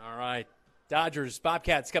 thank you. All right. Dodgers,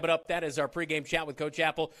 Bobcats coming up. That is our pregame chat with Coach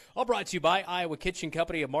Apple. All brought to you by Iowa Kitchen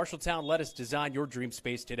Company of Marshalltown. Let us design your dream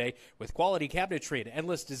space today with quality cabinetry and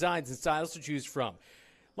endless designs and styles to choose from.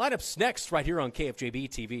 Lineups next right here on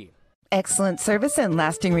KFJB-TV. Excellent service and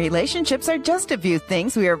lasting relationships are just a few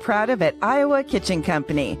things we are proud of at Iowa Kitchen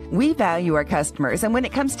Company. We value our customers, and when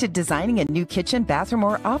it comes to designing a new kitchen, bathroom,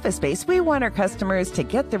 or office space, we want our customers to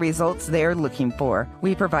get the results they're looking for.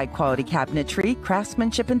 We provide quality cabinetry,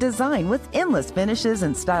 craftsmanship, and design with endless finishes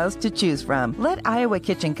and styles to choose from. Let Iowa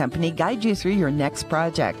Kitchen Company guide you through your next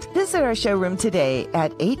project. Visit our showroom today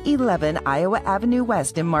at 811 Iowa Avenue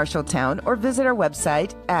West in Marshalltown, or visit our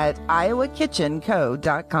website at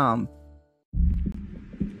iowakitchenco.com.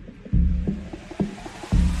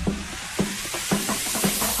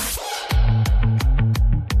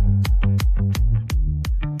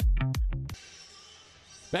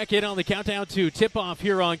 Back in on the countdown to tip-off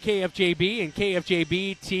here on KFJB and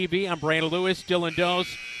KFJB-TV. I'm Brandon Lewis, Dylan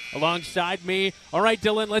Dose alongside me. All right,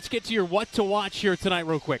 Dylan, let's get to your what to watch here tonight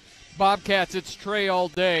real quick. Bobcats, it's Trey all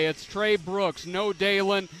day. It's Trey Brooks, no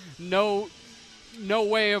Dalen, no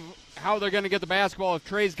way of how they're going to get the basketball if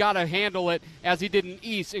Trey's got to handle it as he did in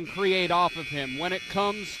East and create off of him. When it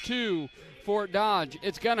comes to Fort Dodge,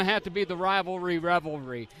 it's going to have to be the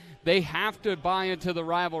rivalry. They have to buy into the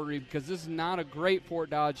rivalry because this is not a great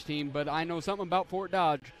Fort Dodge team, but I know something about Fort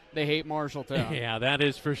Dodge. They hate Marshalltown. Yeah, that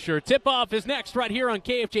is for sure. Tip-off is next right here on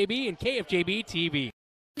KFJB and KFJB-TV.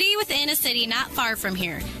 City within a city not far from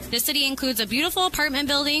here. The city includes a beautiful apartment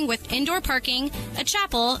building with indoor parking, a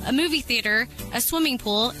chapel, a movie theater, a swimming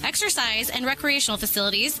pool, exercise and recreational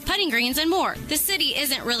facilities, putting greens, and more. The city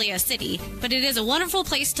isn't really a city, but it is a wonderful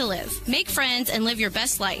place to live. Make friends and live your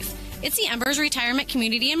best life. It's the Embers Retirement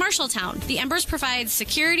Community in Marshalltown. The Embers provides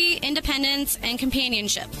security, independence, and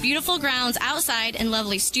companionship. Beautiful grounds outside and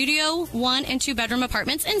lovely studio, 1- and 2-bedroom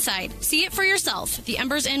apartments inside. See it for yourself. The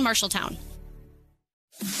Embers in Marshalltown.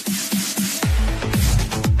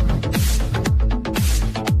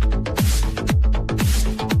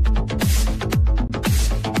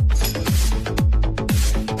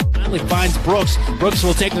 Finds Brooks. Brooks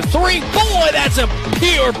will take the three. Boy, that's a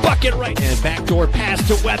pure bucket right. And backdoor pass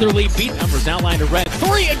to Weatherly. Beat numbers now line to red.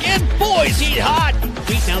 Three again. Boys, he's hot.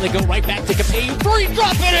 Beat now they go right back to Capello. Three,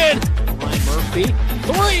 drop it in. Ryan Murphy.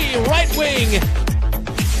 Three, right wing.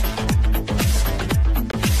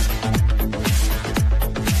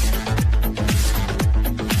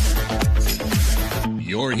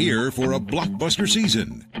 You're here for a blockbuster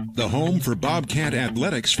season. The home for Bobcat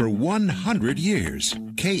athletics for 100 years.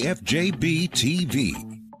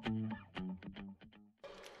 KFJB-TV.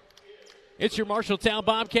 It's your Marshalltown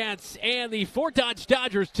Bobcats and the Fort Dodge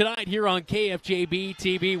Dodgers tonight here on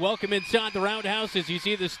KFJB-TV. Welcome inside the Roundhouse as you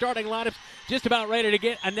see the starting lineups just about ready to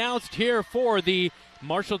get announced here for the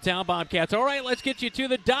Marshalltown Bobcats. All right, let's get you to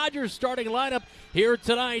the Dodgers starting lineup here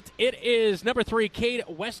tonight. It is number 3, Cade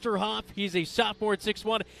Westerhoff. He's a sophomore at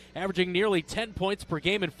 6'1", averaging nearly 10 points per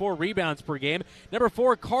game and 4 rebounds per game. Number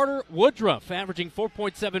 4, Carter Woodruff, averaging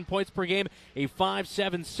 4.7 points per game, a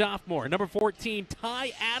 5'7" sophomore. Number 14,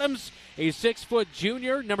 Ty Adams, a 6-foot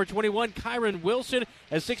junior. Number 21, Kyron Wilson,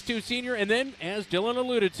 a 6'2" senior. And then, as Dylan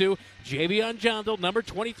alluded to, Javion Jondal, number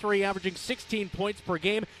 23, averaging 16 points per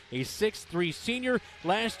game, a 6'3" senior.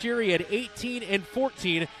 Last year, he had 18 and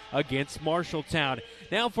 14 against Marshalltown.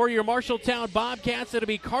 Now for your Marshalltown Bobcats, it'll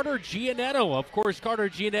be Carter Giannetto. Of course, Carter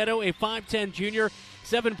Giannetto, a 5'10" junior,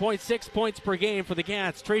 7.6 points per game for the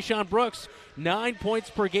Cats. Trayshawn Brooks, 9 points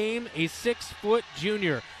per game, a 6-foot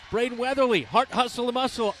junior. Braden Weatherly, heart, hustle, and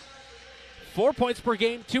muscle, 4 points per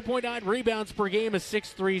game, 2.9 rebounds per game, a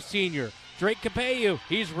 6'3" senior. Drake Capeyu,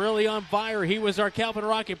 he's really on fire. He was our Calvin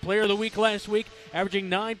Rocket Player of the Week last week, averaging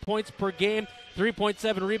 9 points per game,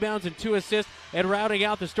 3.7 rebounds, and 2 assists. And rounding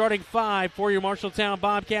out the starting 5 for your Marshalltown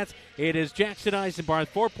Bobcats, it is Jackson Eisenbarth,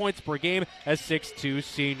 4 points per game, a 6'2"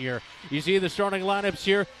 senior. You see the starting lineups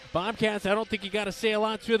here. Bobcats, I don't think you got to say a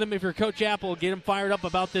lot to them if you're Coach Apple. Get them fired up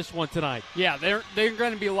about this one tonight. Yeah, they're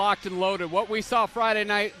going to be locked and loaded. What we saw Friday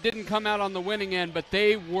night didn't come out on the winning end, but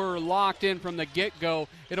they were locked in from the get-go.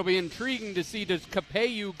 It'll be intriguing to see, does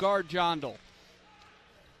Capeyu guard Jondal?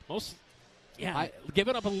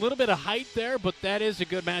 Giving up a little bit of height there, but that is a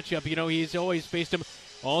good matchup. You know, he's always faced him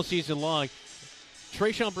all season long.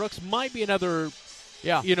 Trayshawn Brooks might be another,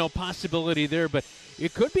 possibility there, but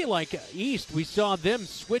it could be like East. We saw them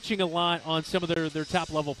switching a lot on some of their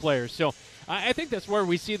top-level players. So I think that's where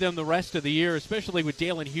we see them the rest of the year, especially with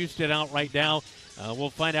Dalen Houston out right now.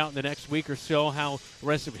 We'll find out in the next week or so how the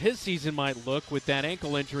rest of his season might look with that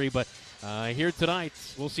ankle injury, but here tonight,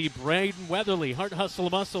 we'll see Braden Weatherly, heart, hustle,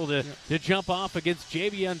 and muscle to jump off against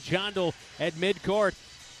Javion Jondal at midcourt.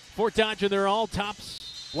 Fort Dodge, they're all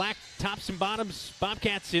tops, black tops and bottoms.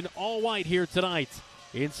 Bobcats in all white here tonight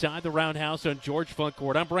inside the Roundhouse on George Funk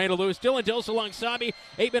Court. I'm Brandon Lewis. Dylan Dose alongside me.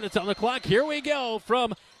 8 minutes on the clock. Here we go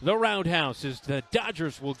from the Roundhouse as the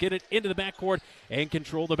Dodgers will get it into the backcourt and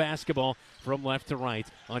control the basketball from left to right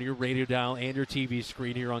on your radio dial and your TV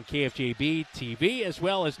screen here on KFJB-TV, as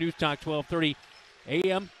well as News Talk 1230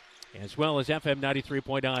 AM, as well as FM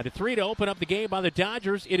 93.9. A 3 to open up the game by the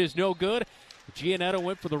Dodgers. It is no good. Giannetto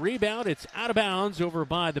went for the rebound. It's out of bounds over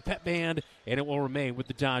by the Pep Band, and it will remain with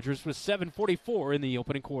the Dodgers with 7:44 in the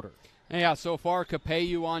opening quarter. Yeah, so far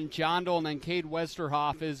Capeyu on Jondal, and then Cade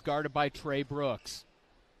Westerhoff is guarded by Trey Brooks.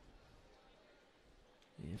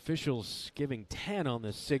 The officials giving 10 on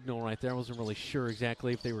the signal right there. I wasn't really sure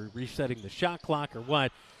exactly if they were resetting the shot clock or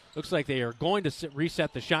what. Looks like they are going to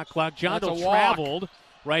reset the shot clock. Jondal traveled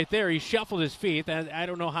right there. He shuffled his feet. I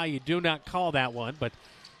don't know how you do not call that one, but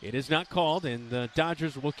it is not called, and the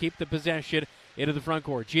Dodgers will keep the possession into the front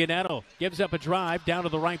court. Giannetto gives up a drive down to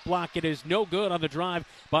the right block. It is no good on the drive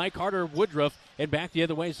by Carter Woodruff, and back the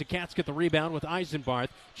other way as the Cats get the rebound with Eisenbarth.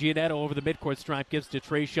 Giannetto over the midcourt stripe gives to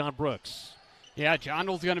Trayshawn Brooks. Yeah,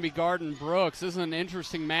 Jondal's going to be guarding Brooks. This is an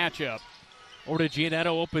interesting matchup. Over to Giannetto,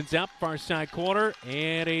 opens up, far side corner,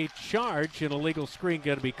 and a charge, an illegal screen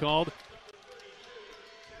going to be called.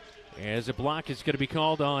 As a block is going to be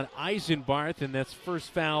called on Eisenbarth, and that's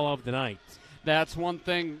first foul of the night. That's one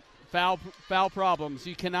thing, foul problems.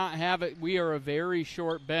 You cannot have it. We are a very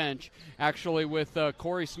short bench, actually, with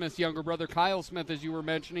Corey Smith's younger brother, Kyle Smith, as you were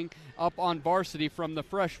mentioning, up on varsity from the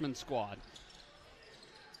freshman squad.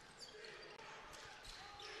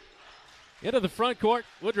 Into the front court.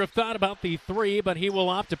 Woodruff thought about the 3, but he will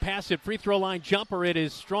opt to pass it. Free throw line jumper. It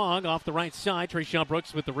is strong off the right side. Trayshawn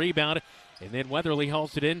Brooks with the rebound. And then Weatherly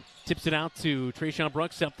hauls it in, tips it out to Trayshawn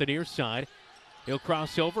Brooks up the near side. He'll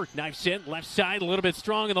cross over, knifes in, left side, a little bit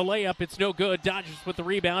strong in the layup. It's no good. Dodgers with the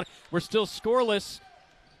rebound. We're still scoreless.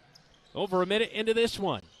 Over a minute into this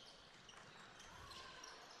one.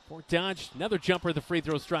 Fort Dodge, another jumper at the free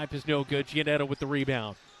throw stripe is no good. Giannetto with the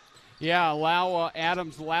rebound. Yeah,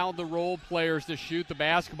 Adams allowed the role players to shoot the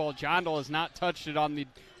basketball. Jondal has not touched it on the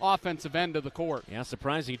offensive end of the court. Yeah,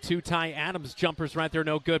 surprising. 2 Ty Adams jumpers right there,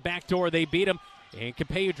 no good. Backdoor, they beat him. And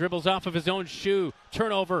Capeyu dribbles off of his own shoe.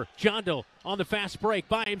 Turnover. Jondal on the fast break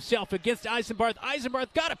by himself against Eisenbarth.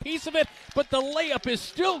 Eisenbarth got a piece of it, but the layup is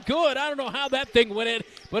still good. I don't know how that thing went in,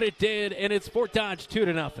 but it did, and it's Fort Dodge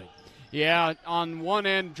 2-0. Yeah, on one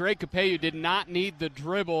end, Drake Capeyu did not need the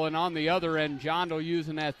dribble, and on the other end, Jondal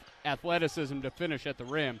using that athleticism to finish at the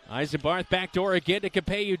rim. Eisenbarth backdoor again to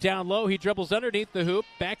Capeyu down low. He dribbles underneath the hoop,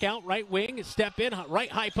 back out right wing, step in,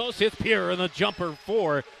 right high post, hits pure, and the jumper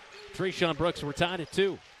for Trayshawn Brooks. We're tied at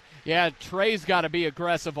 2. Yeah, Trey's got to be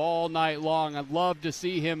aggressive all night long. I'd love to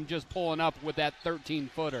see him just pulling up with that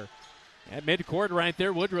 13-footer. At midcourt right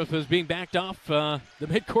there, Woodruff is being backed off the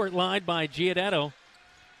midcourt line by Giannetto.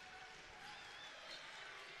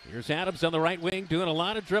 Here's Adams on the right wing doing a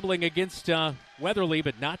lot of dribbling against Weatherly,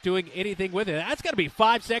 but not doing anything with it. That's got to be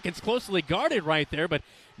 5 seconds closely guarded right there, but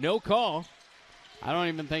no call. I don't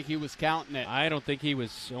even think he was counting it. I don't think he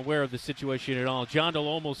was aware of the situation at all. John Doe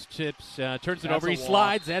almost tips, turns it over. He walk.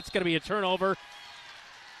 slides. That's going to be a turnover.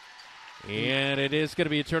 And it is going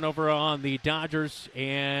to be a turnover on the Dodgers,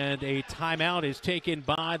 and a timeout is taken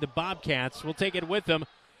by the Bobcats. We'll take it with them.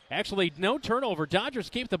 Actually, no turnover.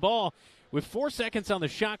 Dodgers keep the ball with 4 seconds on the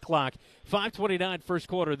shot clock. 5:29 first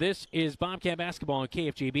quarter. This is Bobcat basketball on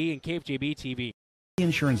KFJB and KFJB-TV. The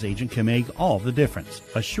insurance agent can make all the difference.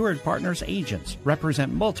 Assured Partners agents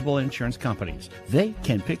represent multiple insurance companies. They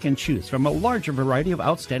can pick and choose from a larger variety of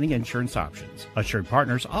outstanding insurance options. Assured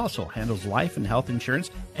Partners also handles life and health insurance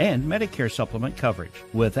and Medicare supplement coverage.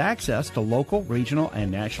 With access to local, regional, and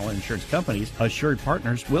national insurance companies, Assured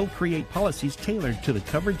Partners will create policies tailored to the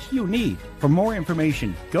coverage you need. For more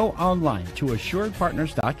information, go online to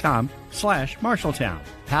assuredpartners.com/Marshalltown.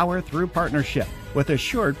 Power through partnership with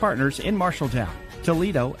Assured Partners in Marshalltown,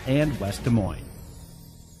 Toledo, and West Des Moines.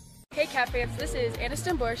 Hey Cat fans, this is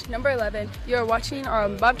Aniston Bush, number 11. You're watching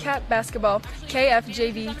Bobcat Basketball,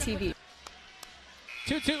 KFJB-TV.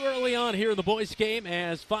 2-2 early on here in the boys' game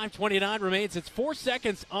as 5:29 remains. It's 4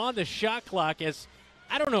 seconds on the shot clock as,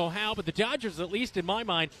 I don't know how, but the Dodgers, at least in my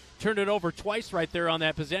mind, turned it over twice right there on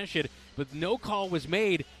that possession, but no call was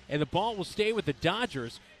made, and the ball will stay with the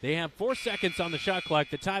Dodgers. They have 4 seconds on the shot clock.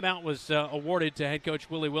 The timeout was awarded to head coach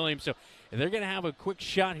Willie Williams, so they're going to have a quick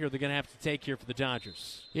shot here they're going to have to take here for the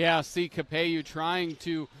Dodgers. Yeah, see Capeyu trying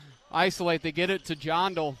to isolate. They get it to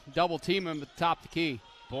Jondal, double team him at the top of the key.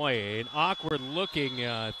 Boy, an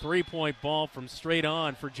awkward-looking three-point ball from straight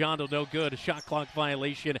on for Jondal, no good. A shot clock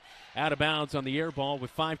violation out of bounds on the air ball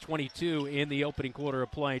with 5:22 in the opening quarter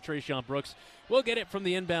of play. Trayshawn Brooks will get it from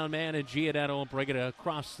the inbound man, and Giannetto will bring it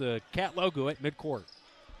across the Cat logo at midcourt.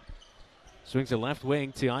 Swings it left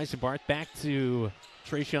wing to Eisenbart, back to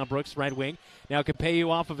Trayshawn Brooks, right wing. Now Capeyu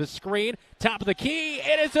off of his screen, top of the key,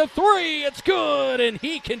 and it's a three. It's good, and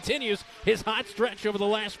he continues his hot stretch over the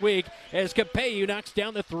last week as Capeyu knocks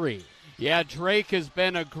down the three. Yeah, Drake has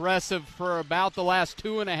been aggressive for about the last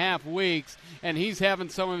 2.5 weeks, and he's having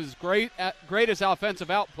some of his greatest offensive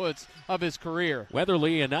outputs of his career.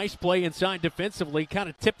 Weatherly, a nice play inside defensively, kind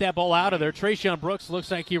of tipped that ball out of there. Trayshawn Brooks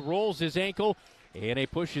looks like he rolls his ankle, and a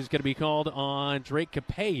push is going to be called on Drake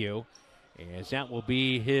Capeyu, as that will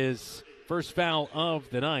be his first foul of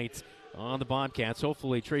the night on the Bobcats.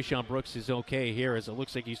 Hopefully Trayshawn Brooks is okay here, as it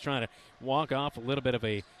looks like he's trying to walk off a little bit of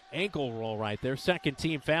a ankle roll right there. Second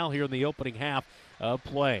team foul here in the opening half of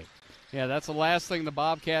play. Yeah, that's the last thing the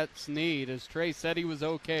Bobcats need, as Trey said he was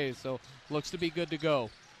okay, so looks to be good to go.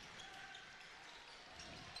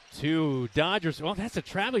 Two Dodgers. Well, that's a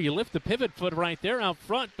travel. You lift the pivot foot right there out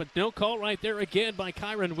front, but no call right there again by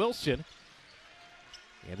Kyron Wilson.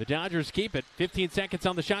 And the Dodgers keep it. 15 seconds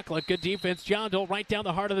on the shot clock. Good defense. John Doe right down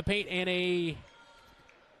the heart of the paint, and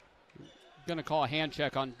going to call a hand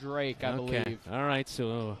check on Drake, I believe. All right,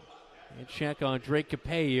 so hand check on Drake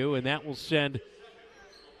Capeyu, and that will send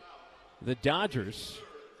the Dodgers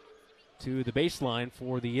to the baseline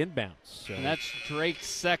for the inbounds. So, and that's Drake's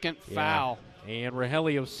second foul. And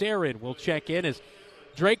Rogelio Sarin will check in as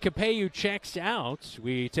Drake Capeyu checks out.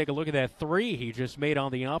 We take a look at that three he just made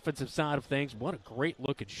on the offensive side of things. What a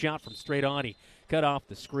great-looking shot from straight on. He cut off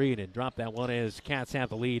the screen and dropped that one as Cats have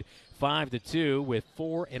the lead 5-2 with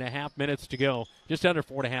 4.5 minutes to go. Just under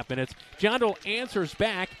 4.5 minutes. Jondal answers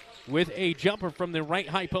back with a jumper from the right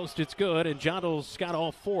high post. It's good, and Jondal's got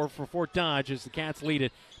all four for Fort Dodge as the Cats lead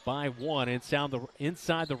it by one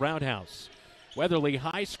inside the roundhouse. Weatherly,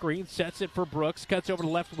 high screen, sets it for Brooks, cuts over to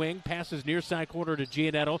left wing, passes near side corner to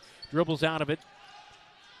Giannetto, dribbles out of it.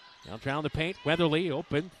 Now down the paint, Weatherly,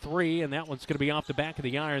 open three, and that one's going to be off the back of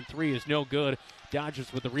the iron. Three is no good.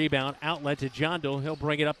 Dodgers with the rebound, outlet to Jondal. He'll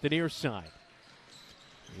bring it up the near side.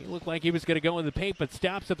 He looked like he was going to go in the paint, but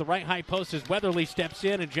stops at the right high post as Weatherly steps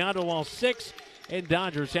in, and Jondal all six. And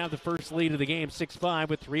Dodgers have the first lead of the game, 6-5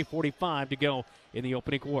 with 3:45 to go in the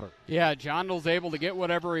opening quarter. Yeah, Jondal's able to get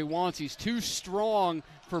whatever he wants. He's too strong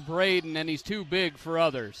for Braden, and he's too big for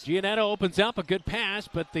others. Giannetto opens up a good pass,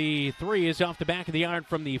 but the three is off the back of the iron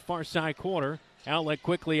from the far side corner. Outlet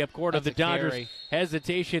quickly up court of the Dodgers. Carry.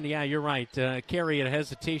 Hesitation, yeah, you're right. Carry and a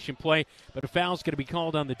hesitation play, but a foul's going to be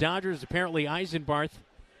called on the Dodgers. Apparently Eisenbarth.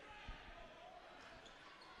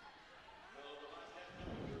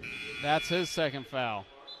 That's his second foul.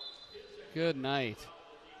 Good night.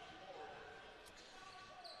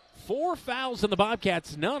 4 fouls on the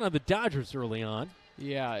Bobcats, none on the Dodgers early on.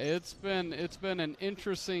 Yeah, it's been an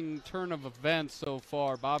interesting turn of events so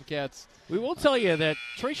far. Bobcats. We will tell you that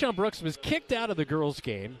Trayshawn Brooks was kicked out of the girls'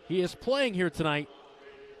 game. He is playing here tonight.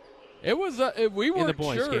 It was we weren't in the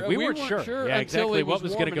boys' sure. game. We weren't sure. Yeah, exactly what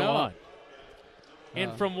was going to go on.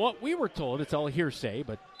 And from what we were told, it's all hearsay,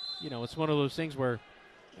 but it's one of those things where,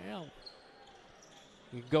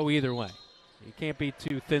 you can go either way. You can't be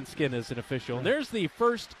too thin-skinned as an official. And there's the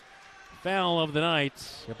first foul of the night,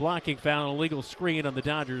 a blocking foul, an illegal screen on the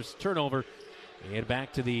Dodgers, turnover, and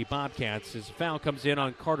back to the Bobcats as the foul comes in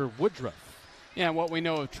on Carter Woodruff. Yeah, and what we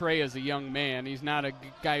know of Trey as a young man, he's not a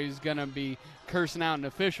guy who's going to be cursing out an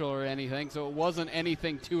official or anything, so it wasn't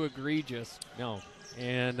anything too egregious. No,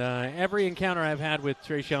 and every encounter I've had with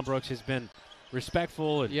Trayshawn Brooks has been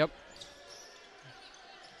respectful. And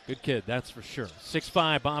good kid, that's for sure.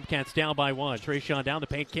 6-5, Bobcats down by 1. Trayshawn down the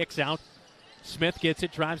paint, kicks out. Smith gets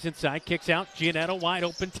it, drives inside, kicks out. Giannetto wide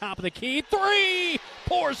open, top of the key. 3!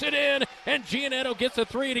 Pours it in, and Giannetto gets a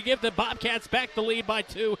 3 to give the Bobcats back the lead by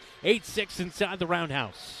 2. 8-6 inside the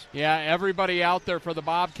roundhouse. Yeah, everybody out there for the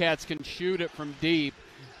Bobcats can shoot it from deep.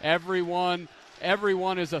 Everyone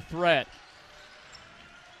is a threat.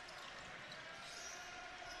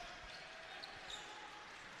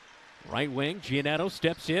 Right wing, Giannetto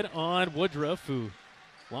steps in on Woodruff, who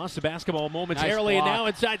lost the basketball momentarily, and now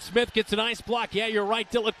inside Smith gets a nice block. Yeah, you're right,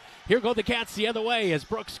 Dylan. Here go the Cats the other way as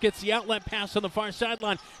Brooks gets the outlet pass on the far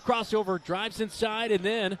sideline. Crossover, drives inside, and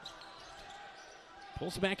then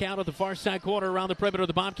pulls back out of the far side corner around the perimeter.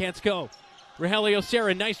 The Bobcats go. Rogelio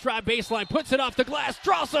Serra, nice drive baseline, puts it off the glass,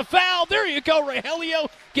 draws a foul. There you go, Rogelio,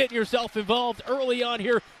 getting yourself involved early on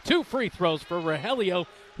here. 2 free throws for Rogelio,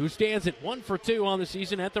 who stands at 1 for 2 on the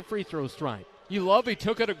season at the free throw stripe. You love he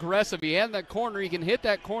took it aggressive. He had that corner. He can hit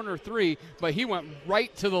that corner 3, but he went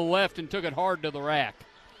right to the left and took it hard to the rack.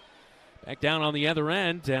 Back down on the other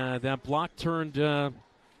end. That block turned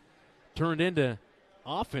into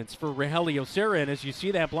offense for Rogelio Serra. And as you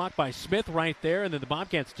see that block by Smith right there, and then the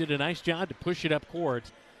Bobcats did a nice job to push it up court.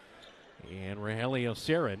 And Rogelio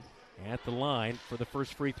Serra at the line for the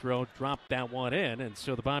first free throw, dropped that one in. And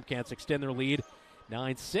so the Bobcats extend their lead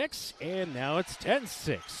 9-6, and now it's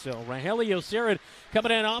 10-6. So Rogelio Serra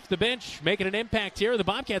coming in off the bench, making an impact here. The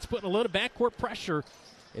Bobcats putting a little backcourt pressure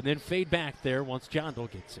and then fade back there once Jondal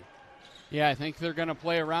gets it. Yeah, I think they're going to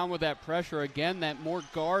play around with that pressure again, that more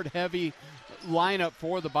guard-heavy lineup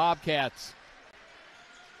for the Bobcats.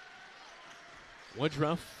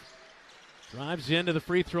 Woodruff drives into the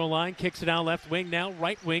free throw line, kicks it out left wing now,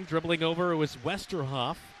 right wing, dribbling over. It was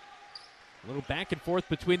Westerhoff. A little back and forth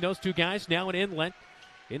between those two guys. Now an inlet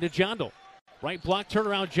into Jondal. Right block,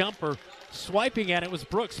 turnaround jumper. Swiping at it was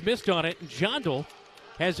Brooks. Missed on it. And Jondal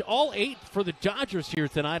has all 8 for the Dodgers here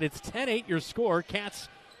tonight. It's 10-8 your score. Cats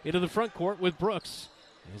into the front court with Brooks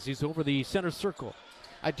as he's over the center circle.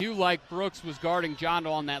 I do like Brooks was guarding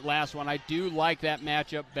Jondal on that last one. I do like that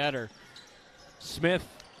matchup better. Smith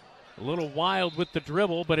a little wild with the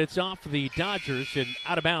dribble, but it's off the Dodgers and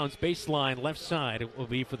out of bounds. Baseline left side it will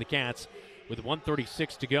be for the Cats with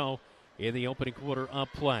 1:36 to go in the opening quarter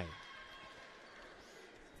of play.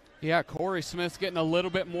 Yeah, Corey Smith's getting a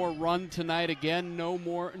little bit more run tonight again.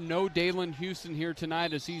 No Dalen Houston here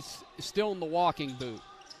tonight as he's still in the walking boot.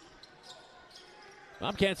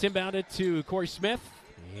 Bobcats inbounded to Corey Smith,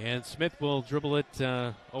 and Smith will dribble it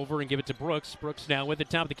over and give it to Brooks. Brooks now with the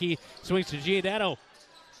top of the key, swings to Giannetto.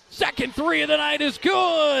 Second 3 of the night is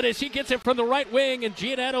good as he gets it from the right wing, and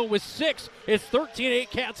Giannetto with 6. It's 13-8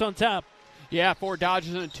 Cats on top. Yeah, 4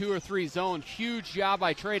 Dodgers in a 2 or 3 zone. Huge job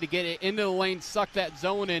by Trey to get it into the lane, suck that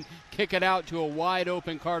zone in, kick it out to a wide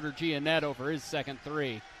open Carter Giannetto for his second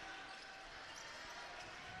 3.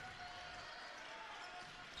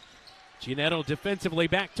 Giannetto defensively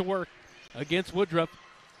back to work against Woodruff.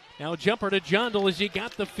 Now jumper to Jondal as he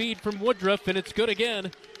got the feed from Woodruff, and it's good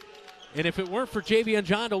again. And if it weren't for Javion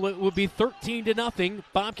Jondal, it would be 13-0.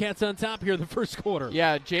 Bobcats on top here in the first quarter.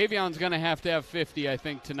 Yeah, Javion's going to have 50, I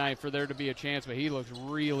think, tonight for there to be a chance, but he looks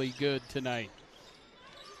really good tonight.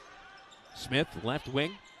 Smith, left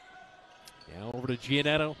wing. Now over to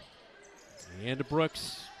Giannetto and to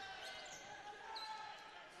Brooks.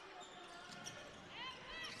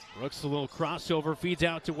 Brooks, a little crossover, feeds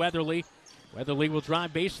out to Weatherly. Weatherly will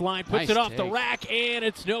drive baseline, puts it off the rack, and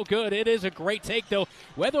it's no good. It is a great take, though.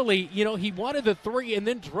 Weatherly, he wanted the 3 and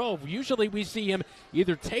then drove. Usually we see him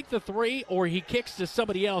either take the 3 or he kicks to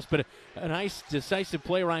somebody else, but a nice, decisive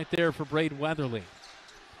play right there for Braden Weatherly.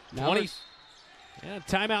 20. Yeah,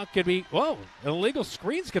 timeout could be, an illegal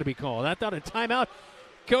screen's going to be called. I thought a timeout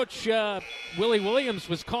Coach Willie Williams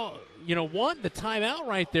was won the timeout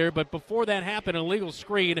right there, but before that happened, an illegal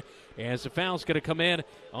screen as the foul's going to come in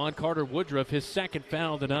on Carter Woodruff, his second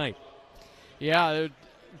foul tonight. Yeah,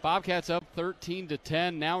 Bobcats up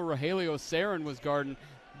 13-10. Now Rogelio Sarin was guarding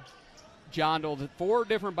John Dole. 4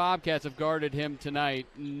 different Bobcats have guarded him tonight.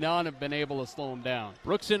 None have been able to slow him down.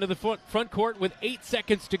 Brooks into the front court with 8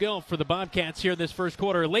 seconds to go for the Bobcats here in this first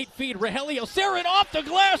quarter. Late feed, Rogelio Sarin off the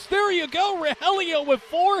glass. There you go, Rogelio with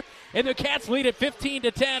 4. And the Cats lead at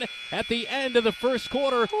 15-10 at the end of the first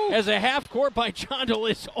quarter as a half court by John Dole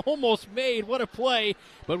is almost made. What a play.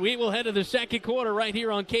 But we will head to the second quarter right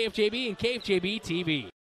here on KFJB and KFJB-TV.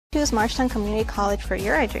 Choose Marshalltown Community College for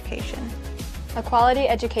your education. A quality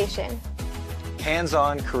education.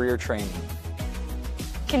 Hands-on career training.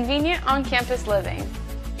 Convenient on-campus living.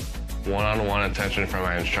 One-on-one attention from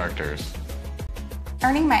my instructors.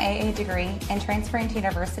 Earning my AA degree and transferring to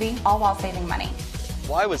university, all while saving money.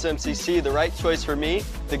 Why was MCC the right choice for me?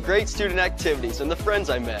 The great student activities and the friends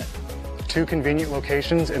I met. 2 convenient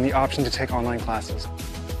locations and the option to take online classes.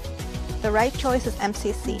 The right choice is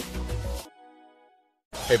MCC.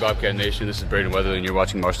 Hey Bobcat Nation, this is Braden Weatherly and you're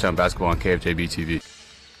watching Marshalltown basketball on KFJB-TV.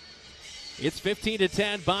 It's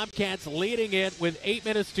 15-10. Bobcats leading it with 8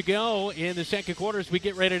 minutes to go in the second quarter as we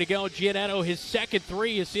get ready to go. Giannetto, his second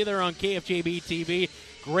 3. You see there on KFJB-TV.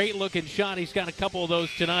 Great looking shot. He's got a couple of those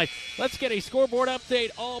tonight. Let's get a scoreboard update,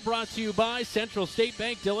 all brought to you by Central State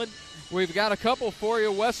Bank. Dylan. We've got a couple for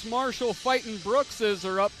you. West Marshall fighting Brookses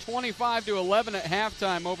are up 25-11 at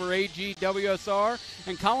halftime over AGWSR.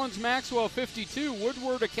 And Collins Maxwell 52,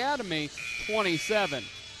 Woodward Academy 27.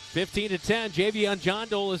 15-10. Javion John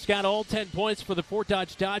Dole has got all 10 points for the Fort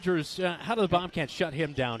Dodge Dodgers. How do the Bobcats shut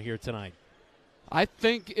him down here tonight? I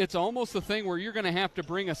think it's almost the thing where you're going to have to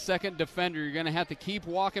bring a second defender. You're going to have to keep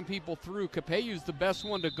walking people through. Capellu's the best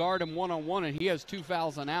one to guard him one-on-one, and he has 2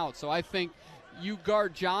 fouls and out. So I think you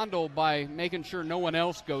guard John Dole by making sure no one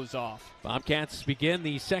else goes off. Bobcats begin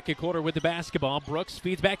the second quarter with the basketball. Brooks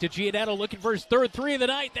feeds back to Giannetto looking for his third 3 of the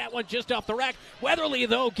night. That one just off the rack. Weatherly,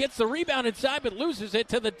 though, gets the rebound inside but loses it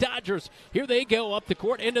to the Dodgers. Here they go up the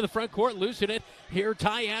court, into the front court, losing it. Here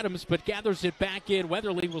Ty Adams, but gathers it back in.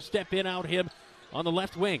 Weatherly will step in out him on the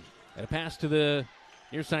left wing. And a pass to the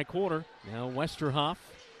near side corner. Now Westerhoff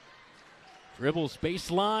dribbles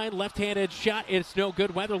baseline, left-handed shot. It's no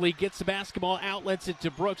good. Weatherly gets the basketball, outlets it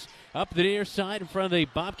to Brooks up the near side in front of the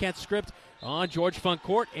Bobcat script on George Funk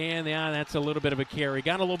Court. And that's a little bit of a carry.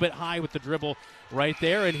 Got a little bit high with the dribble right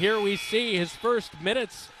there. And here we see his first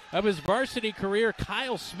minutes of his varsity career.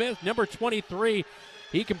 Kyle Smith, number 23.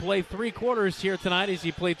 He can play 3 quarters here tonight as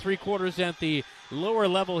he played 3 quarters at the lower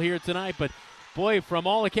level here tonight. But boy, from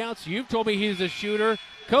all accounts, you've told me he's a shooter.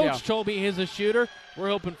 Coach told me he's a shooter. We're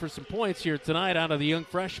hoping for some points here tonight out of the young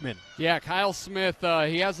freshman. Yeah, Kyle Smith,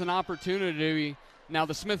 he has an opportunity. Now,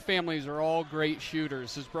 the Smith families are all great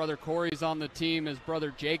shooters. His brother Corey's on the team. His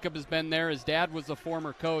brother Jacob has been there. His dad was a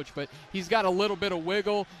former coach, but he's got a little bit of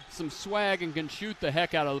wiggle, some swag, and can shoot the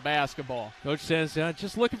heck out of the basketball. Coach says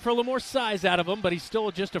just looking for a little more size out of him, but he's still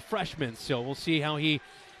just a freshman, so we'll see how he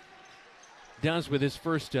does with his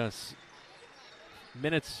first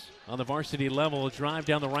minutes on the varsity level. A drive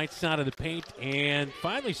down the right side of the paint, and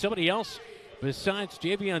finally somebody else besides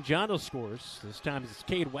Javion John Dole scores. This time it's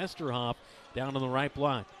Cade Westerhoff down on the right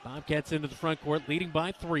block. Bobcats into the front court, leading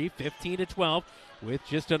by 3, 15-12, with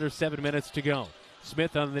just under 7 minutes to go.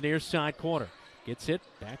 Smith on the near side corner. Gets it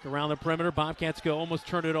back around the perimeter. Bobcats go, almost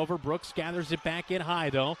turn it over. Brooks gathers it back in high,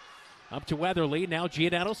 though. Up to Weatherly. Now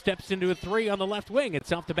Giannetto steps into a 3 on the left wing.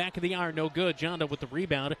 It's off the back of the iron. No good. John Dole with the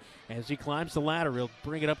rebound as he climbs the ladder. He'll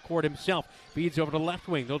bring it up court himself. Feeds over to the left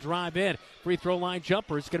wing. They'll drive in. Free throw line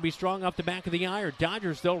jumper. It's going to be strong off the back of the iron.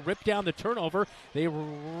 Dodgers, they'll rip down the turnover. They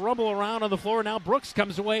rumble around on the floor. Now Brooks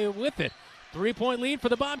comes away with it. 3-point lead for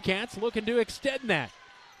the Bobcats. Looking to extend that.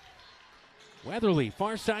 Weatherly,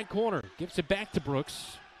 far side corner. Gives it back to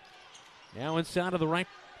Brooks. Now inside of the right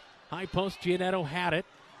high post. Giannetto had it.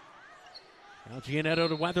 Now Giannetto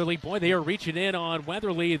to Weatherly. Boy, they are reaching in on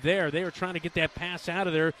Weatherly there. They are trying to get that pass out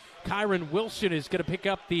of there. Kyron Wilson is going to pick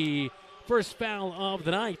up the first foul of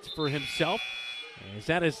the night for himself, as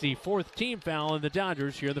that is the 4th team foul in the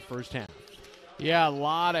Dodgers here in the first half. Yeah, a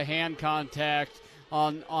lot of hand contact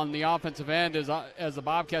on the offensive end as the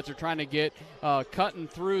Bobcats are trying to get cutting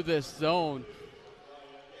through this zone.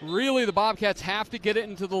 Really, the Bobcats have to get it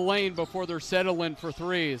into the lane before they're settling for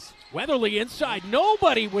threes. Weatherly inside.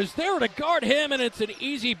 Nobody was there to guard him, and it's an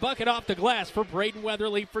easy bucket off the glass for Braden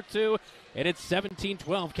Weatherly for 2. And it's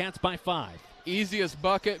 17-12. Cats by 5. Easiest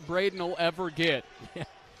bucket Braden will ever get.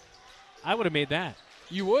 I would have made that.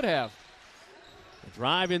 You would have. The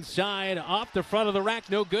drive inside, off the front of the rack,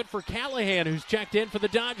 no good for Callahan, who's checked in for the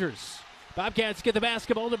Dodgers. Bobcats get the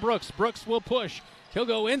basketball to Brooks. Brooks will push. He'll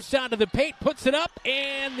go inside of the paint, puts it up,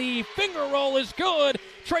 and the finger roll is good.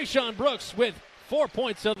 Trayshawn Brooks with 4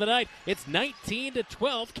 points of the night. It's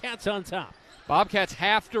 19-12, Cats on top. Bobcats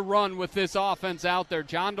have to run with this offense out there.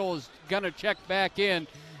 John Dole is going to check back in.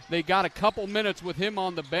 They got a couple minutes with him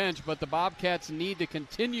on the bench, but the Bobcats need to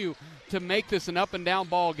continue to make this an up-and-down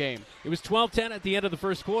ball game. It was 12-10 at the end of the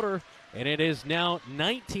first quarter, and it is now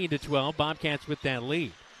 19-12. Bobcats with that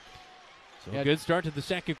lead. So a good start to the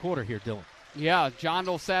second quarter here, Dylan. Yeah, John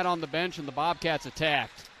Dole sat on the bench, and the Bobcats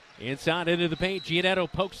attacked. Inside into the paint,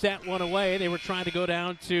 Giannetto pokes that one away. They were trying to go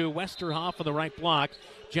down to Westerhoff on the right block.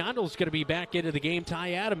 John Dole's going to be back into the game.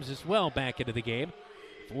 Ty Adams as well back into the game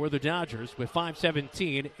for the Dodgers with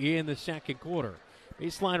 5:17 in the second quarter.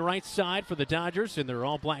 Baseline right side for the Dodgers, and they're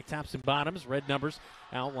all black tops and bottoms. Red numbers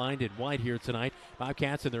outlined in white here tonight.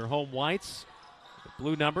 Bobcats in their home whites. The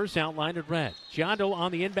blue numbers outlined in red. John Dole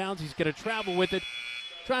on the inbounds. He's going to travel with it.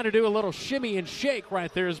 Trying to do a little shimmy and shake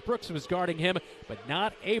right there as Brooks was guarding him, but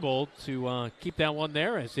not able to keep that one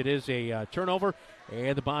there as it is a turnover.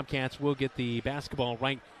 And the Bobcats will get the basketball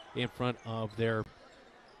right in front of their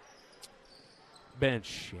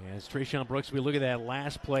bench. As Trayshawn Brooks, we look at that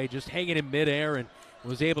last play, just hanging in midair and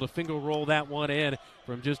was able to finger roll that one in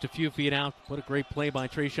from just a few feet out. What a great play by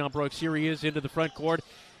Trayshawn Brooks. Here he is into the front court,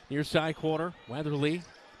 near side corner. Weatherly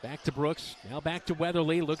back to Brooks, now back to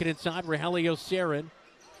Weatherly, looking inside. Rogelio Sarin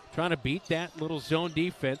trying to beat that little zone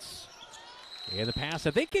defense. And the pass,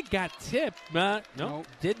 I think it got tipped. No,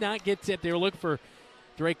 did not get tipped. They were looking for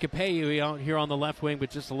Drake Capello out here on the left wing,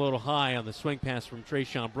 but just a little high on the swing pass from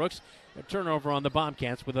Trayshawn Brooks. A turnover on the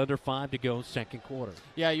Bobcats with under 5 to go second quarter.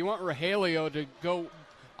 Yeah, you want Rogelio to go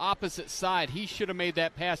opposite side. He should have made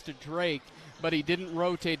that pass to Drake, but he didn't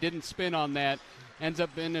rotate, didn't spin on that. Ends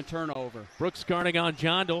up in a turnover. Brooks guarding on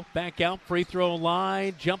John Dole. Back out, free throw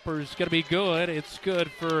line. Jumper's going to be good. It's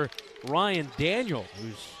good for Ryan Daniel,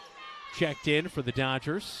 who's checked in for the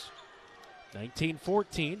Dodgers.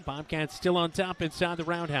 19-14. Bobcats still on top inside the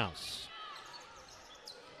roundhouse.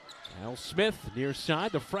 Al Smith near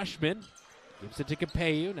side, the freshman. Gives it to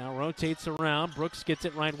Capello. Now rotates around. Brooks gets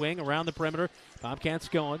it right wing around the perimeter. Bobcats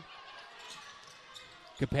going.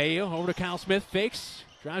 Capello over to Kyle Smith. Fakes.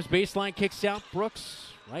 Drives baseline, kicks out.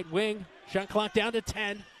 Brooks, right wing. Shot clock down to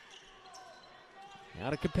 10.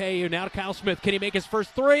 Now to Capello, now to Kyle Smith. Can he make his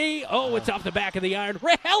first three? Oh, it's off the back of the iron.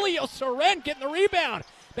 Rogelio Sarin getting the rebound.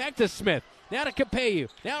 Back to Smith. Now to Capello.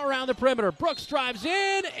 Now around the perimeter. Brooks drives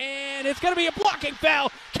in, and it's going to be a blocking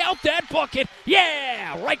foul. Count that bucket.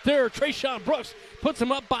 Yeah, right there. Trayshawn Brooks puts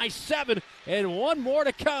him up by 7, and one more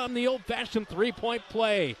to come. The old-fashioned three-point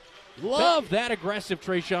play. Love that aggressive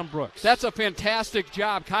Trayshawn Brooks. That's a fantastic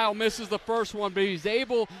job. Kyle misses the first one, but he's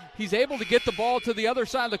able to get the ball to the other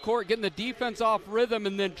side of the court, getting the defense off rhythm,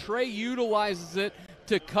 and then Trey utilizes it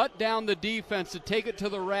to cut down the defense, to take it to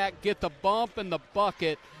the rack, get the bump and the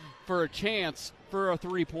bucket for a chance for a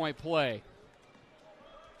three-point play.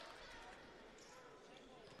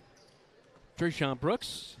 Trayshawn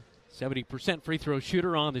Brooks, 70% free throw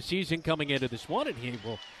shooter on the season coming into this one, and he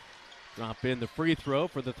will drop in the free throw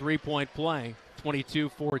for the three-point play,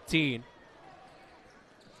 22-14.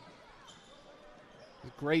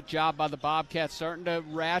 Great job by the Bobcats, starting to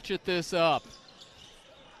ratchet this up.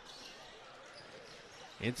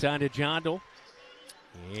 Inside to John Dole.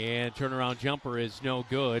 And turnaround jumper is no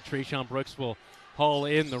good. Trayshawn Brooks will haul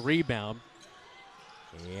in the rebound.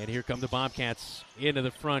 And here come the Bobcats into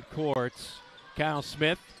the front court. Kyle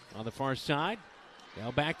Smith on the far side.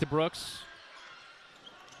 Now back to Brooks.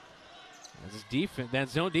 That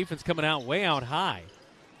zone defense coming out way out high.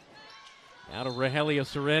 Now to Rogelio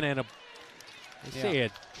Sarin and a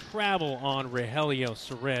travel on Rogelio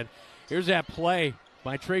Sarin. Here's that play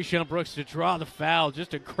by Trayshawn Brooks to draw the foul.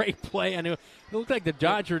 Just a great play. I knew it looked like the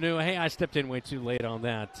Dodger knew, hey, I stepped in way too late on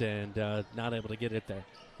that and not able to get it there.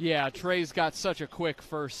 Yeah, Trey's got such a quick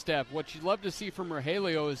first step. What you love to see from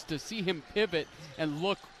Rogelio is to see him pivot and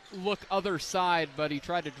look other side, but he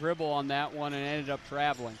tried to dribble on that one and ended up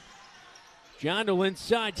traveling. John Dole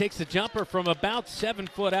inside takes the jumper from about 7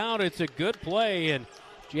 foot out. It's a good play, and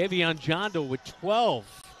Javion John Dole with 12.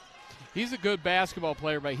 He's a good basketball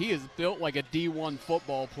player, but he is built like a D1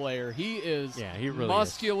 football player. He is really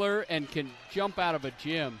muscular and can jump out of a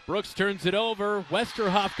gym. Brooks turns it over.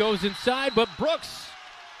 Westerhoff goes inside, but Brooks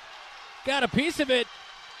got a piece of it.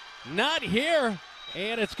 Not here.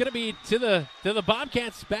 And it's going to be to the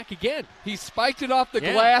Bobcats back again. He spiked it off the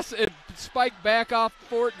glass. It spiked back off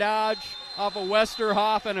Fort Dodge. off of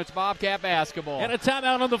Westerhoff, and it's Bobcat basketball. And a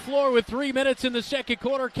timeout on the floor with 3 minutes in the second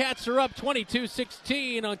quarter. Cats are up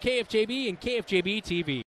 22-16 on KFJB and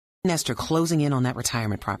KFJB-TV. Nester closing in on that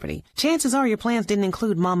retirement property. Chances are your plans didn't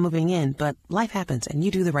include mom moving in, but life happens and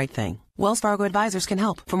you do the right thing. Wells Fargo Advisors can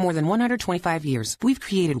help. For more than 125 years, we've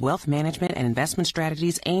created wealth management and investment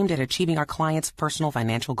strategies aimed at achieving our clients' personal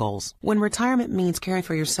financial goals. When retirement means caring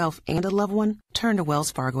for yourself and a loved one, turn to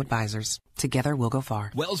Wells Fargo Advisors. Together, we'll go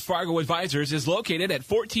far. Wells Fargo Advisors is located at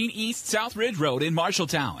 14 East South Ridge Road in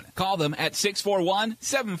Marshalltown. Call them at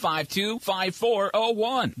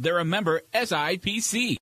 641-752-5401. They're a member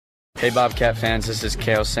SIPC. Hey Bobcat fans, this is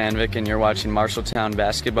Kale Sandvik, and you're watching Marshalltown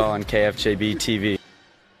basketball on KFJB-TV.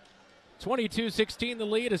 22-16 the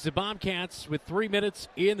lead as the Bobcats with 3 minutes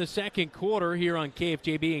in the second quarter here on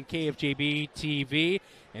KFJB and KFJB-TV.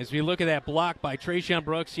 As we look at that block by Trayshawn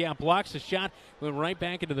Brooks, blocks a shot, went right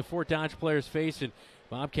back into the Fort Dodge player's face, and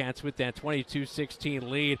Bobcats with that 22-16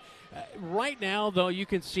 lead. Right now, though, you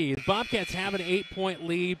can see the Bobcats have an 8-point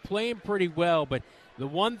lead, playing pretty well, but the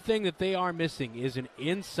one thing that they are missing is an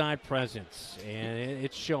inside presence, and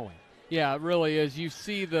it's showing. Yeah, it really is. You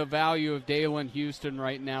see the value of Dalen Houston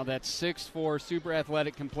right now. That 6'4", super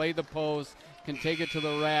athletic, can play the post, can take it to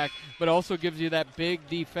the rack, but also gives you that big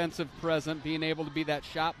defensive presence, being able to be that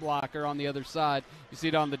shot blocker on the other side. You see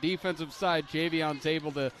it on the defensive side. Javion's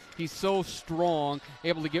able to, he's so strong,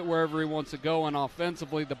 able to get wherever he wants to go, and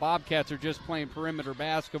offensively, the Bobcats are just playing perimeter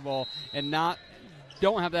basketball and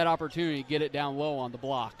don't have that opportunity to get it down low on the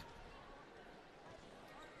block.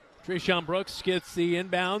 Trayshawn Brooks gets the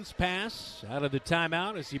inbounds pass out of the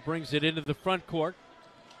timeout as he brings it into the front court.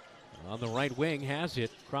 On the right wing, has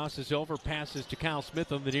it, crosses over, passes to Kyle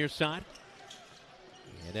Smith on the near side.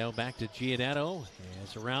 And now back to Giannetto.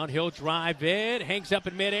 As around, he'll drive in, hangs up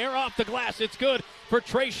in midair, off the glass. It's good for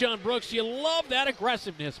Trayshawn Brooks. You love that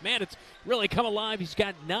aggressiveness. Man, it's really come alive. He's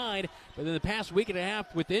got 9, but in the past week and a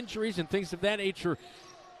half with injuries and things of that nature,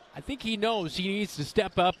 I think he knows he needs to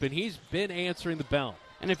step up, and he's been answering the bell.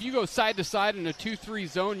 And if you go side to side in a 2-3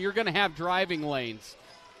 zone, you're going to have driving lanes.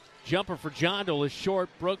 Jumper for Jondal is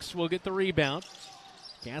short. Brooks will get the rebound.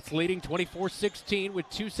 Cats leading 24-16 with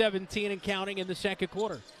 2:17 and counting in the second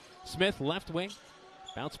quarter. Smith left wing.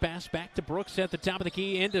 Bounce pass back to Brooks at the top of the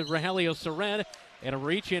key into Rogelio Soren. And a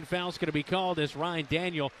reach-in foul is going to be called as Ryan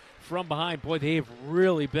Daniel from behind. Boy, they've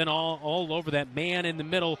really been all over that man in the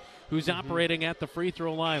middle who's operating at the free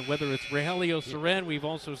throw line, whether it's Rogelio Soren. We've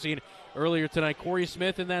also seen earlier tonight Corey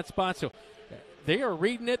Smith in that spot. So they are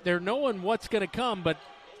reading it. They're knowing what's going to come, but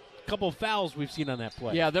a couple of fouls we've seen on that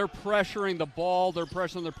play. Yeah, they're pressuring the ball. They're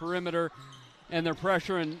pressuring the perimeter, and they're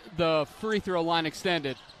pressuring the free throw line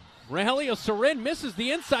extended. Rogelio Soren misses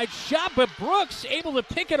the inside shot, but Brooks able to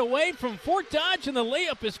pick it away from Fort Dodge, and the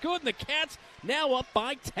layup is good, and the Cats now up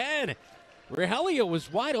by 10. Rogelio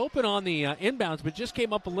was wide open on the inbounds, but just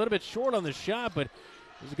came up a little bit short on the shot, but it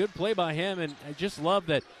was a good play by him, and I just love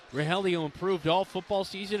that Rogelio improved all football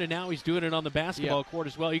season, and now he's doing it on the basketball court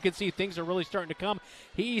as well. You can see things are really starting to come.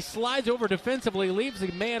 He slides over defensively, leaves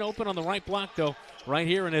the man open on the right block, though, right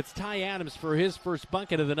here, and it's Ty Adams for his first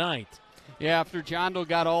bucket of the night. Yeah, after Jondal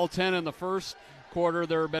got all 10 in the first quarter,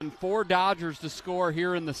 there have been 4 Dodgers to score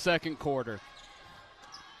here in the second quarter.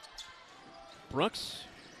 Brooks,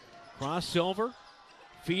 crossover,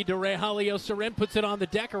 feed to Rogelio Soren, puts it on the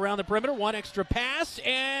deck around the perimeter. One extra pass,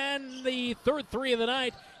 and the third 3 of the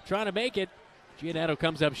night, trying to make it. Giannetto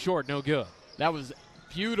comes up short, no good. That was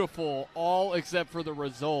beautiful, all except for the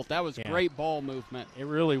result. That was great ball movement. It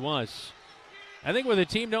really was. I think with a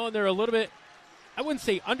team knowing they're a little bit, I wouldn't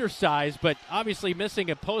say undersized, but obviously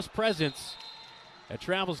missing a post presence, a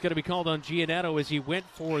travel is going to be called on Giannetto as he went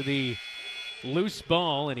for the loose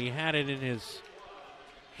ball, and he had it in his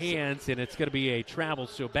hands, and it's going to be a travel.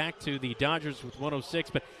 So back to the Dodgers with 106.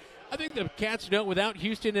 But I think the Cats know without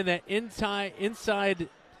Houston in that inside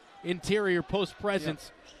interior post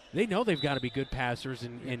presence, they know they've got to be good passers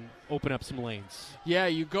and open up some lanes. Yeah,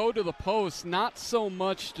 you go to the post, not so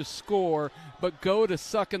much to score, but go to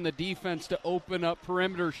suck in the defense to open up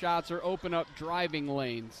perimeter shots or open up driving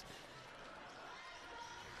lanes.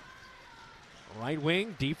 Right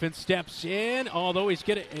wing, defense steps in, although he's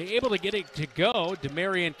able to get it to go.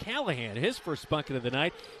 DeMarion Callahan, his first bucket of the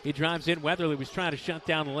night. He drives in. Weatherly was trying to shut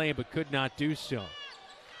down the lane, but could not do so.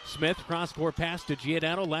 Smith, cross-court pass to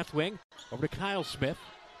Giannetto, left wing, over to Kyle Smith.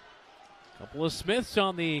 Couple of Smiths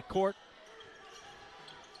on the court.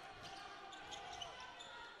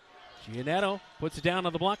 Giannetto puts it down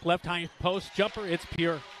on the block, left high post jumper. It's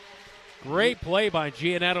pure. Great play by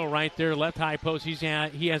Giannetto right there, left high post.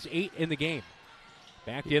 He has 8 in the game.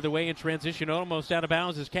 Back the other way in transition, almost out of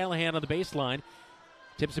bounds is Callahan on the baseline.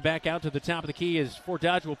 Tips it back out to the top of the key as Fort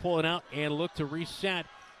Dodge will pull it out and look to reset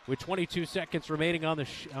with 22 seconds remaining on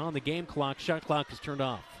the game clock. Shot clock is turned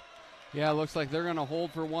off. Yeah, it looks like they're going to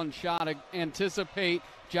hold for one shot. Anticipate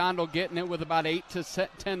Jondal getting it with about 8 to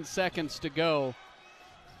 10 seconds to go.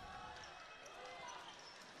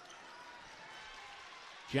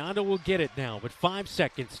 Jondal will get it now with 5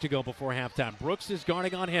 seconds to go before halftime. Brooks is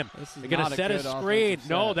guarding on him. They're going to set a screen.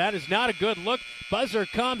 No, that is not a good look. Buzzer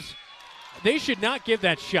comes. They should not give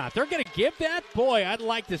that shot. They're going to give that? Boy, I'd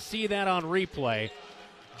like to see that on replay.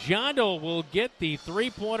 Jondal will get the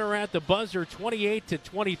three-pointer at the buzzer.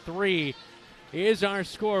 28-23 is our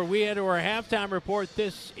score. We head to our halftime report.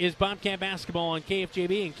 This is Bobcat basketball on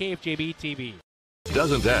KFJB and KFJB-TV.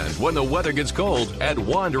 Doesn't end when the weather gets cold at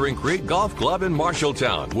Wandering Creek Golf Club in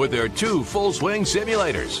Marshalltown with their 2 full-swing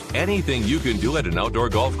simulators. Anything you can do at an outdoor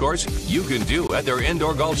golf course, you can do at their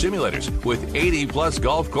indoor golf simulators with 80-plus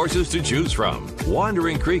golf courses to choose from.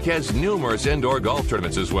 Wandering Creek has numerous indoor golf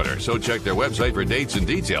tournaments this winter, so check their website for dates and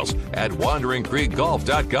details at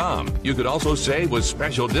wanderingcreekgolf.com. You could also save with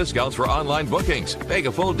special discounts for online bookings. Make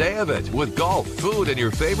a full day of it with golf, food, and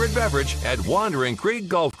your favorite beverage at Wandering Creek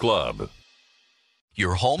Golf Club.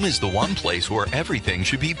 Your home is the one place where everything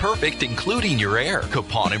should be perfect, including your air.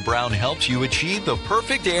 Capon & Brown helps you achieve the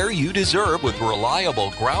perfect air you deserve with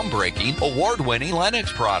reliable, groundbreaking, award-winning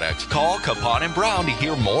Lennox products. Call Capon & Brown to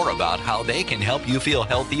hear more about how they can help you feel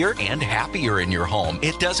healthier and happier in your home.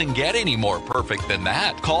 It doesn't get any more perfect than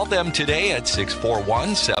that. Call them today at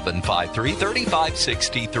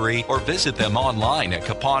 641-753-3563 or visit them online at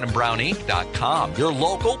caponandbrowninc.com. Your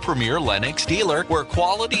local premier Lennox dealer, where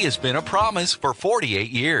quality has been a promise for 48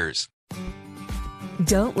 years.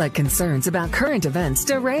 Don't let concerns about current events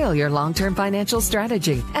derail your long-term financial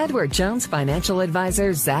strategy. Edward Jones financial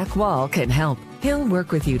advisor Zach Wall can help. He'll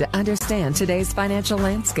work with you to understand today's financial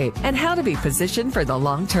landscape and how to be positioned for the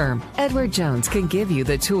long term. Edward Jones can give you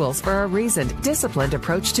the tools for a reasoned, disciplined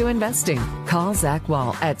approach to investing. Call Zach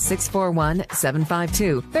Wall at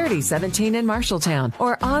 641-752-3017 in Marshalltown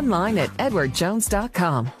or online at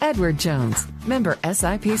edwardjones.com. Edward Jones, member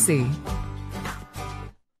SIPC.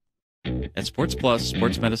 At Sports Plus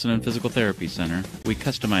Sports Medicine and Physical Therapy Center, we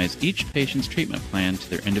customize each patient's treatment plan to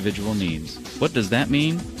their individual needs. What does that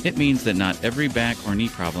mean? It means that not every back or knee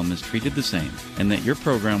problem is treated the same, and that your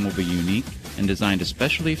program will be unique and designed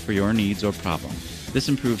especially for your needs or problem. This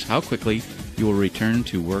improves how quickly you will return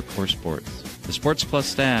to work or sports. The Sports Plus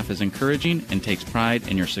staff is encouraging and takes pride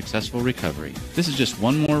in your successful recovery. This is just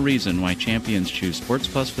one more reason why champions choose Sports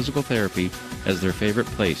Plus Physical Therapy as their favorite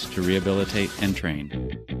place to rehabilitate and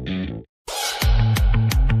train.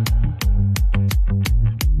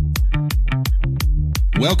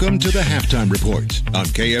 Welcome to the Halftime Report on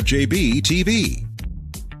KFJB-TV.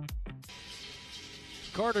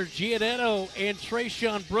 Carter Giannetto and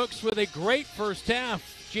Trayshawn Brooks with a great first half.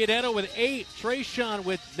 Giannetto with 8, Trayshawn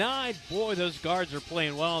with 9. Boy, those guards are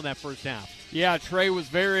playing well in that first half. Yeah, Trey was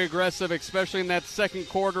very aggressive, especially in that second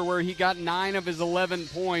quarter where he got 9 of his 11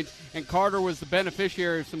 points, and Carter was the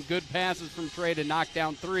beneficiary of some good passes from Trey to knock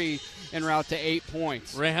down 3 en route to 8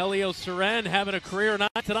 points. Rogelio Seren having a career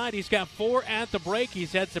night tonight. He's got 4 at the break.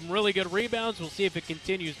 He's had some really good rebounds. We'll see if it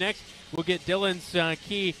continues next. We'll get Dylan's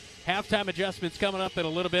key halftime adjustments coming up in a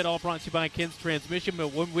little bit, all brought to you by Ken's Transmission.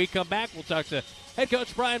 But when we come back, we'll talk to head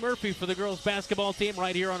coach Brian Murphy for the girls basketball team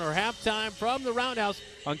right here on our halftime from the Roundhouse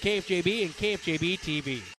on KFJB and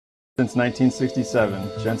KFJB-TV. Since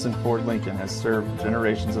 1967, Jensen Ford Lincoln has served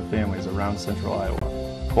generations of families around central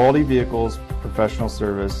Iowa. Quality vehicles, professional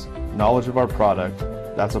service, knowledge of our product,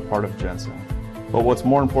 that's a part of Jensen. But what's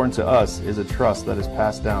more important to us is a trust that is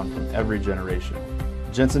passed down from every generation.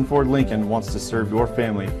 Jensen Ford Lincoln wants to serve your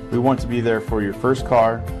family. We want to be there for your first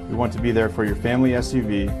car, we want to be there for your family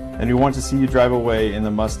SUV, and we want to see you drive away in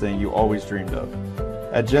the Mustang you always dreamed of.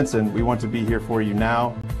 At Jensen, we want to be here for you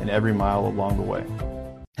now and every mile along the way.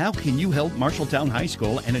 How can you help Marshalltown High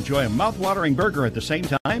School and enjoy a mouth-watering burger at the same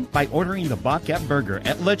time? By ordering the Bobcat Burger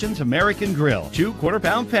at Legends American Grill. 2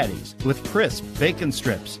 quarter-pound patties with crisp bacon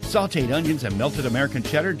strips, sauteed onions and melted American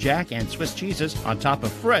cheddar, jack, and Swiss cheeses on top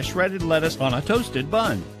of fresh shredded lettuce on a toasted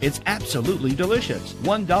bun. It's absolutely delicious.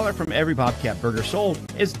 $1 from every Bobcat Burger sold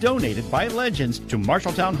is donated by Legends to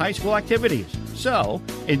Marshalltown High School activities. So,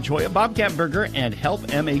 enjoy a Bobcat Burger and help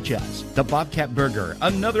MHS. The Bobcat Burger,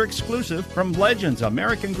 another exclusive from Legends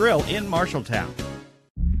American Grill in Marshalltown.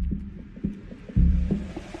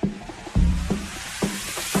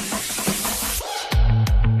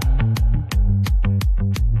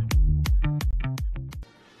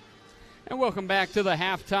 And welcome back to the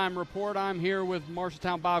Halftime Report. I'm here with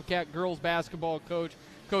Marshalltown Bobcat girls basketball coach,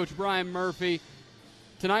 Coach Brian Murphy.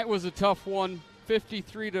 Tonight was a tough one.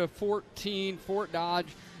 53-14. Fort Dodge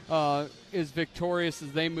is victorious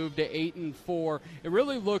as they move to 8-4. It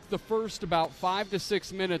really looked the first about 5 to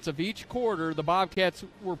 6 minutes of each quarter, the Bobcats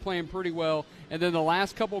were playing pretty well, and then the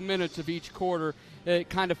last couple minutes of each quarter, it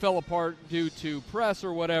kind of fell apart due to press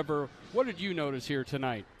or whatever. What did you notice here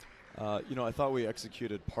tonight? I thought we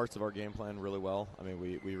executed parts of our game plan really well. I mean,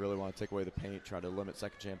 we really want to take away the paint, try to limit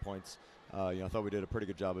second chance points. I thought we did a pretty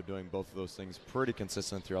good job of doing both of those things pretty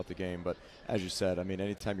consistent throughout the game. But as you said, I mean,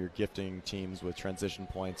 anytime you're gifting teams with transition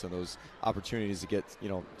points and those opportunities to get,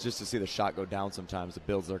 just to see the shot go down sometimes, it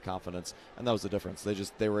builds their confidence. And that was the difference.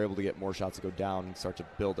 They were able to get more shots to go down and start to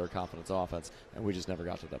build their confidence offense. And we just never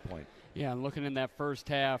got to that point. Yeah, and looking in that first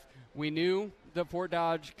half, we knew that Fort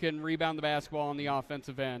Dodge can rebound the basketball on the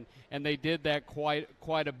offensive end, and they did that quite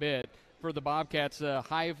a bit. For the Bobcats,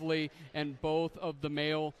 Hively and both of the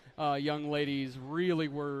male young ladies really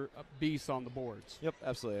were beasts on the boards. Yep,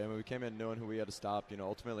 absolutely. I mean, we came in knowing who we had to stop.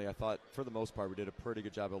 Ultimately, I thought for the most part we did a pretty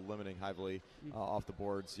good job of limiting Hively off the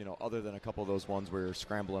boards. Other than a couple of those ones where we were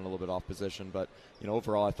scrambling a little bit off position. But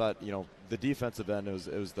overall, I thought the defensive end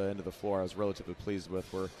it was the end of the floor. I was relatively pleased with.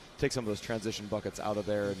 Where take some of those transition buckets out of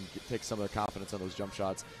there and take some of the confidence on those jump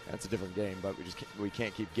shots. And it's a different game, but we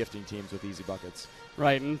can't keep gifting teams with easy buckets.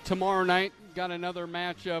 Right, and tomorrow night, got another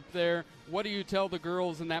matchup there. What do you tell the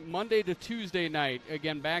girls in that Monday to Tuesday night?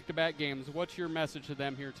 Again, back-to-back games. What's your message to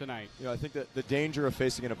them here tonight? I think that the danger of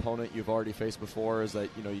facing an opponent you've already faced before is that,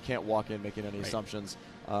 you can't walk in making any assumptions.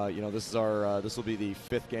 This will be the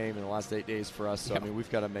 5th game in the last 8 days for us. So, I mean, we've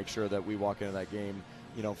got to make sure that we walk into that game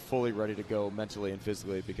fully ready to go mentally and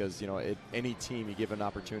physically because, any team you give an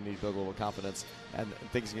opportunity to build a little confidence and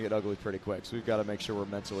things can get ugly pretty quick. So we've got to make sure we're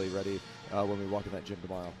mentally ready when we walk in that gym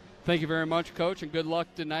tomorrow. Thank you very much, Coach, and good luck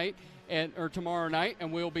tonight or tomorrow night.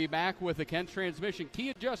 And we'll be back with the Kent Transmission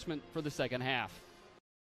key adjustment for the second half.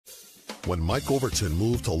 When Mike Overton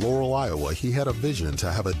moved to Laurel, Iowa, he had a vision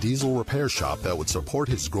to have a diesel repair shop that would support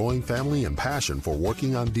his growing family and passion for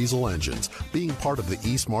working on diesel engines. Being part of the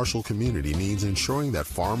East Marshall community means ensuring that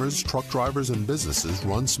farmers, truck drivers, and businesses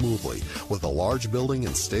run smoothly. With a large building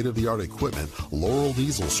and state-of-the-art equipment, Laurel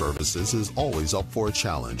Diesel Services is always up for a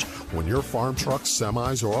challenge. When your farm trucks,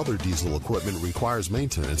 semis, or other diesel equipment requires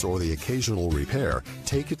maintenance or the occasional repair,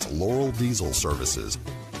 take it to Laurel Diesel Services.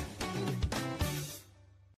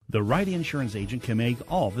 The right insurance agent can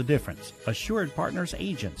make all the difference. Assured Partners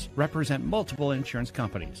agents represent multiple insurance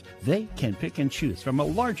companies. They can pick and choose from a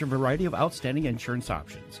larger variety of outstanding insurance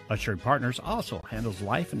options. Assured Partners also handles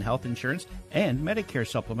life and health insurance and Medicare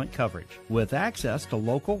supplement coverage. With access to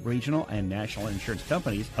local, regional, and national insurance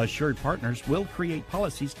companies, Assured Partners will create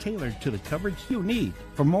policies tailored to the coverage you need.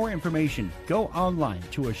 For more information, go online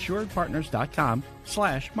to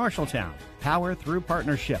assuredpartners.com/Marshalltown. Power through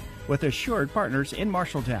partnership with Assured Partners in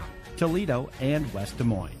Marshalltown, Toledo, and West Des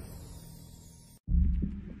Moines.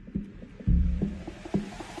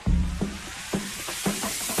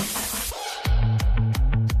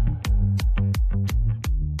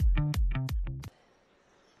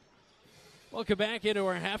 Welcome back into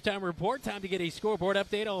our halftime report. Time to get a scoreboard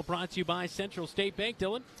update, all brought to you by Central State Bank.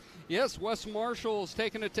 Dylan? Yes, West Marshall's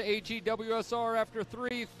taking it to AGWSR after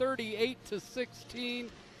 3, 38-16.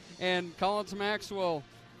 And Collins Maxwell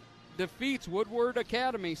defeats Woodward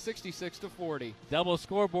Academy 66-40. Double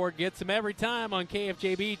scoreboard gets them every time on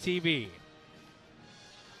KFJB-TV.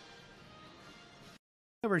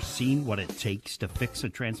 Ever seen what it takes to fix a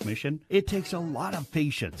transmission? It takes a lot of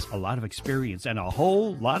patience, a lot of experience, and a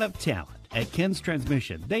whole lot of talent. At Ken's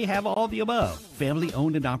Transmission, they have all the above. Family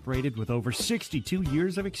owned and operated with over 62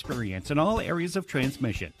 years of experience in all areas of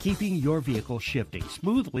transmission, keeping your vehicle shifting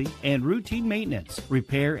smoothly and routine maintenance,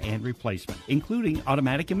 repair and replacement, including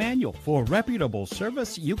automatic and manual. For reputable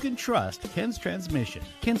service you can trust, Ken's Transmission.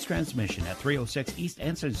 Ken's Transmission at 306 East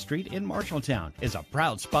Anson Street in Marshalltown is a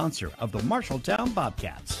proud sponsor of the Marshalltown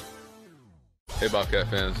Bobcats. Hey Bobcat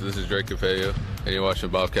fans, this is Drake Capello, and you're watching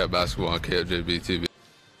Bobcat basketball on KFJB-TV.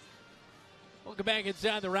 Welcome back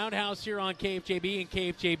inside the Roundhouse here on KFJB and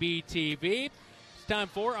KFJB-TV. It's time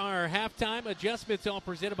for our halftime adjustments, all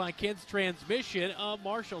presented by Ken's Transmission of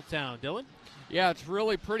Marshalltown. Dylan? Yeah, it's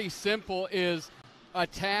really pretty simple. Is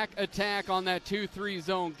attack on that 2-3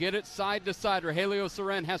 zone. Get it side to side. Rogelio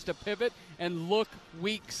Soren has to pivot and look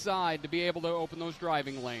weak side to be able to open those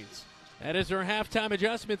driving lanes. That is our halftime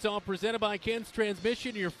adjustments, all presented by Ken's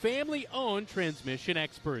Transmission, your family-owned transmission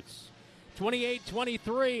experts.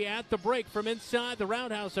 28-23 at the break from inside the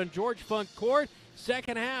Roundhouse on George Funk Court.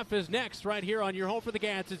 Second half is next right here on your home for the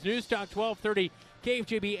Cats. It's News Talk 1230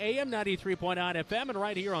 KFJB AM 93.9 FM and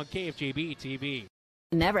right here on KFJB TV.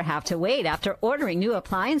 Never have to wait after ordering new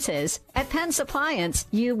appliances. At Penn's Appliance,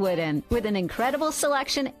 you wouldn't. With an incredible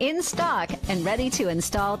selection in stock and ready to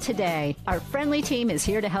install today. Our friendly team is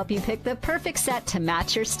here to help you pick the perfect set to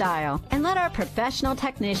match your style. And let our professional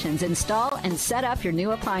technicians install and set up your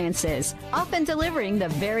new appliances, often delivering the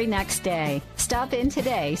very next day. Stop in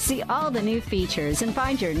today, see all the new features, and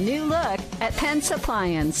find your new look at Penn's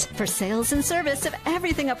Appliance. For sales and service of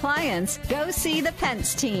everything appliance, go see the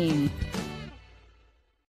Pence team.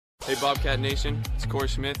 Hey Bobcat Nation, it's Corey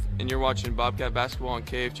Smith, and you're watching Bobcat Basketball on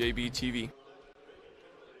KFJB-TV.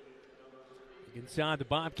 Inside the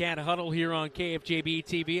Bobcat huddle here on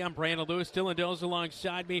KFJB-TV, I'm Brandon Lewis. Dylan Doe's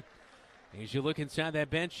alongside me. As you look inside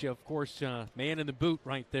that bench, of course, man in the boot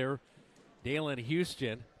right there, Dalen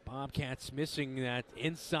Houston. Bobcats missing that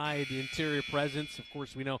inside interior presence. Of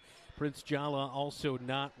course, we know Prince Jala also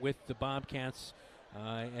not with the Bobcats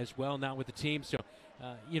as well, not with the team. So,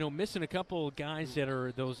 missing a couple of guys that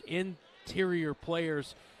are those interior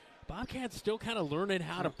players. Bobcats still kind of learning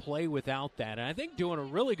how to play without that. And I think doing a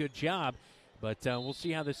really good job, but we'll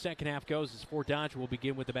see how the second half goes as Fort Dodge will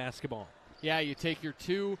begin with the basketball. Yeah, you take your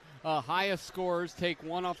two highest scorers, take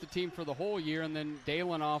one off the team for the whole year, and then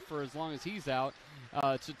Dalen off for as long as he's out.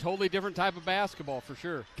 It's a totally different type of basketball for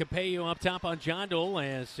sure. Capello up top on Jondal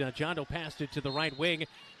as Jondal passed it to the right wing.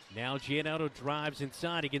 Now Giannetto drives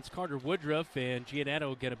inside against Carter Woodruff, and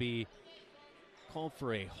Giannetto going to be called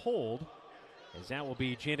for a hold, as that will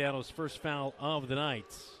be Giannetto's first foul of the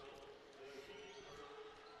night.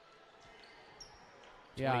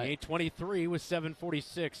 Yeah, 28-23 with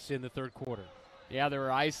 7:46 in the third quarter. Yeah, they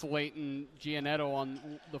were isolating Giannetto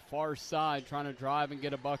on the far side, trying to drive and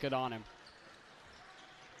get a bucket on him.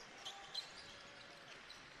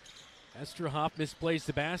 Esterhoff misplays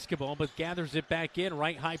the basketball, but gathers it back in.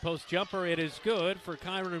 Right high post jumper. It is good for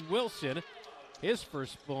Kyron Wilson. His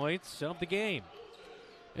first points of the game.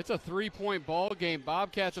 It's a three-point ball game.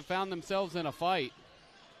 Bobcats have found themselves in a fight.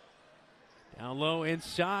 Down low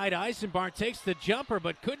inside. Eisenbarth takes the jumper,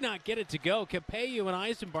 but could not get it to go. Capello and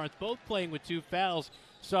Eisenbarth both playing with 2 fouls.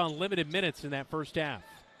 Saw limited minutes in that first half.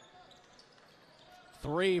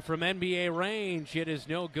 3 from NBA range. It is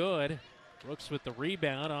no good. Brooks with the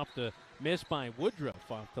rebound off the miss by Woodruff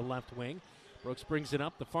off the left wing. Brooks brings it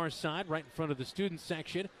up the far side, right in front of the student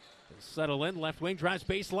section. They'll settle in, left wing, drives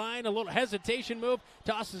baseline, a little hesitation move,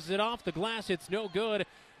 tosses it off the glass, it's no good.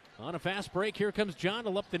 On a fast break, here comes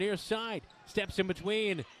Jondal up the near side. Steps in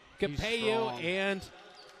between Capello and,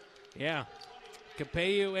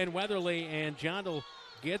 Capello and Weatherly, and Jondal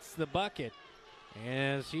gets the bucket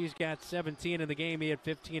as he's got 17 in the game. He had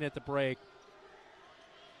 15 at the break.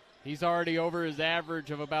 He's already over his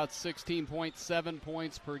average of about 16.7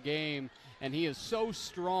 points per game, and he is so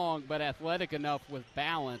strong but athletic enough with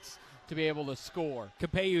balance to be able to score.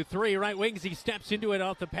 Capello 3, right wings. He steps into it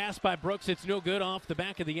off the pass by Brooks. It's no good off the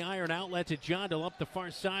back of the iron. Outlet to Jondal up the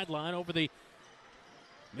far sideline over the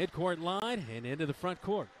midcourt line and into the front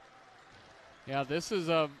court. Yeah, this is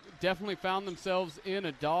definitely found themselves in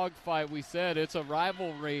a dogfight. We said it's a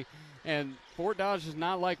rivalry, and Fort Dodge is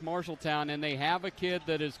not like Marshalltown, and they have a kid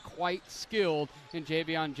that is quite skilled in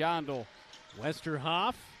Javion Jondal.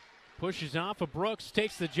 Westerhoff pushes off of Brooks,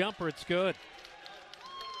 takes the jumper. It's good.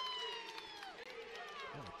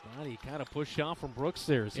 He kind of pushed off from Brooks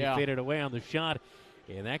there as he faded away on the shot.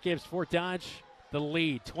 And that gives Fort Dodge the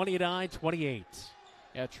lead, 29-28.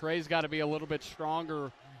 Yeah, Trey's got to be a little bit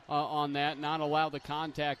stronger on that, not allow the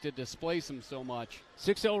contact to displace him so much.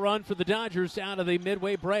 6-0 run for the Dodgers out of the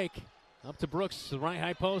midway break. Up to Brooks, the right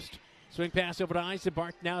high post. Swing pass over to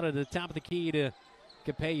Eisenbarth, now to the top of the key to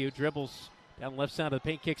Capello. Dribbles down the left side of the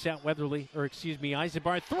paint, kicks out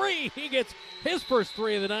Eisenbarth. 3! He gets his first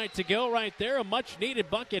 3 of the night to go right there. A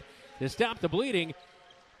much-needed bucket to stop the bleeding.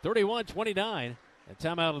 31-29. A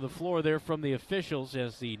timeout on the floor there from the officials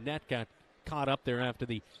as the net got caught up there after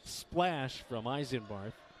the splash from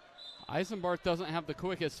Eisenbarth. Eisenbarth doesn't have the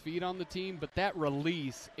quickest feet on the team, but that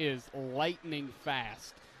release is lightning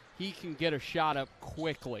fast. He can get a shot up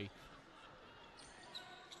quickly.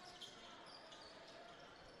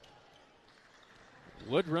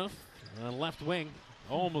 Woodruff on left wing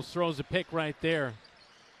almost throws a pick right there.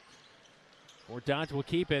 Fort Dodge will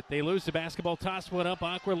keep it. They lose the basketball, toss one up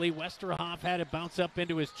awkwardly. Westerhoff had it bounce up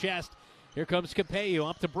into his chest. Here comes Capello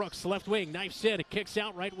up to Brooks, left wing, knifes it. It kicks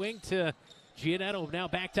out right wing to Giannetto, now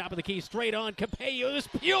back top of the key, straight on. Capello is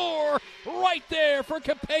pure right there for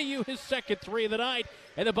Capello, his second 3 of the night.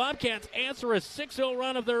 And the Bobcats answer a 6-0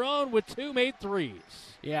 run of their own with 2 made threes.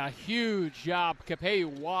 Yeah, huge job. Capello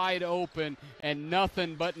wide open and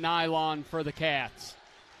nothing but nylon for the Cats.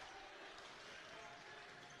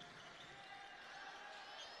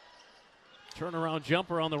 Turnaround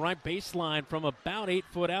jumper on the right baseline from about 8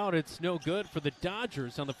 foot out. It's no good for the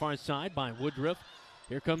Dodgers on the far side by Woodruff.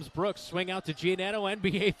 Here comes Brooks. Swing out to Giannetto.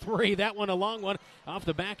 NBA three. That one a long one off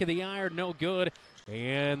the back of the iron. No good.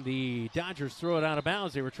 And the Dodgers throw it out of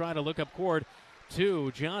bounds. They were trying to look up court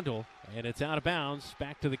to Jondal, and it's out of bounds.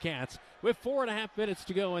 Back to the Cats with 4.5 minutes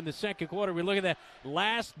to go in the second quarter. We look at that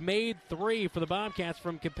last made three for the Bobcats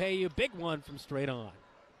from Capello. Big one from straight on.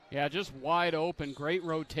 Yeah, just wide open. Great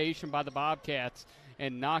rotation by the Bobcats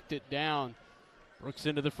and knocked it down. Brooks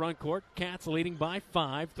into the front court. Cats leading by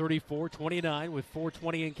 5, 34-29 with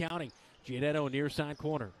 4:20 and counting. Giannetto near side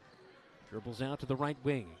corner. Dribbles out to the right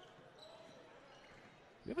wing.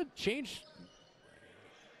 We haven't changed.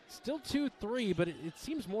 Still 2-3, but it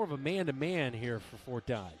seems more of a man-to-man here for Fort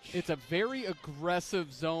Dodge. It's a very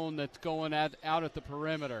aggressive zone that's going out at the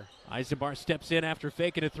perimeter. Eisenbart steps in after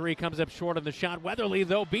faking a three, comes up short on the shot. Weatherly,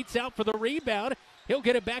 though, beats out for the rebound. He'll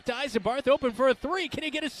get it back to Eisenbart, open for a three. Can he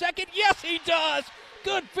get a second? Yes, he does!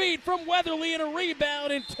 Good feed from Weatherly and a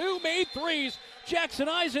rebound and two made threes. Jackson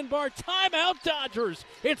Eisenbart, timeout Dodgers.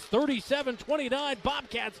 It's 37-29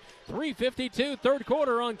 Bobcats, 3:52 third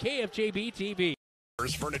quarter on KFJB-TV.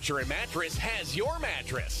 Furniture and Mattress has your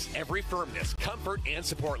mattress. Every firmness, comfort, and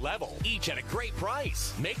support level, each at a great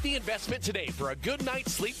price. Make the investment today for a good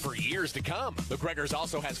night's sleep for years to come. McGregor's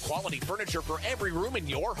also has quality furniture for every room in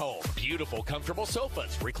your home. Beautiful, comfortable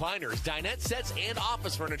sofas, recliners, dinette sets, and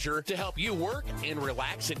office furniture to help you work and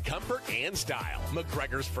relax in comfort and style.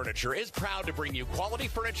 McGregor's Furniture is proud to bring you quality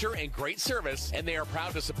furniture and great service, and they are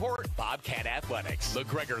proud to support Bobcat Athletics.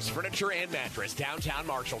 McGregor's Furniture and Mattress, downtown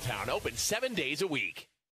Marshalltown, open 7 days a week.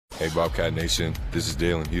 Hey Bobcat Nation, this is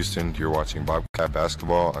Dale in Houston. You're watching Bobcat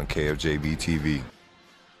Basketball on KFJB-TV.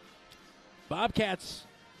 Bobcats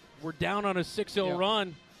were down on a 6-0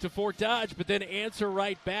 run to Fort Dodge, but then answer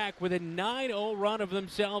right back with a 9-0 run of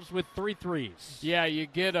themselves with 3 threes. Yeah, you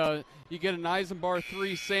get an Eisenbart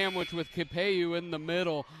three sandwich with Capello in the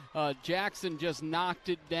middle. Jackson just knocked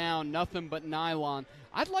it down, nothing but nylon.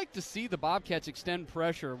 I'd like to see the Bobcats extend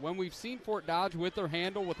pressure. When we've seen Fort Dodge with their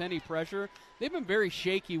handle with any pressure, they've been very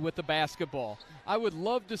shaky with the basketball. I would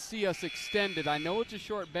love to see us extend it. I know it's a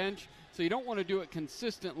short bench, so you don't want to do it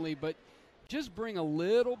consistently, but just bring a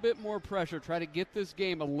little bit more pressure. Try to get this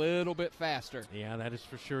game a little bit faster. Yeah, that is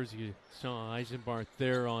for sure, as you saw Eisenbart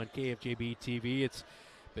there on KFJB-TV. It's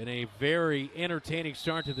been a very entertaining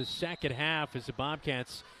start to the second half as the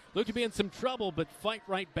Bobcats look to be in some trouble, but fight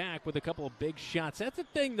right back with a couple of big shots. That's the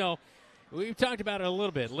thing, though. We've talked about it a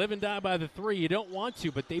little bit. Live and die by the three. You don't want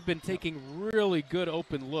to, but they've been taking really good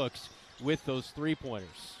open looks with those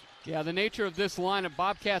three-pointers. Yeah, the nature of this lineup,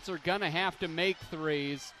 Bobcats are going to have to make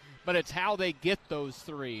threes, but it's how they get those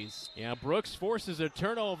threes. Yeah, Brooks forces a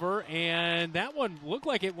turnover, and that one looked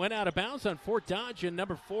like it went out of bounds on Fort Dodge and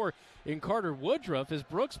number 4 in Carter Woodruff as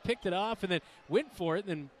Brooks picked it off and then went for it. And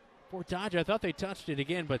then Fort Dodge, I thought they touched it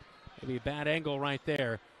again, but maybe a bad angle right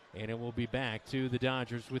there. And it will be back to the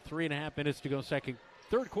Dodgers with 3.5 minutes to go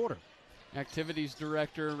third quarter. Activities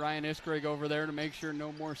director Ryan Iskrig over there to make sure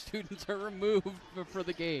no more students are removed for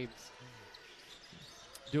the games.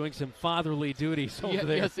 Doing some fatherly duties over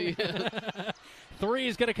there. Yes, he is. Three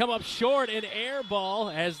is going to come up short, and air ball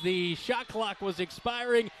as the shot clock was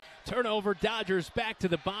expiring. Turnover, Dodgers back to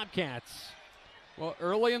the Bobcats. Well,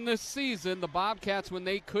 early in this season, the Bobcats, when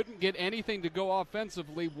they couldn't get anything to go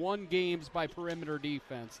offensively, won games by perimeter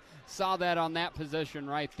defense. Saw that on that possession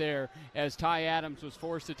right there as Ty Adams was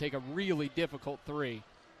forced to take a really difficult three.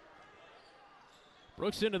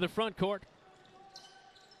 Brooks into the front court.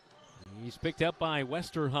 He's picked up by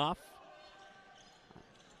Westerhoff.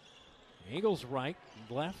 Angles right,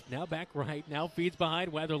 left, now back right, now feeds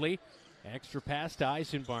behind Weatherly. Extra pass to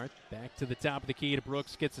Eisenbart. Back to the top of the key to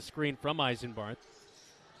Brooks. Gets a screen from Eisenbart.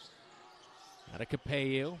 Out of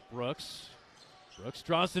Capello. Brooks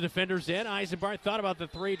draws the defenders in. Eisenbart thought about the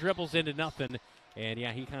three, dribbles into nothing. And,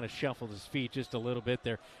 yeah, he kind of shuffled his feet just a little bit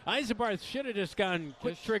there. Eisenbart should have just gone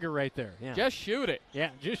quick trigger right there. Yeah. Just shoot it.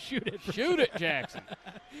 Yeah, just shoot it. Shoot it, Jackson.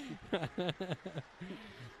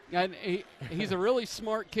 And he's a really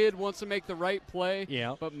smart kid, wants to make the right play.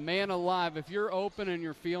 Yeah. But, man alive, if you're open and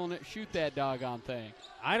you're feeling it, shoot that doggone thing.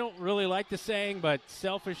 I don't really like the saying, but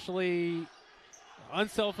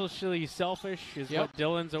unselfishly selfish is what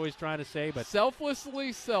Dylan's always trying to say. But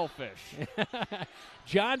selflessly selfish.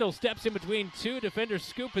 Jondal steps in between two defenders,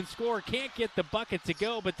 scoop and score. Can't get the bucket to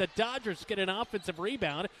go, but the Dodgers get an offensive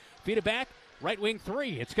rebound. Feed it back Right wing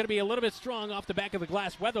three. It's going to be a little bit strong off the back of the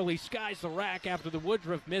glass. Weatherly skies the rack after the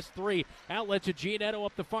Woodruff missed three. Outlet to Gianetto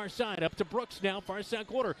up the far side. Up to Brooks now, far side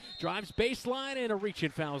quarter. Drives baseline, and a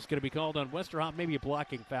reach-in foul is going to be called on Westerhoff. Maybe a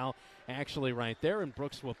blocking foul actually right there, and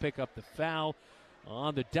Brooks will pick up the foul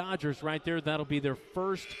on the Dodgers right there. That'll be their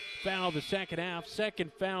first foul of the second half.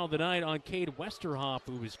 Second foul of the night on Cade Westerhoff,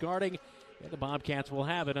 who is guarding, and the Bobcats will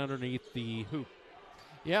have it underneath the hoop.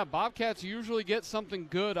 Yeah, Bobcats usually get something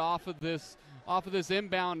good off of this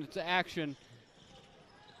inbound action.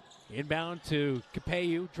 Inbound to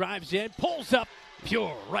Capeyu, drives in, pulls up,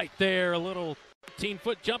 pure right there. A little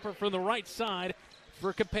 15-foot jumper from the right side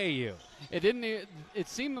for Capeyu. It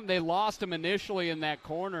seemed that they lost him initially in that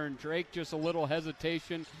corner, and Drake just a little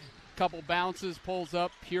hesitation. Couple bounces, pulls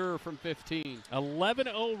up, pure from 15.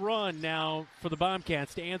 11-0 run now for the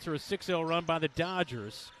Bobcats to answer a 6-0 run by the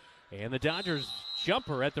Dodgers. And the Dodgers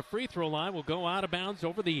jumper at the free throw line will go out of bounds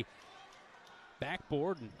over the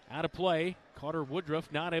backboard and out of play. Carter Woodruff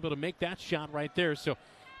not able to make that shot right there. So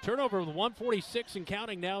turnover with 1:46 and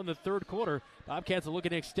counting now in the third quarter. Bobcats are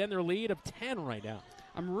looking to extend their lead of 10 right now.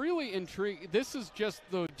 I'm really intrigued. This is just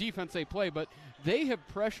the defense they play, but they have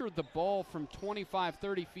pressured the ball from 25,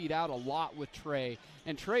 30 feet out a lot with Trey,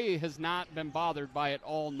 and Trey has not been bothered by it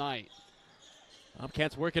all night.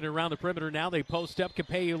 Bobcats working around the perimeter now. They post up.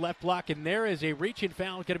 Capeyu left block, and there is a reaching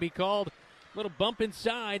foul going to be called. Little bump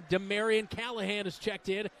inside. Demarion Callahan is checked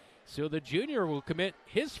in, so the junior will commit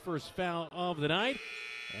his first foul of the night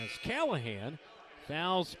as Callahan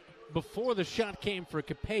fouls before the shot came for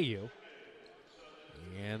Capeyu.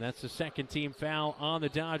 And that's the second team foul on the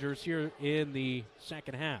Dodgers here in the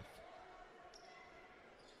second half.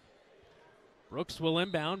 Brooks will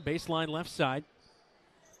inbound, baseline left side.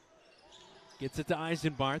 Gets it to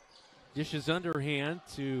Eisenbarth. Dishes underhand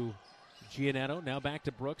to Gianetto. Now back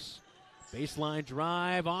to Brooks. Baseline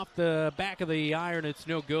drive off the back of the iron. It's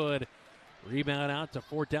no good. Rebound out to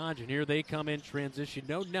Fort Dodge, and here they come in transition.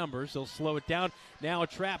 No numbers. They'll slow it down. Now a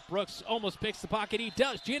trap. Brooks almost picks the pocket. He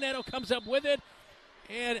does. Gianetto comes up with it.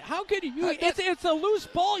 And how could you? It's a loose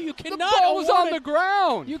ball. You cannot. The ball was on the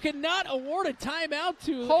ground. You cannot award a timeout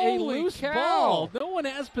to Holy a loose cow. ball. No one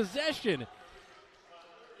has possession.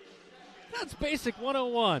 That's basic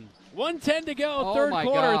 101. 1:10 to go, third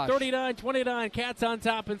quarter, 39-29. Cats on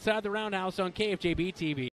top inside the Roundhouse on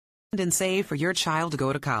KFJB-TV. And save for your child to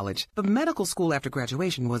go to college. But medical school after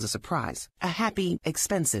graduation was a surprise. A happy,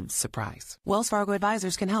 expensive surprise. Wells Fargo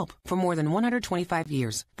Advisors can help. For more than 125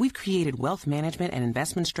 years, we've created wealth management and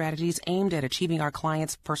investment strategies aimed at achieving our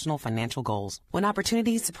clients' personal financial goals. When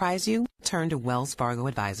opportunities surprise you, turn to Wells Fargo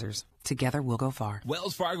Advisors. Together, we'll go far.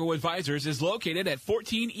 Wells Fargo Advisors is located at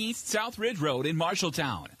 14 East South Ridge Road in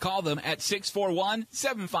Marshalltown. Call them at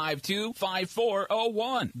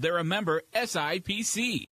 641-752-5401. They're a member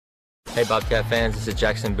SIPC. Hey Bobcat fans, this is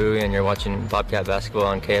Jackson Bowie and you're watching Bobcat Basketball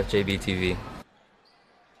on KFJB-TV.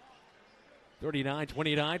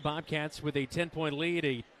 39-29, Bobcats with a 10-point lead.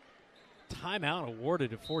 A timeout awarded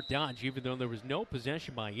to Fort Dodge, even though there was no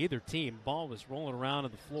possession by either team. Ball was rolling around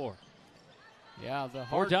on the floor. Yeah,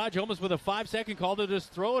 Fort Dodge almost with a 5-second call to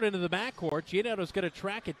just throw it into the backcourt. Gianetto's going to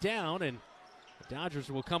track it down, and the Dodgers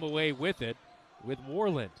will come away with it with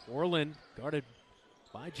Warland. Warland guarded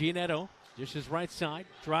by Gianetto. Dishes right side,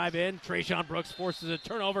 drive in. Trayshawn Brooks forces a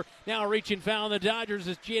turnover. Now a reaching foul on the Dodgers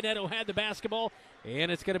as Gianetto had the basketball, and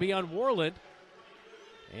it's going to be on Warland.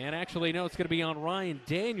 And actually, no, it's going to be on Ryan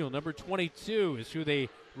Daniel. Number 22 is who they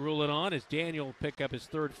rule it on as Daniel will pick up his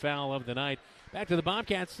third foul of the night. Back to the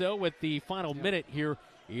Bobcats, though, with the final minute here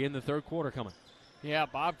in the third quarter coming. Yeah,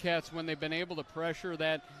 Bobcats, when they've been able to pressure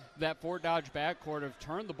that Fort Dodge backcourt, have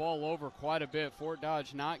turned the ball over quite a bit. Fort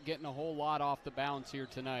Dodge not getting a whole lot off the bounce here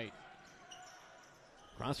tonight.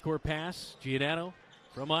 Cross-court pass, Gianetto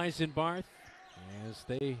from Eisenbarth as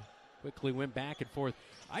they quickly went back and forth.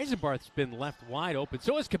 Eisenbarth's been left wide open.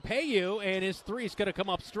 So is Capeyu, and his three is going to come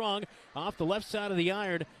up strong off the left side of the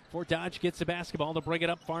iron. Fort Dodge gets the basketball to bring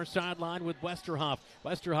it up far sideline with Westerhoff.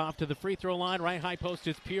 Westerhoff to the free throw line. Right high post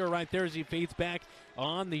is Pure right there as he feeds back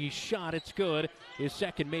on the shot. It's good. His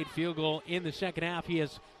second made field goal in the second half. He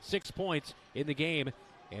has 6 points in the game,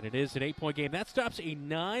 and it is an 8-point game. That stops a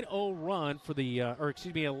 9-0 run for the,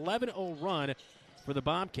 11-0 run for the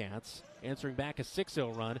Bobcats, answering back a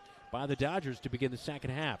 6-0 run by the Dodgers to begin the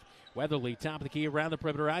second half. Weatherly, top of the key, around the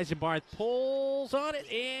perimeter. Eisenbarth pulls on it,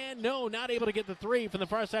 and no, not able to get the three from the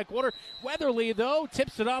far side quarter. Weatherly, though,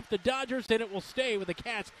 tips it off the Dodgers, and it will stay with the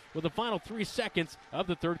Cats with the final 3 seconds of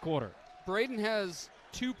the third quarter. Braden has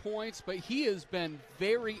 2 points, but he has been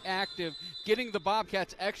very active, getting the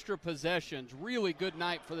Bobcats extra possessions. Really good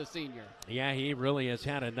night for the senior. Yeah, he really has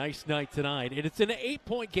had a nice night tonight. And it's an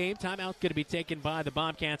 8-point game. Timeout's going to be taken by the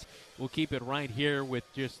Bobcats. We'll keep it right here with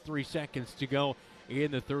just 3 seconds to go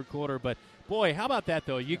in the third quarter. But, boy, how about that,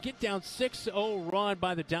 though? You get down 6-0 run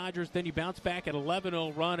by the Dodgers, then you bounce back at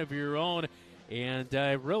 11-0 run of your own. And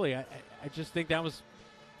really, I just think that was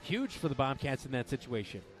huge for the Bobcats in that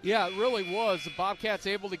situation. Yeah, it really was. The Bobcats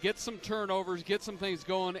able to get some turnovers, get some things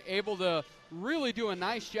going, able to really do a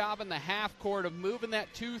nice job in the half court of moving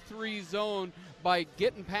that 2-3 zone by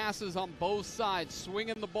getting passes on both sides,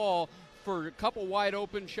 swinging the ball for a couple wide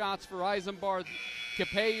open shots for Eisenbarth.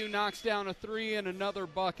 Capeyu knocks down a 3 and another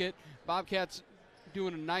bucket. Bobcats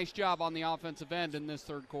doing a nice job on the offensive end in this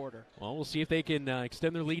third quarter. Well, we'll see if they can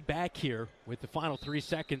extend their lead back here with the final 3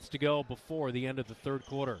 seconds to go before the end of the third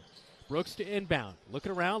quarter. Brooks to inbound.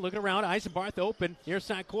 Looking around. Eisenbarth open. Near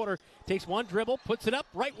side corner. Takes one dribble. Puts it up.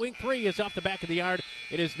 Right wing 3 is off the back of the yard.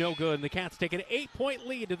 It is no good. And the Cats take an 8-point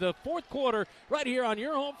lead to the fourth quarter right here on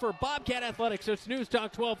your home for Bobcat Athletics. So it's News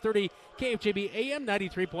Talk 1230 KFJB AM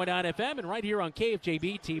 93.9 FM and right here on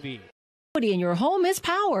KFJB-TV. Equity in your home is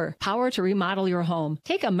power. Power to remodel your home.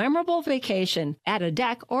 Take a memorable vacation. Add a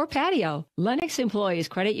deck or patio. Lennox Employees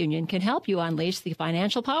Credit Union can help you unleash the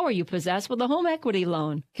financial power you possess with a home equity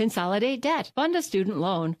loan. Consolidate debt, fund a student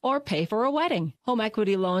loan, or pay for a wedding. Home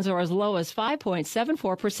equity loans are as low as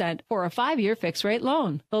 5.74% for a 5-year fixed-rate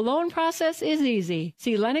loan. The loan process is easy.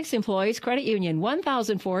 See Lennox Employees Credit Union,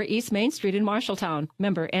 1004 East Main Street in Marshalltown.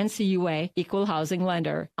 Member NCUA, Equal Housing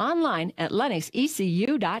Lender. Online at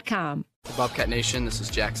lennoxecu.com. Bobcat Nation, this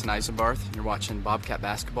is Jackson Eisenbarth, and you're watching Bobcat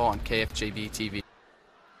Basketball on KFJB-TV.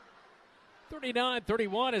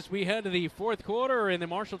 39-31 as we head to the fourth quarter in the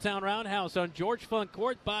Marshalltown Roundhouse on George Funk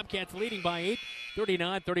Court. Bobcats leading by 8,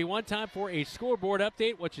 39-31. Time for a scoreboard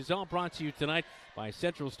update, which is all brought to you tonight by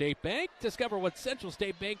Central State Bank. Discover what Central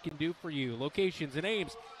State Bank can do for you. Locations in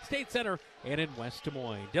Ames, State Center, and in West Des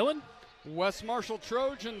Moines. Dylan? West Marshall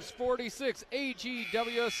Trojans 46,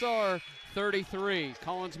 AGWSR 33.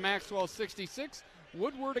 Collins Maxwell 66,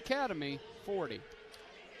 Woodward Academy 40.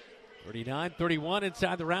 39-31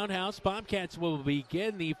 inside the Roundhouse. Bobcats will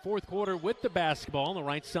begin the fourth quarter with the basketball on the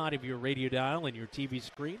right side of your radio dial and your TV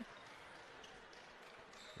screen.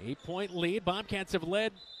 8-point lead. Bobcats have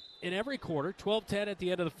led in every quarter. 12-10 at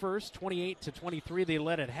the end of the first. 28-23 they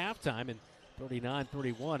led at halftime. And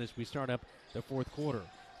 39-31 as we start up the fourth quarter.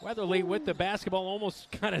 Weatherly with the basketball,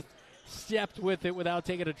 almost kind of stepped with it without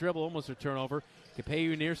taking a dribble, almost a turnover.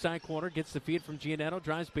 Capeyu near side corner, gets the feed from Giannetto,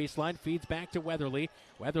 drives baseline, feeds back to Weatherly.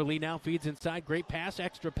 Weatherly now feeds inside, great pass,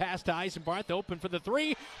 extra pass to Eisenbarth, open for the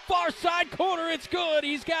 3. Far side corner, it's good.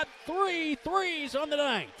 He's got 3 threes on the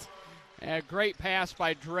night. A great pass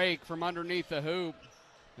by Drake from underneath the hoop.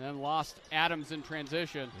 And then lost Adams in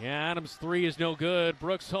transition. Yeah, Adams' 3 is no good.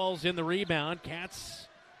 Brooks Hull's in the rebound. Cats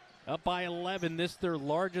up by 11, this their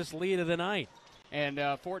largest lead of the night. And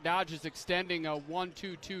Fort Dodge is extending a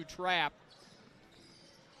 1-2-2 trap.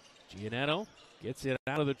 Giannetto gets it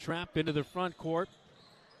out of the trap into the front court.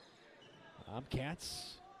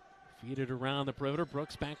 Bobcats feed it around the perimeter.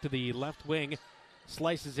 Brooks back to the left wing.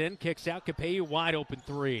 Slices in, kicks out. Capeyu, wide open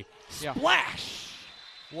 3. Splash!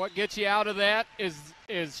 What gets you out of that is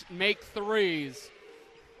make threes.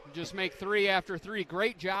 Just make 3 after 3.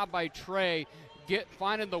 Great job by Trey.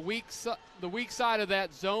 Finding the weak side of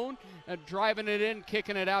that zone and driving it in,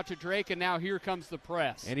 kicking it out to Drake, and now here comes the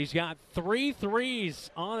press. And he's got 3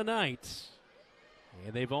 threes on the night.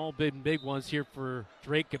 And they've all been big ones here for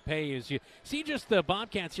Drake Capeyu. As you see just the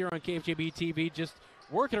Bobcats here on KFJB-TV just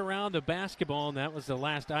working around the basketball, and that was the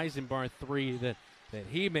last Eisenbarth 3 that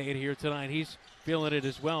he made here tonight. He's feeling it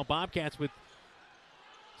as well. Bobcats with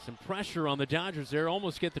some pressure on the Dodgers there.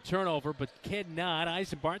 Almost get the turnover, but cannot.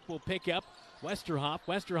 Eisenbarth will pick up Westerhoff.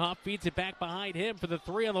 Westerhoff feeds it back behind him for the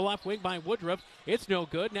 3 on the left wing by Woodruff. It's no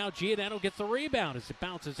good. Now Giannetto gets the rebound as it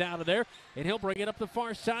bounces out of there, and he'll bring it up the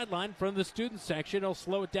far sideline from the student section. He'll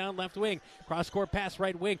slow it down left wing. Cross-court pass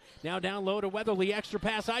right wing. Now down low to Weatherly. Extra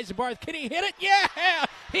pass. Eisenbarth. Can he hit it? Yeah!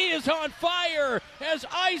 He is on fire as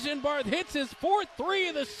Eisenbarth hits his 4th 3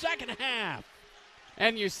 of the second half.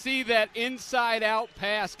 And you see that inside-out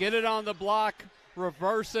pass. Get it on the block.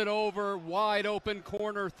 Reverse it over, wide open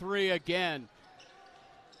corner 3 again.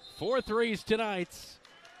 4 threes tonight.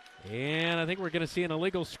 And I think we're going to see an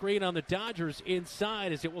illegal screen on the Dodgers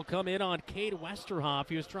inside as it will come in on Cade Westerhoff.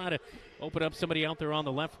 He was trying to open up somebody out there on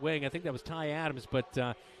the left wing. I think that was Ty Adams.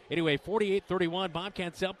 But anyway, 48-31.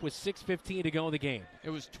 Bobcats up with 6:15 to go in the game. It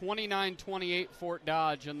was 29-28 Fort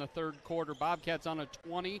Dodge in the third quarter. Bobcats on a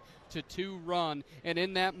 20-2 run. And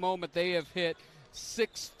in that moment, they have hit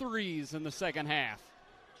 6 threes in the second half.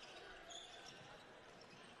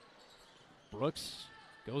 Brooks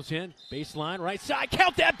goes in, baseline, right side,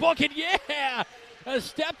 count that bucket, yeah! A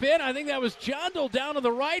step in, I think that was Jondal down to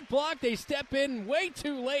the right block. They step in way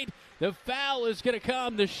too late. The foul is going to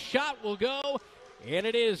come, the shot will go, and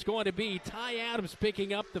it is going to be Ty Adams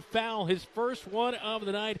picking up the foul, his first one of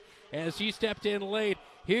the night as he stepped in late.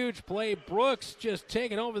 Huge play, Brooks just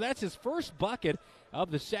taking over. That's his first bucket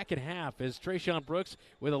of the second half as Trayshawn Brooks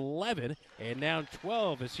with 11 and now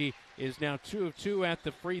 12 as he is now 2 of 2 at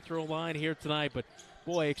the free throw line here tonight. But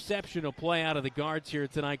boy, exceptional play out of the guards here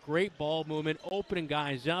tonight. Great ball movement, opening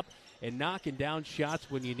guys up and knocking down shots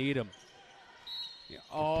when you need them. Yeah.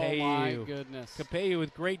 Oh, my goodness. Capello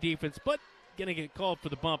with great defense, but going to get called for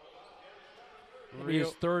the bump.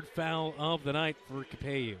 His third foul of the night for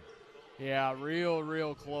Capello. Yeah,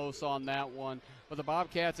 real close on that one. But the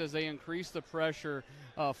Bobcats, as they increase the pressure,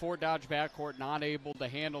 Fort Dodge backcourt not able to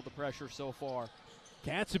handle the pressure so far.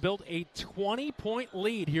 Cats have built a 20-point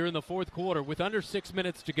lead here in the fourth quarter with under 6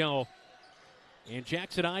 minutes to go. And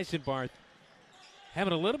Jackson Eisenbarth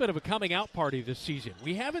having a little bit of a coming-out party this season.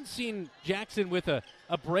 We haven't seen Jackson with a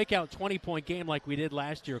breakout 20-point game like we did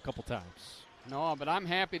last year a couple times. No, but I'm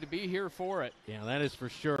happy to be here for it. Yeah, that is for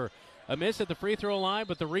sure. A miss at the free throw line,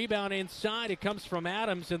 but the rebound inside, it comes from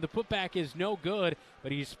Adams, and the putback is no good,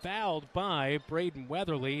 but he's fouled by Braden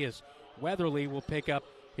Weatherly, as Weatherly will pick up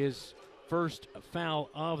his first foul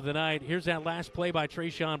of the night. Here's that last play by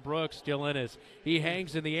Trayshawn Brooks, still in as he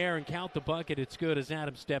hangs in the air and count the bucket. It's good as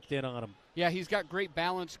Adams stepped in on him. Yeah, he's got great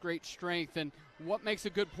balance, great strength, and what makes a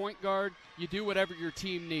good point guard? You do whatever your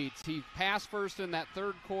team needs. He passed first in that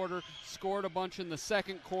third quarter, scored a bunch in the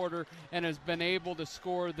second quarter, and has been able to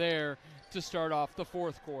score there to start off the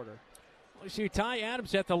fourth quarter. Well, you see Ty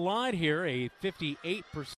Adams at the line here, a 58%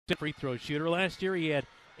 free throw shooter. Last year he had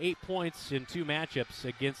 8 points in 2 matchups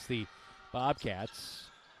against the Bobcats.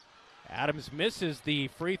 Adams misses the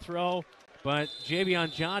free throw, but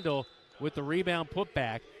Javion Jondal with the rebound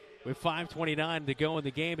putback. With 5:29 to go in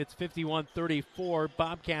the game, it's 51-34.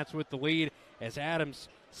 Bobcats with the lead as Adams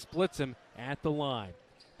splits him at the line.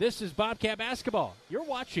 This is Bobcat Basketball. You're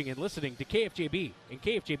watching and listening to KFJB and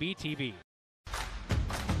KFJB-TV.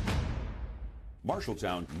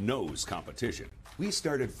 Marshalltown knows competition. We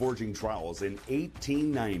started forging trowels in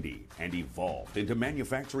 1890 and evolved into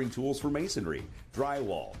manufacturing tools for masonry,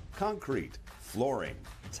 drywall, concrete, flooring,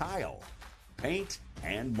 tile, paint,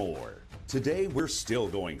 and more. Today, we're still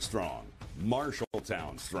going strong.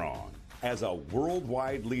 Marshalltown strong. As a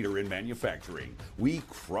worldwide leader in manufacturing, we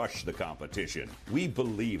crush the competition. We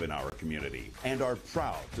believe in our community and are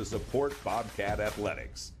proud to support Bobcat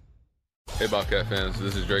Athletics. Hey Bobcat fans,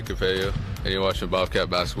 this is Drake Capello, and you're watching Bobcat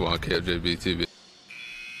Basketball on KFJB-TV.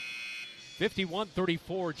 51-34.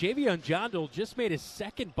 Javion Jondal just made his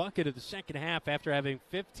second bucket of the second half after having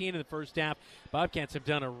 15 in the first half. Bobcats have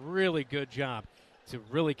done a really good job to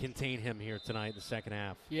really contain him here tonight in the second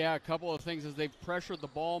half. Yeah, a couple of things as they've pressured the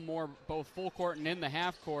ball more, both full court and in the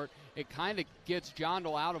half court. It kind of gets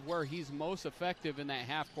Jondal out of where he's most effective in that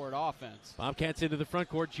half court offense. Bobcats into the front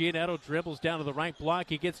court. Giannetto dribbles down to the right block.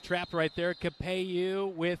 He gets trapped right there. Capello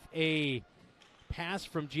with a pass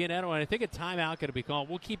from Giannetto, and I think a timeout going to be called.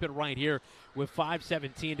 We'll keep it right here with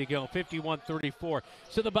 5:17 to go, 51-34.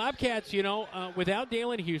 So the Bobcats, without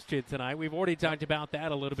Dalen Houston tonight, we've already talked about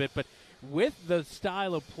that a little bit, but with the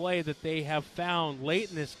style of play that they have found late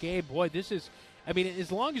in this game, boy, this is,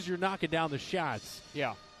 as long as you're knocking down the shots,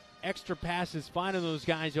 yeah, extra passes, finding those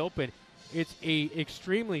guys open, it's a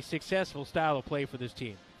extremely successful style of play for this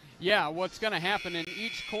team. Yeah, what's going to happen in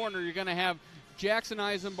each corner, you're going to have Jackson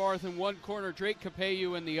Eisenbarth in one corner, Drake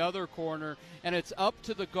Capello in the other corner, and it's up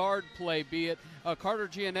to the guard play, be it Carter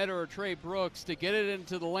Giannetto or Trey Brooks, to get it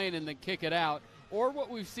into the lane and then kick it out. Or what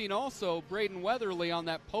we've seen also, Braden Weatherly on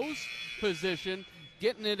that post position,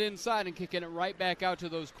 getting it inside and kicking it right back out to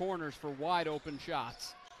those corners for wide open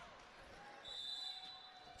shots.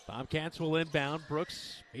 Bobcats will inbound.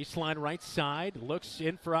 Brooks, baseline right side, looks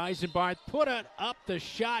in for Eisenbarth. Put it up the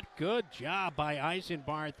shot. Good job by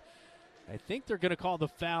Eisenbarth. I think they're going to call the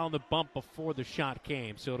foul on the bump before the shot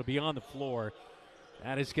came, so it'll be on the floor.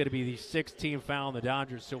 That is going to be the 6th foul on the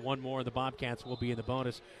Dodgers, so one more, and the Bobcats will be in the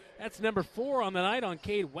bonus. That's number 4 on the night on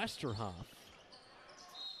Cade Westerhoff.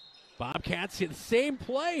 Bobcats hit the same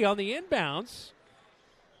play on the inbounds.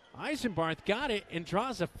 Eisenbarth got it and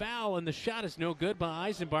draws a foul, and the shot is no good by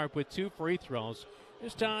Eisenbarth with 2 free throws.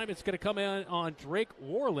 This time it's going to come in on Drake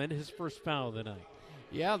Warland, his first foul of the night.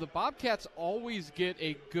 Yeah, the Bobcats always get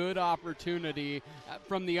a good opportunity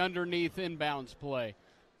from the underneath inbounds play.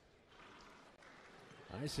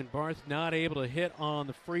 Eisenbarth not able to hit on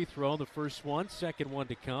the free throw, the first one, second one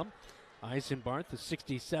to come. Eisenbarth, the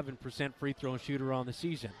 67% free throw shooter on the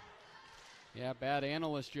season. Yeah, bad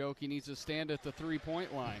analyst joke. He needs to stand at the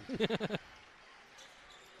three-point line.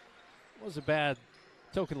 Was a bad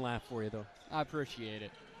token laugh for you, though. I appreciate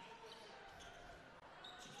it.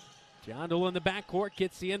 Jondal in the backcourt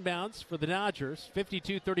gets the inbounds for the Dodgers.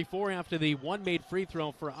 52-34 after the one made free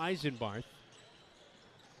throw for Eisenbarth.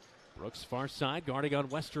 Brooks far side, guarding on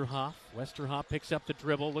Westerhoff. Westerhoff picks up the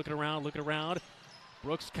dribble, looking around.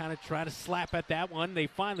 Brooks kind of try to slap at that one. They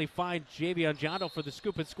finally find Javion Jondal for the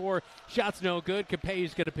scoop and score. Shot's no good.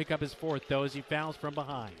 Capello's going to pick up his fourth, though, as he fouls from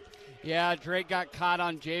behind. Yeah, Drake got caught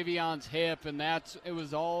on Javion's hip, and it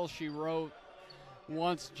was all she wrote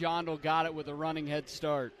once Jondal got it with a running head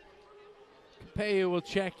start. Capello will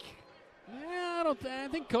check. Yeah, I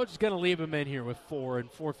think coach is going to leave him in here with 4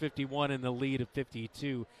 and 4:51 in the lead of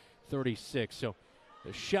 52-36. So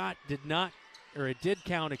the shot did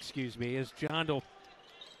count, as Jondal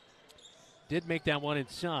did make that one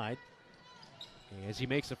inside. As he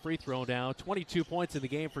makes a free throw now, 22 points in the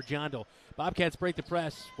game for Jondal. Bobcats break the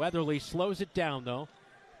press. Weatherly slows it down, though.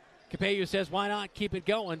 Capello says, why not keep it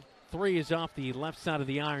going? 3 is off the left side of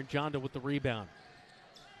the iron. Jondal with the rebound.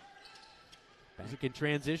 Back in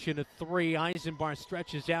transition to 3. Eisenbarth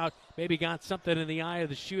stretches out. Maybe got something in the eye of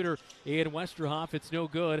the shooter in Westerhoff. It's no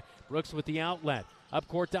good. Brooks with the outlet. Up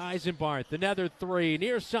court to Eisenbarth. Another 3.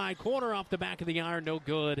 Near side corner off the back of the iron. No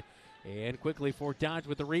good. And quickly for Dodge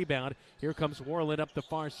with the rebound. Here comes Worland up the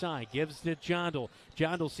far side. Gives to Jondal.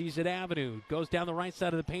 Jondal sees it avenue. Goes down the right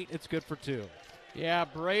side of the paint. It's good for 2. Yeah,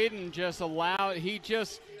 Braden just allowed. He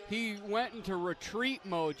went into retreat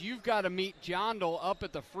mode. You've got to meet Jondal up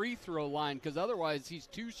at the free throw line because otherwise he's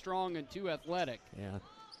too strong and too athletic. Yeah.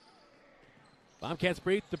 Bobcats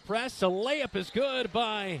break the press. A layup is good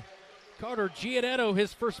by Carter Giannetto.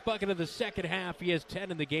 His first bucket of the second half. He has 10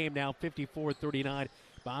 in the game now, 54-39.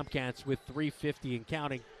 Bobcats with 3:50 and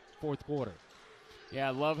counting, fourth quarter. Yeah,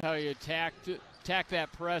 I love how you attack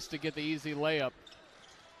that press to get the easy layup.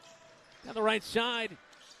 Down the right side,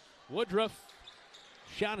 Woodruff.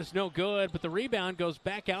 Shot is no good, but the rebound goes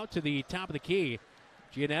back out to the top of the key.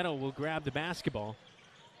 Giannetto will grab the basketball.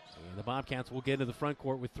 And the Bobcats will get into the front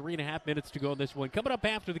court with 3.5 minutes to go in this one. Coming up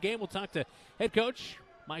after the game, we'll talk to head coach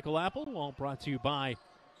Michael Apple, all brought to you by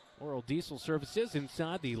Oral Diesel Services.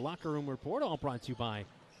 Inside the locker room report, all brought to you by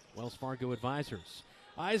Wells Fargo Advisors.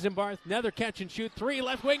 Eisenbarth, another catch and shoot 3,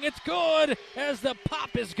 left wing, it's good, as the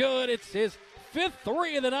pop is good. It's his 5th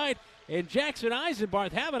 3 of the night, and Jackson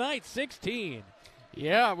Eisenbarth have a night, 16.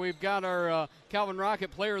 Yeah, we've got our Calvin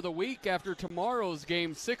Rocket Player of the Week after tomorrow's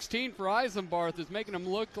game. 16 for Eisenbarth is making him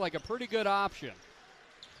look like a pretty good option.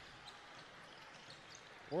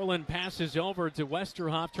 Orland passes over to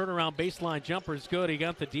Westerhoff. Turnaround baseline jumper is good. He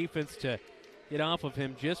got the defense to get off of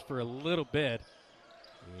him just for a little bit.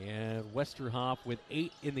 And Westerhoff with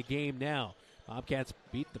 8 in the game now. Bobcats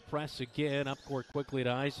beat the press again. Up court quickly to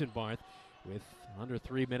Eisenbarth with under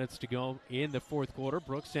 3 minutes to go in the fourth quarter.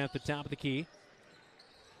 Brooks at the top of the key.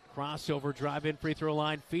 Crossover, drive-in, free throw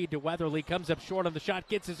line, feed to Weatherly. Comes up short on the shot,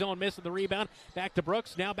 gets his own miss on the rebound. Back to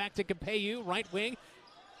Brooks, now back to Capello, right wing.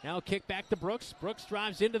 Now kick back to Brooks. Brooks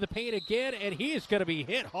drives into the paint again, and he is going to be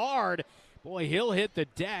hit hard. Boy, he'll hit the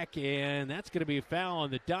deck, and that's going to be a foul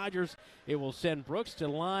on the Dodgers. It will send Brooks to the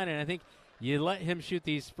line, and I think you let him shoot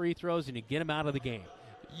these free throws and you get him out of the game.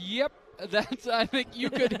 Yep, I think you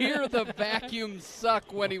could hear the vacuum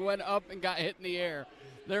suck when he went up and got hit in the air.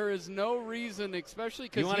 There is no reason, especially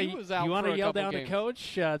because he was out for a couple games. You want to yell down to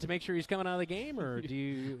Coach to make sure he's coming out of the game, or do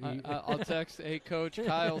you? I'll text, hey, Coach,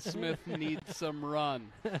 Kyle Smith needs some run.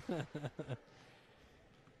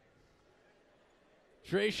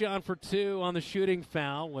 Trayshawn for 2 on the shooting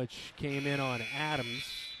foul, which came in on Adams.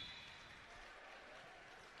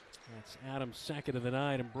 That's Adams' second of the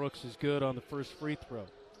night, and Brooks is good on the first free throw.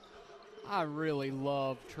 I really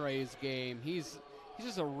love Trey's game. He's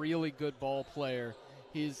just a really good ball player.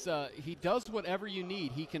 He does whatever you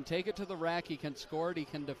need. He can take it to the rack. He can score it. He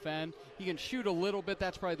can defend. He can shoot a little bit.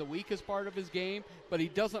 That's probably the weakest part of his game, but he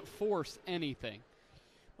doesn't force anything.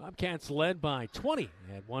 Bobcats led by 20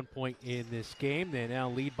 at one point in this game. They now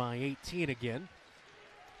lead by 18 again.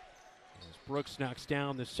 As Brooks knocks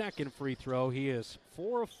down the second free throw, he is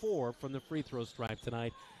 4 of 4 from the free throw stripe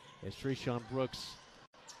tonight. As Trayshawn Brooks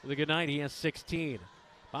with a good night, he has 16.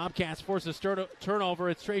 Bobcats force a turnover.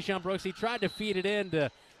 It's Trayshawn Brooks. He tried to feed it in to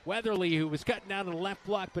Weatherly, who was cutting down to the left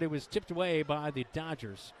block, but it was tipped away by the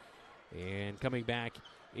Dodgers. And coming back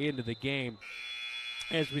into the game,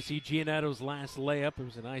 as we see Giannetto's last layup, it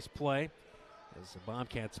was a nice play as the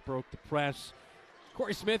Bobcats broke the press.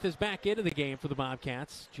 Corey Smith is back into the game for the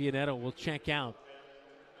Bobcats. Giannetto will check out.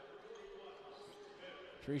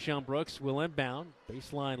 Tre'Shawn Brooks will inbound.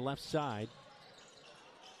 Baseline left side.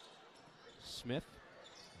 Smith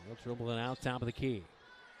will dribble it out top of the key.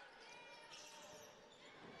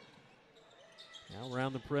 Now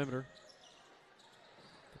around the perimeter.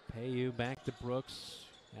 Capeau back to Brooks.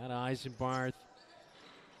 Out of Eisenbarth.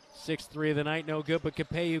 6-3 of the night, no good, but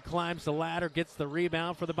Capeau climbs the ladder, gets the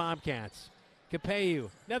rebound for the Bobcats. Capeau,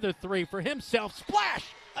 another three for himself. Splash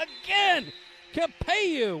again!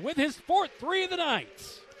 Capeau with his 4th three of the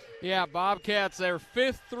night. Yeah, Bobcats, their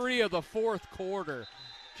 5th three of the 4th quarter.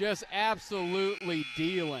 Just absolutely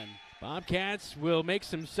dealing. Bobcats will make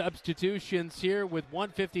some substitutions here with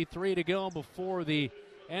 1:53 to go before the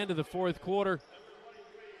end of the 4th quarter.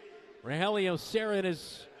 Rogelio Sarin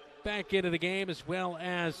is back into the game, as well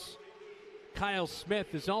as Kyle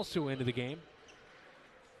Smith is also into the game.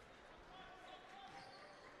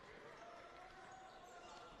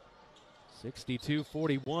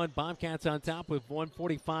 (62-41). Bobcats on top with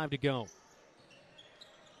 1:45 to go.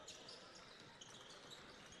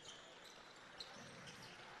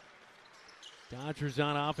 Dodgers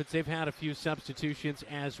on offense. They've had a few substitutions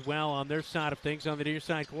as well on their side of things. On the near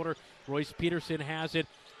side corner, Royce Peterson has it.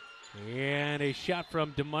 And a shot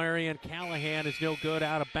from Demarion Callahan is no good,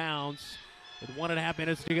 out of bounds with 1.5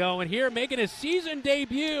 minutes to go. And here making his season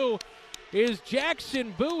debut is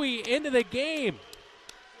Jackson Bowie into the game.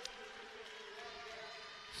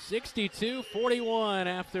 62-41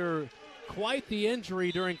 after quite the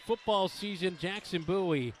injury during football season. Jackson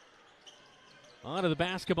Bowie onto the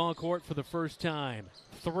basketball court for the first time.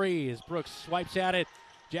 3 as Brooks swipes at it.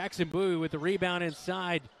 Jackson Bowie with the rebound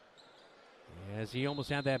inside. As he almost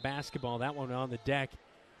had that basketball, that one on the deck.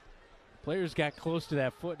 Players got close to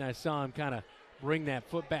that foot, and I saw him kind of bring that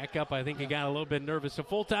foot back up. I think he got a little bit nervous. So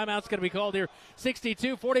full timeout's going to be called here.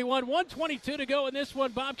 62-41, 1:22 to go in this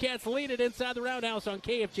one. Bobcats lead it inside the Roundhouse on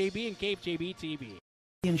KFJB and KFJB-TV.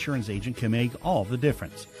 The insurance agent can make all the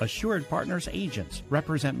difference. Assured Partners agents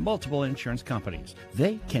represent multiple insurance companies.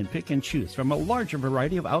 They can pick and choose from a larger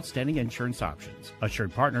variety of outstanding insurance options.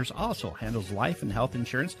 Assured Partners also handles life and health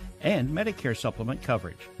insurance and Medicare supplement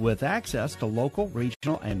coverage. With access to local,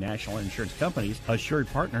 regional, and national insurance companies, Assured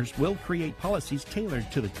Partners will create policies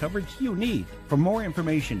tailored to the coverage you need. For more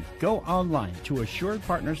information, go online to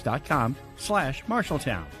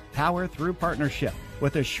assuredpartners.com/Marshalltown. Power through partnership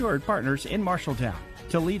with Assured Partners in Marshalltown,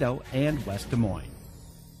 Toledo, and West Des Moines.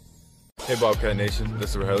 Hey Bobcat Nation, this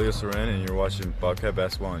is Rogelio Sarin, and you're watching Bobcat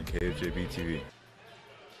Basketball on KFJB-TV.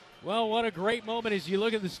 Well, what a great moment as you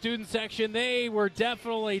look at the student section. They were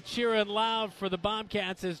definitely cheering loud for the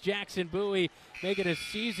Bobcats as Jackson Bowie making his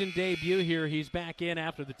season debut here. He's back in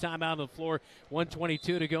after the timeout on the floor.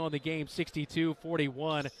 1:22 to go in the game,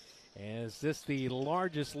 62-41. As this the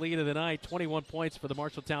largest lead of the night, 21 points for the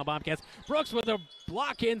Marshalltown Bobcats. Brooks with a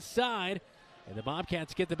block inside. And the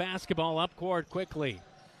Bobcats get the basketball up court quickly.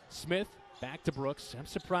 Smith back to Brooks. I'm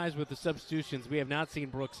surprised with the substitutions. We have not seen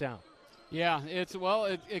Brooks out. Yeah, it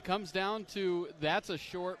comes down to that's a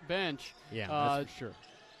short bench. Yeah, that's for sure.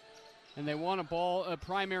 And they want a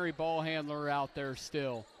primary ball handler out there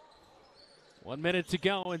still. 1 minute to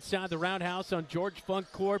go inside the Roundhouse on George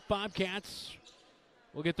Funk Court. Bobcats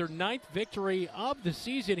will get their 9th victory of the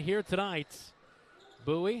season here tonight.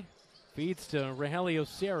 Bowie feeds to Rogelio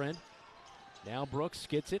Sarin. Now Brooks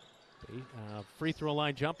gets it. Free throw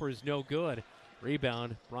line jumper is no good.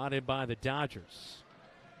 Rebound brought in by the Dodgers.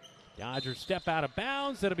 Dodgers step out of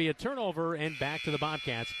bounds. That'll be a turnover, and back to the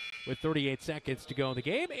Bobcats with 38 seconds to go in the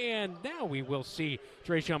game. And now we will see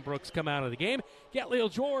Tre'Shawn Brooks come out of the game.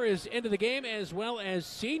 Gatleel Jor is into the game, as well as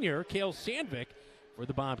senior Cale Sandvik for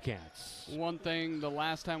the Bobcats. One thing, the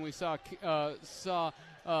last time we saw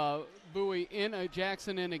Bowie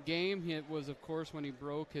Jackson in a game, it was, of course, when he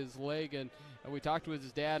broke his leg, and we talked with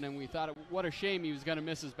his dad, and we thought what a shame he was going to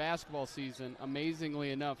miss his basketball season.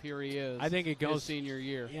 Amazingly enough, here he is. I think it goes his senior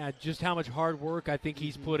year. Yeah, just how much hard work I think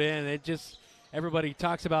he's put in. It just everybody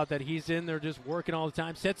talks about that he's in there just working all the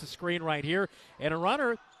time. Sets a screen right here, and a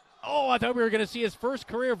runner. Oh, I thought we were going to see his first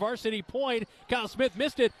career varsity point. Kyle Smith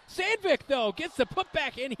missed it. Sandvik, though, gets the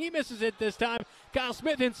putback, and he misses it this time. Kyle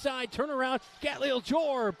Smith inside, turnaround. Gatleel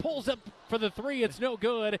Jor pulls up for the three. It's no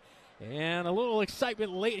good. And a little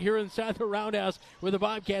excitement late here inside the Roundhouse with the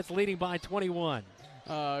Bobcats leading by 21.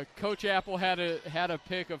 Coach Apple had a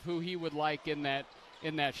pick of who he would like in that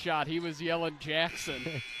shot. He was yelling Jackson.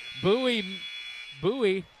 Bowie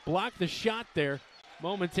blocked the shot there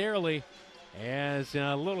momentarily. as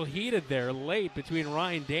a little heated there late between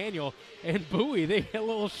Ryan Daniel and Bowie. They had a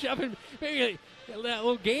little shoving, maybe that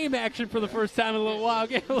little game action for the first time in a little while.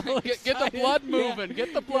 Get the blood moving. Yeah.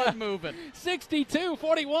 Get the blood moving.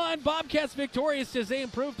 62-41. Bobcats victorious as they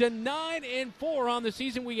improved to 9-4 on the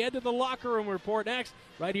season. We head to the locker room report next,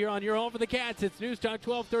 right here on your home for the Cats. It's News Talk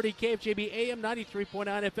 1230 KFJB AM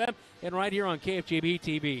 93.9 FM, and right here on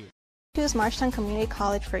KFJB-TV. Choose Marshalltown Community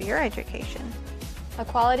College for your education. A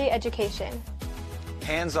quality education.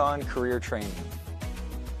 Hands-on career training.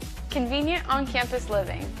 Convenient on-campus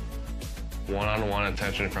living. One-on-one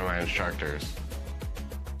attention from my instructors.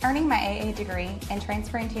 Earning my AA degree and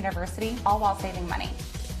transferring to university, all while saving money.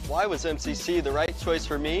 Why was MCC the right choice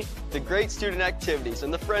for me? The great student activities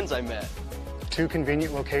and the friends I met. 2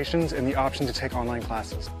 convenient locations and the option to take online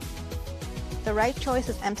classes. The right choice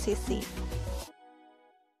is MCC.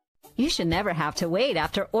 You should never have to wait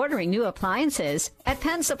after ordering new appliances. At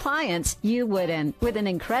Penn's Appliance, you wouldn't. With an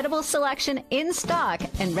incredible selection in stock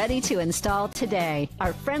and ready to install today.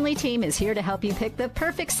 Our friendly team is here to help you pick the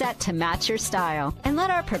perfect set to match your style. And let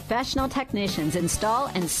our professional technicians install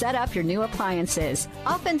and set up your new appliances,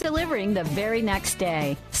 often delivering the very next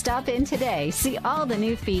day. Stop in today, see all the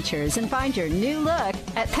new features, and find your new look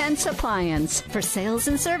at Penn's Appliance. For sales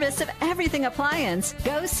and service of everything appliance,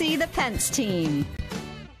 go see the Pence team.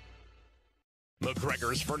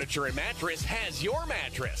 McGregor's Furniture and Mattress has your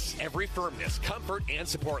mattress. Every firmness, comfort, and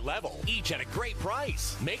support level, each at a great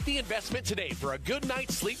price. Make the investment today for a good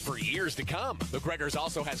night's sleep for years to come. McGregor's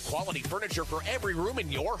also has quality furniture for every room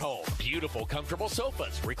in your home. Beautiful, comfortable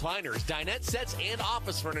sofas, recliners, dinette sets, and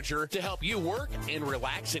office furniture to help you work and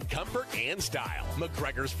relax in comfort and style.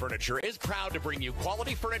 McGregor's Furniture is proud to bring you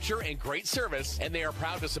quality furniture and great service, and they are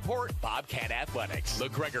proud to support Bobcat Athletics.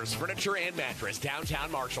 McGregor's Furniture and Mattress, downtown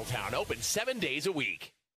Marshalltown, open 7 days a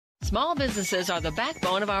week. Small businesses are the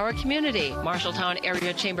backbone of our community. Marshalltown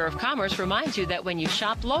Area Chamber of Commerce reminds you that when you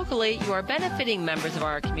shop locally, you are benefiting members of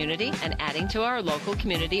our community and adding to our local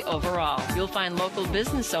community overall. You'll find local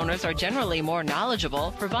business owners are generally more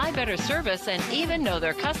knowledgeable, provide better service, and even know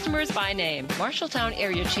their customers by name. Marshalltown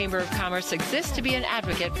Area Chamber of Commerce exists to be an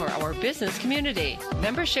advocate for our business community.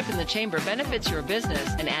 Membership in the Chamber benefits your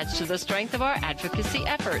business and adds to the strength of our advocacy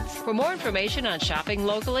efforts. For more information on shopping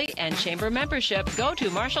locally and Chamber membership, go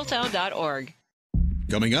to Marshalltown.org.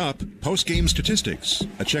 Coming up, post-game statistics,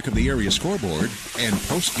 a check of the area scoreboard, and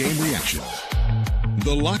post-game reaction.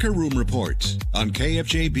 The Locker Room Report on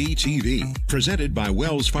KFJB-TV, presented by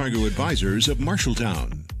Wells Fargo Advisors of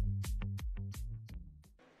Marshalltown.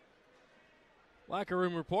 Locker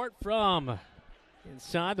Room Report from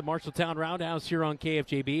inside the Marshalltown Roundhouse here on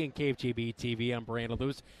KFJB and KFJB-TV. I'm Brandon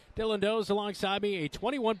Lewis. Dylan Does alongside me. A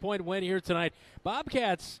 21-point win here tonight.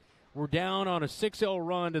 Bobcats were down on a 6-0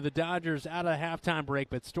 run to the Dodgers out of the halftime break,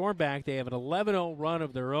 but stormed back. They have an 11-0 run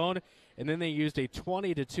of their own, and then they used a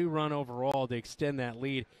 20-2 run overall to extend that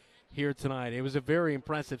lead here tonight. It was a very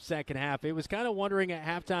impressive second half. It was kind of wondering at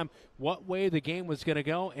halftime what way the game was going to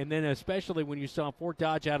go, and then especially when you saw Fort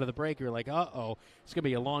Dodge out of the break, you're like, uh-oh, it's going to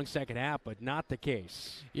be a long second half, but not the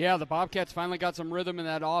case. Yeah, the Bobcats finally got some rhythm in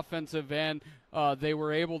that offensive end. They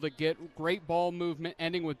were able to get great ball movement,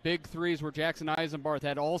 ending with big threes where Jackson Eisenbarth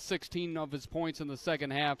had all 16 of his points in the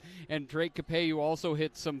second half, and Drake Capeyu also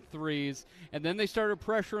hit some threes. And then they started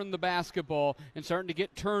pressuring the basketball and starting to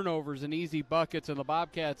get turnovers and easy buckets, and the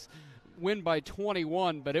Bobcats win by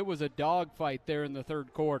 21, but it was a dogfight there in the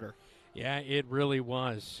third quarter. Yeah, it really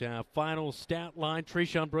was. Final stat line,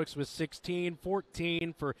 Treshawn Brooks was 16,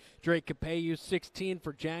 14 for Drake Capeyu, 16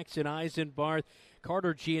 for Jackson Eisenbarth.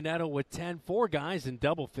 Carter Giannetto with 10, 4 guys in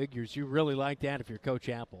double figures. You really like that if you're Coach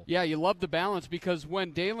Apple. Yeah, you love the balance because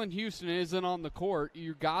when Dalen Houston isn't on the court,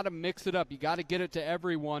 you got to mix it up. You got to get it to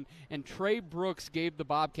everyone, and Trey Brooks gave the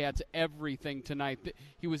Bobcats everything tonight.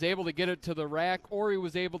 He was able to get it to the rack, or he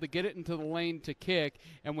was able to get it into the lane to kick,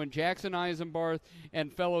 and when Jackson Eisenbarth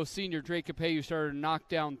and fellow senior Drake Capeyu started to knock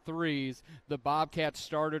down threes, the Bobcats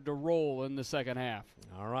started to roll in the second half.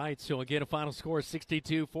 All right, so again, a final score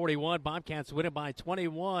 62-41. Bobcats win it by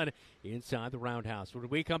 21 inside the Roundhouse. When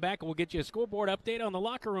we come back, we'll get you a scoreboard update on the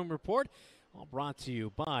Locker Room Report, all brought to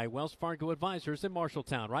you by Wells Fargo Advisors in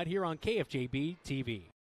Marshalltown, right here on KFJB-TV.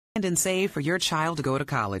 And save for your child to go to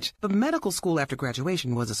college. But medical school after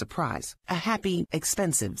graduation was a surprise. A happy,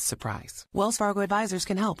 expensive surprise. Wells Fargo Advisors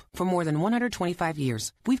can help. For more than 125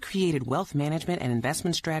 years, we've created wealth management and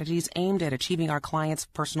investment strategies aimed at achieving our clients'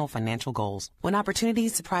 personal financial goals. When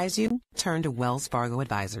opportunities surprise you, turn to Wells Fargo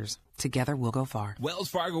Advisors. Together, we'll go far. Wells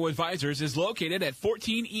Fargo Advisors is located at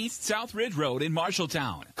 14 East South Ridge Road in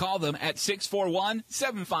Marshalltown. Call them at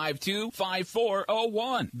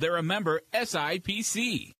 641-752-5401. They're a member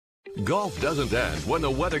SIPC. Golf doesn't end when the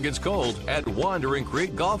weather gets cold at Wandering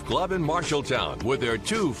Creek Golf Club in Marshalltown with their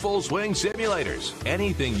 2 full-swing simulators.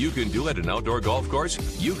 Anything you can do at an outdoor golf course,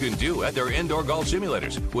 you can do at their indoor golf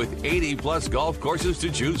simulators with 80-plus golf courses to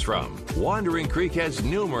choose from. Wandering Creek has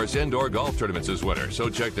numerous indoor golf tournaments this winter, so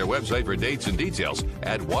check their website for dates and details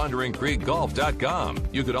at wanderingcreekgolf.com.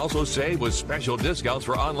 You could also save with special discounts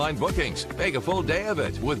for online bookings. Make a full day of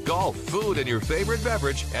it with golf, food, and your favorite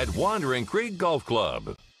beverage at Wandering Creek Golf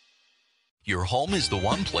Club. Your home is the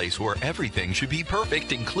one place where everything should be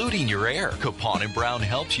perfect, including your air. Capon & Brown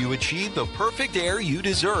helps you achieve the perfect air you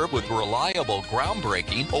deserve with reliable,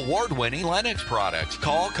 groundbreaking, award-winning Lennox products.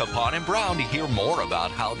 Call Capon & Brown to hear more about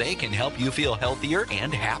how they can help you feel healthier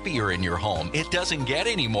and happier in your home. It doesn't get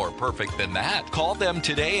any more perfect than that. Call them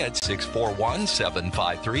today at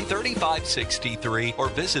 641-753-3563 or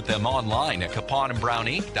visit them online at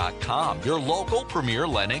caponandbrowninc.com. Your local premier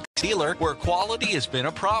Lennox dealer where quality has been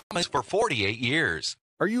a promise for 48 years.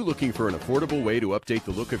 Are you looking for an affordable way to update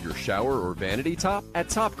the look of your shower or vanity top? At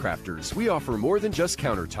Top Crafters, we offer more than just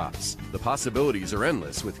countertops. The possibilities are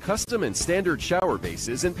endless with custom and standard shower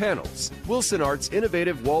bases and panels. Wilson Art's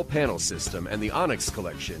innovative wall panel system and the Onyx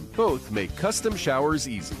collection both make custom showers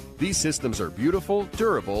easy. These systems are beautiful,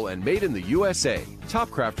 durable, and made in the USA. Top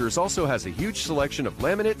Crafters also has a huge selection of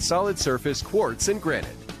laminate, solid surface, quartz, and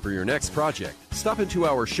granite. For your next project, stop into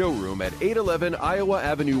our showroom at 811 Iowa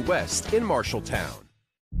Avenue West in Marshalltown.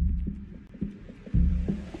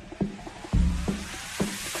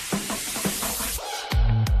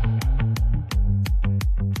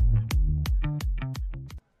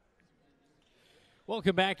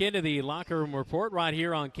 Welcome back into the Locker Room Report right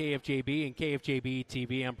here on KFJB and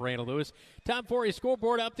KFJB-TV. I'm Brandon Lewis. Time for a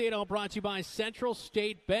scoreboard update, all brought to you by Central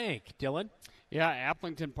State Bank. Dylan? Yeah,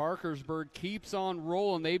 Applington Parkersburg keeps on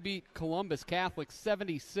rolling. They beat Columbus Catholic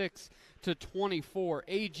 76-24.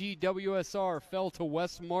 AGWSR fell to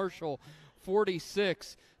West Marshall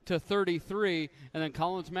 46-33. And then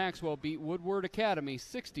Collins Maxwell beat Woodward Academy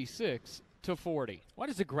 66-40. Why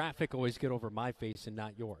does the graphic always get over my face and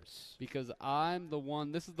not yours? Because I'm the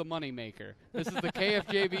one. This is the moneymaker. This is the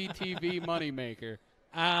KFJB-TV moneymaker.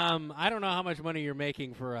 I don't know how much money you're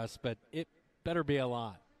making for us, but it better be a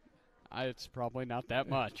lot. It's probably not that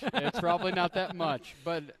much. It's probably not that much.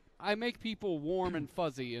 But I make people warm and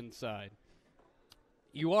fuzzy inside.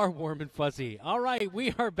 You are warm and fuzzy. All right,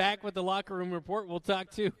 we are back with the Locker Room Report. We'll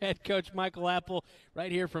talk to head coach Michael Apple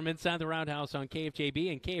right here from inside the Roundhouse on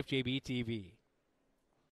KFJB and KFJB-TV.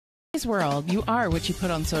 In today's world, you are what you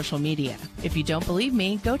put on social media. If you don't believe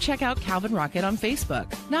me, go check out Calvin Rocket on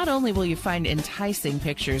Facebook. Not only will you find enticing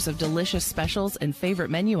pictures of delicious specials and favorite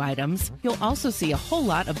menu items, you'll also see a whole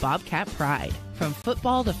lot of Bobcat pride. From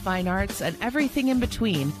football to fine arts and everything in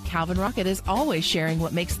between, Calvin Rocket is always sharing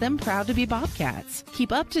what makes them proud to be Bobcats.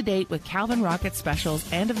 Keep up to date with Calvin Rocket specials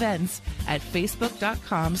and events at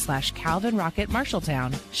facebook.com/Calvin Rocket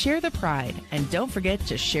Marshalltown. Share the pride and don't forget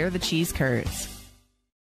to share the cheese curds.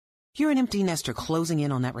 You're an empty nester closing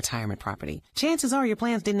in on that retirement property. Chances are your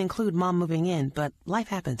plans didn't include mom moving in, but life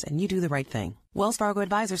happens and you do the right thing. Wells Fargo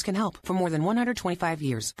Advisors can help. For more than 125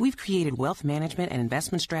 years, we've created wealth management and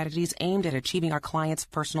investment strategies aimed at achieving our clients'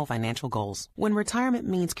 personal financial goals. When retirement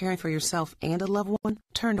means caring for yourself and a loved one,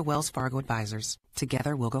 turn to Wells Fargo Advisors.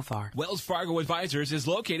 Together, we'll go far. Wells Fargo Advisors is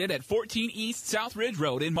located at 14 East South Ridge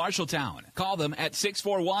Road in Marshalltown. Call them at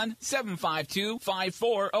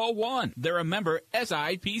 641-752-5401. They're a member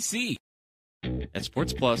SIPC. At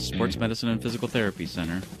Sports Plus Sports Medicine and Physical Therapy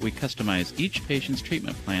Center, we customize each patient's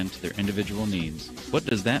treatment plan to their individual needs. What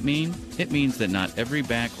does that mean? It means that not every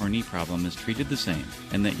back or knee problem is treated the same,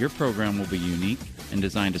 and that your program will be unique and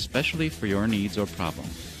designed especially for your needs or problem.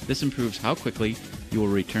 This improves how quickly you will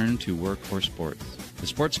return to work or sports. The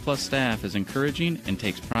Sports Plus staff is encouraging and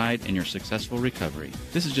takes pride in your successful recovery.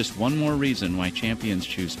 This is just one more reason why champions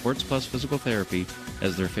choose Sports Plus Physical Therapy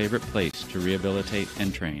as their favorite place to rehabilitate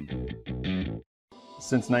and train.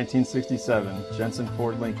 Since 1967, Jensen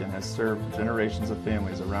Ford Lincoln has served generations of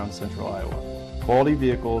families around Central Iowa. Quality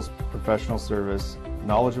vehicles, professional service,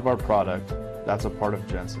 knowledge of our product, that's a part of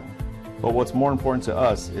Jensen. But what's more important to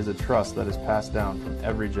us is a trust that is passed down from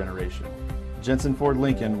every generation. Jensen Ford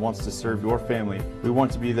Lincoln wants to serve your family. We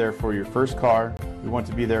want to be there for your first car, we want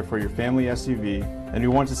to be there for your family SUV, and we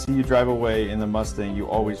want to see you drive away in the Mustang you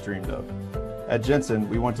always dreamed of. At Jensen,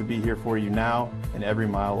 we want to be here for you now and every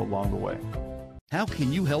mile along the way. How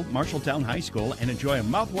can you help Marshalltown High School and enjoy a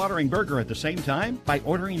mouth-watering burger at the same time? By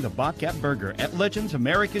ordering the Bobcat Burger at Legends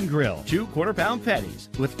American Grill. 2 quarter-pound patties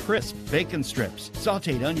with crisp bacon strips,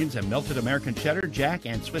 sautéed onions, and melted American cheddar, jack,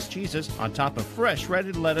 and Swiss cheeses on top of fresh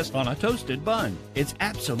shredded lettuce on a toasted bun. It's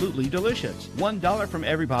absolutely delicious. $1 from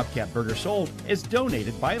every Bobcat Burger sold is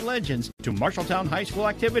donated by Legends to Marshalltown High School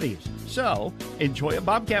activities. So, enjoy a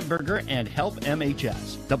Bobcat Burger and help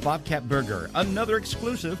MHS. The Bobcat Burger, another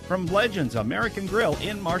exclusive from Legends American Grill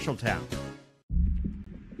in Marshalltown.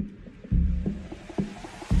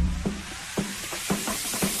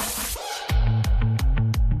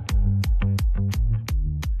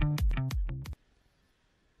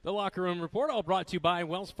 The Locker Room Report, all brought to you by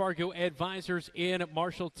Wells Fargo Advisors in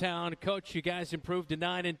Marshalltown. Coach, you guys improved to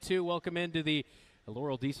 9-2. Welcome into the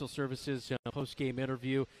Laurel Diesel Services post-game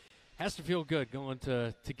interview. Has to feel good going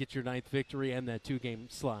to get your 9th victory and that 2-game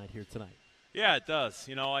slide here tonight. Yeah, it does.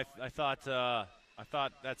 You know, I thought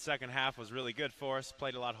that second half was really good for us.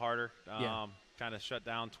 Played a lot harder. Kind of shut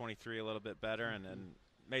down 23 a little bit better and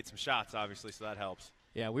made some shots, obviously, so that helps.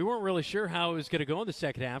 Yeah, we weren't really sure how it was going to go in the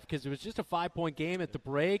second half because it was just a 5-point game at the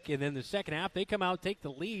break, and then the second half they come out, take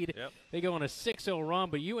the lead. Yep. They go on a 6-0 run,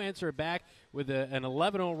 but you answer it back with an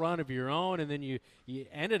 11-0 run of your own, and then you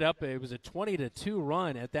ended up, it was a 20-2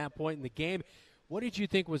 run at that point in the game. What did you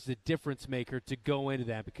think was the difference maker to go into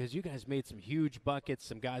that? Because you guys made some huge buckets.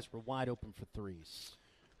 Some guys were wide open for threes.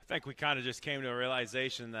 I think we kind of just came to a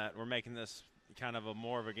realization that we're making this kind of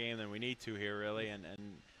more of a game than we need to here, really, and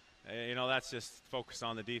you know, that's just focused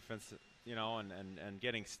on the defense, you know, and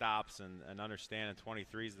getting stops and understanding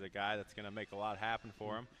 23 is the guy that's going to make a lot happen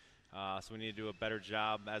for him. So we need to do a better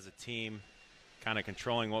job as a team kind of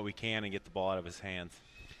controlling what we can and get the ball out of his hands.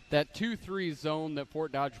 That 2-3 zone that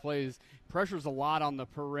Fort Dodge plays pressures a lot on the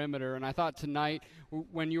perimeter, and I thought tonight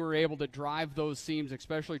when you were able to drive those seams,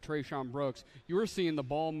 especially Trayshawn Brooks, you were seeing the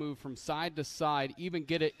ball move from side to side, even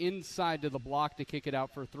get it inside to the block to kick it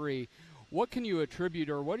out for 3. What can you attribute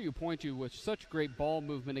or what do you point to with such great ball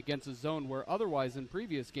movement against a zone where otherwise in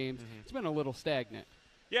previous games it's been a little stagnant?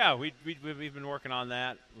 Yeah, we've been working on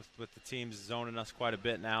that with the teams zoning us quite a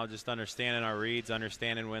bit now, just understanding our reads,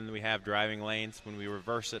 understanding when we have driving lanes, when we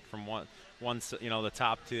reverse it from one you know, the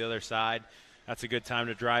top to the other side. That's a good time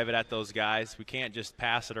to drive it at those guys. We can't just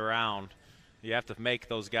pass it around. You have to make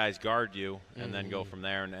those guys guard you and then go from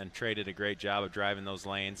there. And Trey did a great job of driving those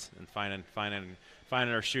lanes and finding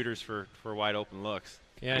our shooters for wide open looks.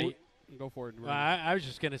 Yeah, go for it. I was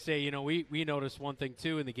just going to say, you know, we noticed one thing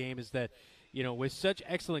too in the game is that, you know, with such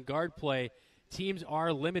excellent guard play, teams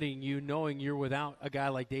are limiting you knowing you're without a guy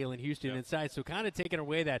like Dalen Houston inside. So kind of taking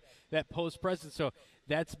away that post presence. So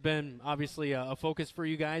that's been obviously a focus for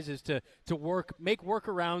you guys is to make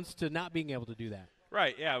workarounds to not being able to do that.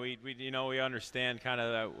 Right, yeah, we understand kind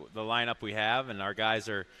of the lineup we have, and our guys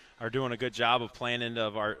are doing a good job of playing into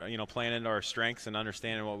our strengths and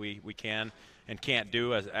understanding what we can and can't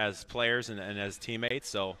do as players and as teammates.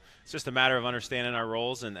 So it's just a matter of understanding our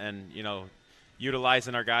roles and you know,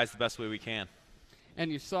 utilizing our guys the best way we can.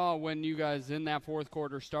 And you saw when you guys in that fourth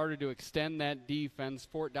quarter started to extend that defense,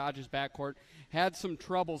 Fort Dodge's backcourt had some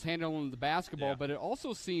troubles handling the basketball, but it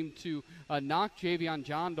also seemed to knock Javion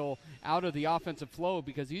Jondal out of the offensive flow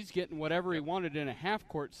because he's getting whatever he wanted in a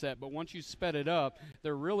half-court set. But once you sped it up,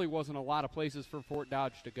 there really wasn't a lot of places for Fort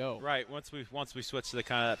Dodge to go. Right. Once we switched to the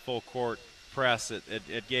kind of that full court press,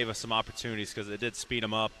 it gave us some opportunities because it did speed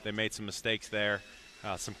them up. They made some mistakes there,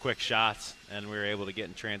 some quick shots, and we were able to get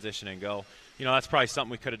in transition and go. You know, that's probably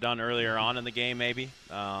something we could have done earlier on in the game maybe.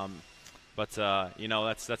 But you know,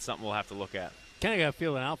 that's something we'll have to look at. Kind of got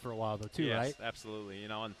feeling out for a while, though, too, yes, right? Absolutely. You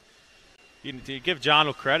know, and to give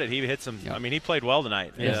John credit, he hit some. I mean, he played well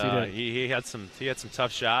tonight. Yes, he did. He had some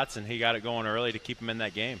tough shots, and he got it going early to keep him in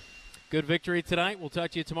that game. Good victory tonight. We'll talk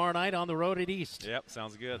to you tomorrow night on the road at East. Yep,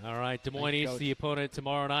 sounds good. All right, Des Moines Thanks, East, Coach. the opponent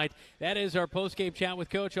tomorrow night. That is our post-game chat with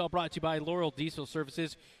Coach, all brought to you by Laurel Diesel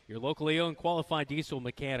Services, your locally owned qualified diesel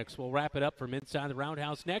mechanics. We'll wrap it up from inside the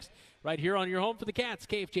Roundhouse next, right here on your home for the Cats,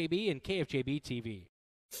 KFJB and KFJB-TV.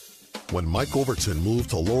 When Mike Overton moved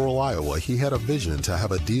to Laurel, Iowa, he had a vision to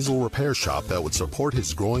have a diesel repair shop that would support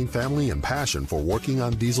his growing family and passion for working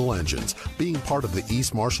on diesel engines. Being part of the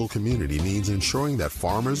East Marshall community means ensuring that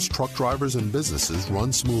farmers, truck drivers, and businesses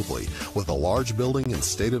run smoothly. With a large building and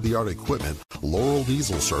state-of-the-art equipment, Laurel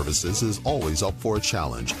Diesel Services is always up for a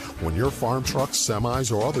challenge. When your farm trucks,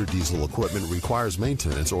 semis, or other diesel equipment requires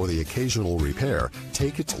maintenance or the occasional repair,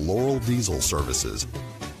 take it to Laurel Diesel Services.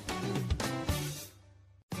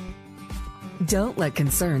 Don't let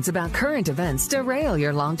concerns about current events derail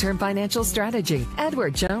your long-term financial strategy.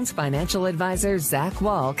 Edward Jones financial advisor Zach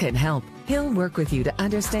Wall can help. He'll work with you to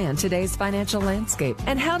understand today's financial landscape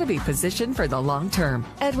and how to be positioned for the long term.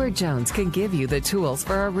 Edward Jones can give you the tools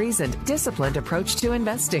for a reasoned, disciplined approach to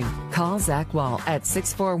investing. Call Zach Wall at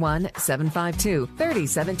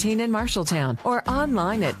 641-752-3017 in Marshalltown or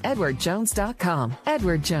online at edwardjones.com.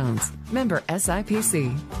 Edward Jones, member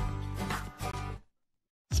SIPC.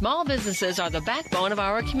 Small businesses are the backbone of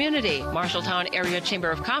our community. Marshalltown Area Chamber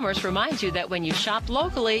of Commerce reminds you that when you shop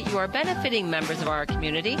locally, you are benefiting members of our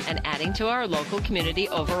community and adding to our local community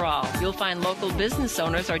overall. You'll find local business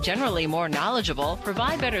owners are generally more knowledgeable,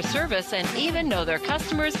 provide better service, and even know their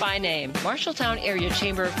customers by name. Marshalltown Area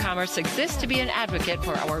Chamber of Commerce exists to be an advocate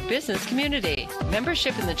for our business community.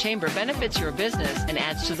 Membership in the Chamber benefits your business and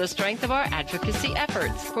adds to the strength of our advocacy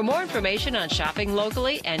efforts. For more information on shopping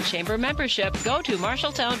locally and Chamber membership, go to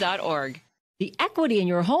Marshalltown.org. The equity in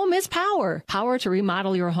your home is power. Power to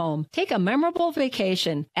remodel your home. Take a memorable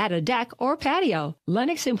vacation. Add a deck or patio.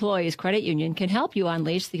 Lennox Employees Credit Union can help you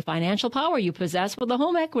unleash the financial power you possess with a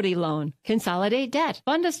home equity loan. Consolidate debt,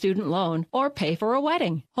 fund a student loan, or pay for a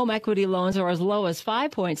wedding. Home equity loans are as low as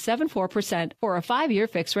 5.74% for a 5-year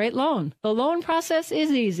fixed-rate loan. The loan process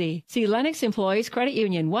is easy. See Lennox Employees Credit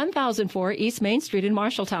Union, 1004 East Main Street in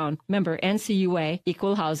Marshalltown. Member NCUA,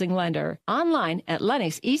 Equal Housing Lender. Online at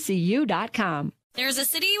lennoxecu.com. There's a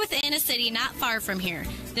city within a city not far from here.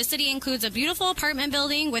 The city includes a beautiful apartment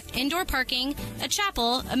building with indoor parking, a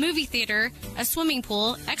chapel, a movie theater, a swimming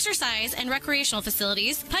pool, exercise and recreational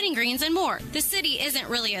facilities, putting greens, and more. The city isn't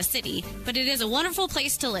really a city, but it is a wonderful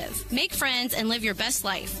place to live. Make friends and live your best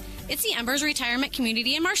life. It's the Embers Retirement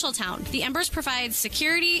Community in Marshalltown. The Embers provides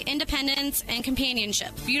security, independence, and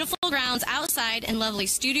companionship. Beautiful grounds outside and lovely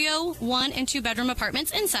studio, 1- and 2-bedroom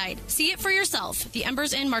apartments inside. See it for yourself. The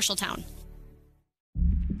Embers in Marshalltown.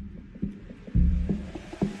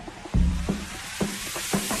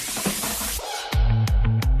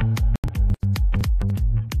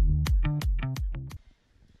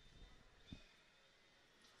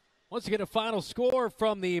 Once again, a final score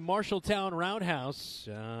from the Marshalltown Roundhouse.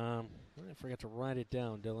 I forgot to write it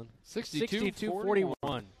down, Dylan.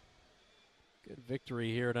 62-41. Good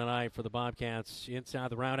victory here tonight for the Bobcats inside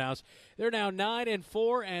the Roundhouse. They're now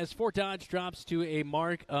 9-4 as Fort Dodge drops to a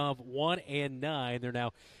mark of 1-9. They're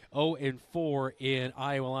now 0-4 in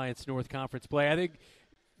Iowa Alliance North Conference play. I think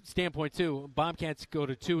standpoint too, Bobcats go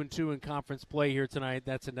to 2-2 in conference play here tonight.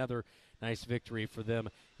 That's another nice victory for them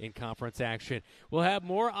in conference action. We'll have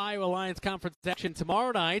more Iowa Alliance conference action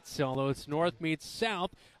tomorrow night, although it's North meets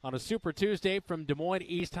South on a Super Tuesday from Des Moines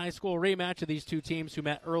East High School. Rematch of these two teams who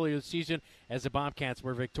met earlier this season as the Bobcats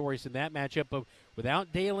were victorious in that matchup. But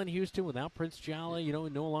without Dalen Houston, without Prince Jolly,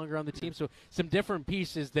 no longer on the team. So some different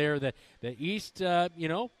pieces there that the East, the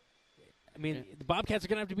Bobcats are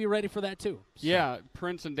going to have to be ready for that, too. So. Yeah,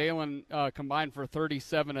 Prince and Dalen combined for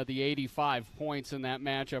 37 of the 85 points in that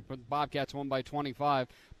matchup. But the Bobcats won by 25.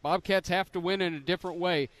 Bobcats have to win in a different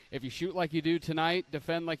way. If you shoot like you do tonight,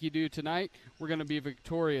 defend like you do tonight, we're going to be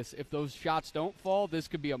victorious. If those shots don't fall, this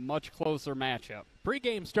could be a much closer matchup.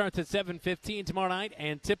 Pregame starts at 7:15 tomorrow night,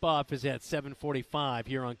 and tip-off is at 7:45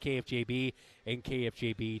 here on KFJB and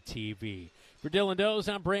KFJB-TV. For Dylan Does,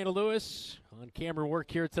 I'm Brandon Lewis. On camera work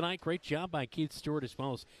here tonight. Great job by Keith Stewart as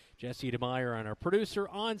well as Jesse DeMeyer and our producer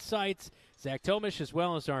on sites, Zach Tomish, as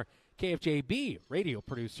well as our KFJB radio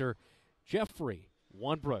producer, Jeffrey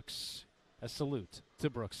Brooks. A salute to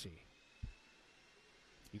Brooksy.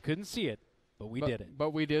 You couldn't see it, but we did it.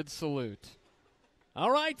 But we did salute. All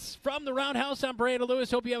right, from the Roundhouse, I'm Brandon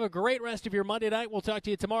Lewis. Hope you have a great rest of your Monday night. We'll talk to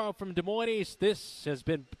you tomorrow from Des Moines East. This has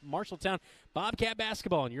been Marshalltown Bobcat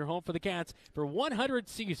Basketball, and your home for the Cats for 100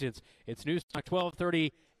 seasons. It's News Talk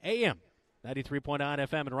 1230 AM, 93.9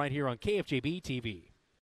 FM, and right here on KFJB-TV.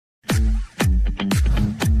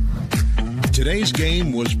 Today's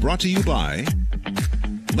game was brought to you by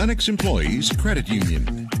Lennox Employees Credit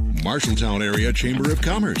Union, Marshalltown Area Chamber of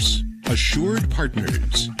Commerce, Assured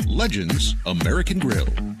Partners, Legends American Grill,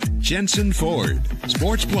 Jensen Ford,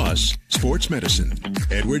 Sports Plus, Sports Medicine,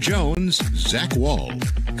 Edward Jones, Zach Wall,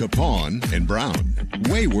 Capone and Brown,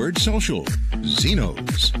 Wayward Social,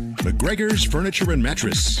 Zeno's, McGregor's Furniture and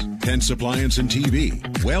Mattress, Pence Appliance and TV,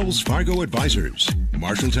 Wells Fargo Advisors,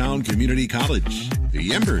 Marshalltown Community College,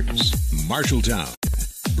 The Embers, Marshalltown,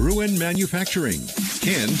 Bruin Manufacturing,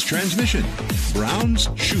 Ken's Transmission, Brown's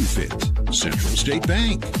Shoe Fit, Central State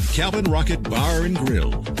Bank, Calvin Rocket Bar and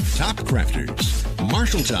Grill, Top Crafters,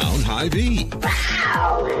 Marshalltown Hy-Vee.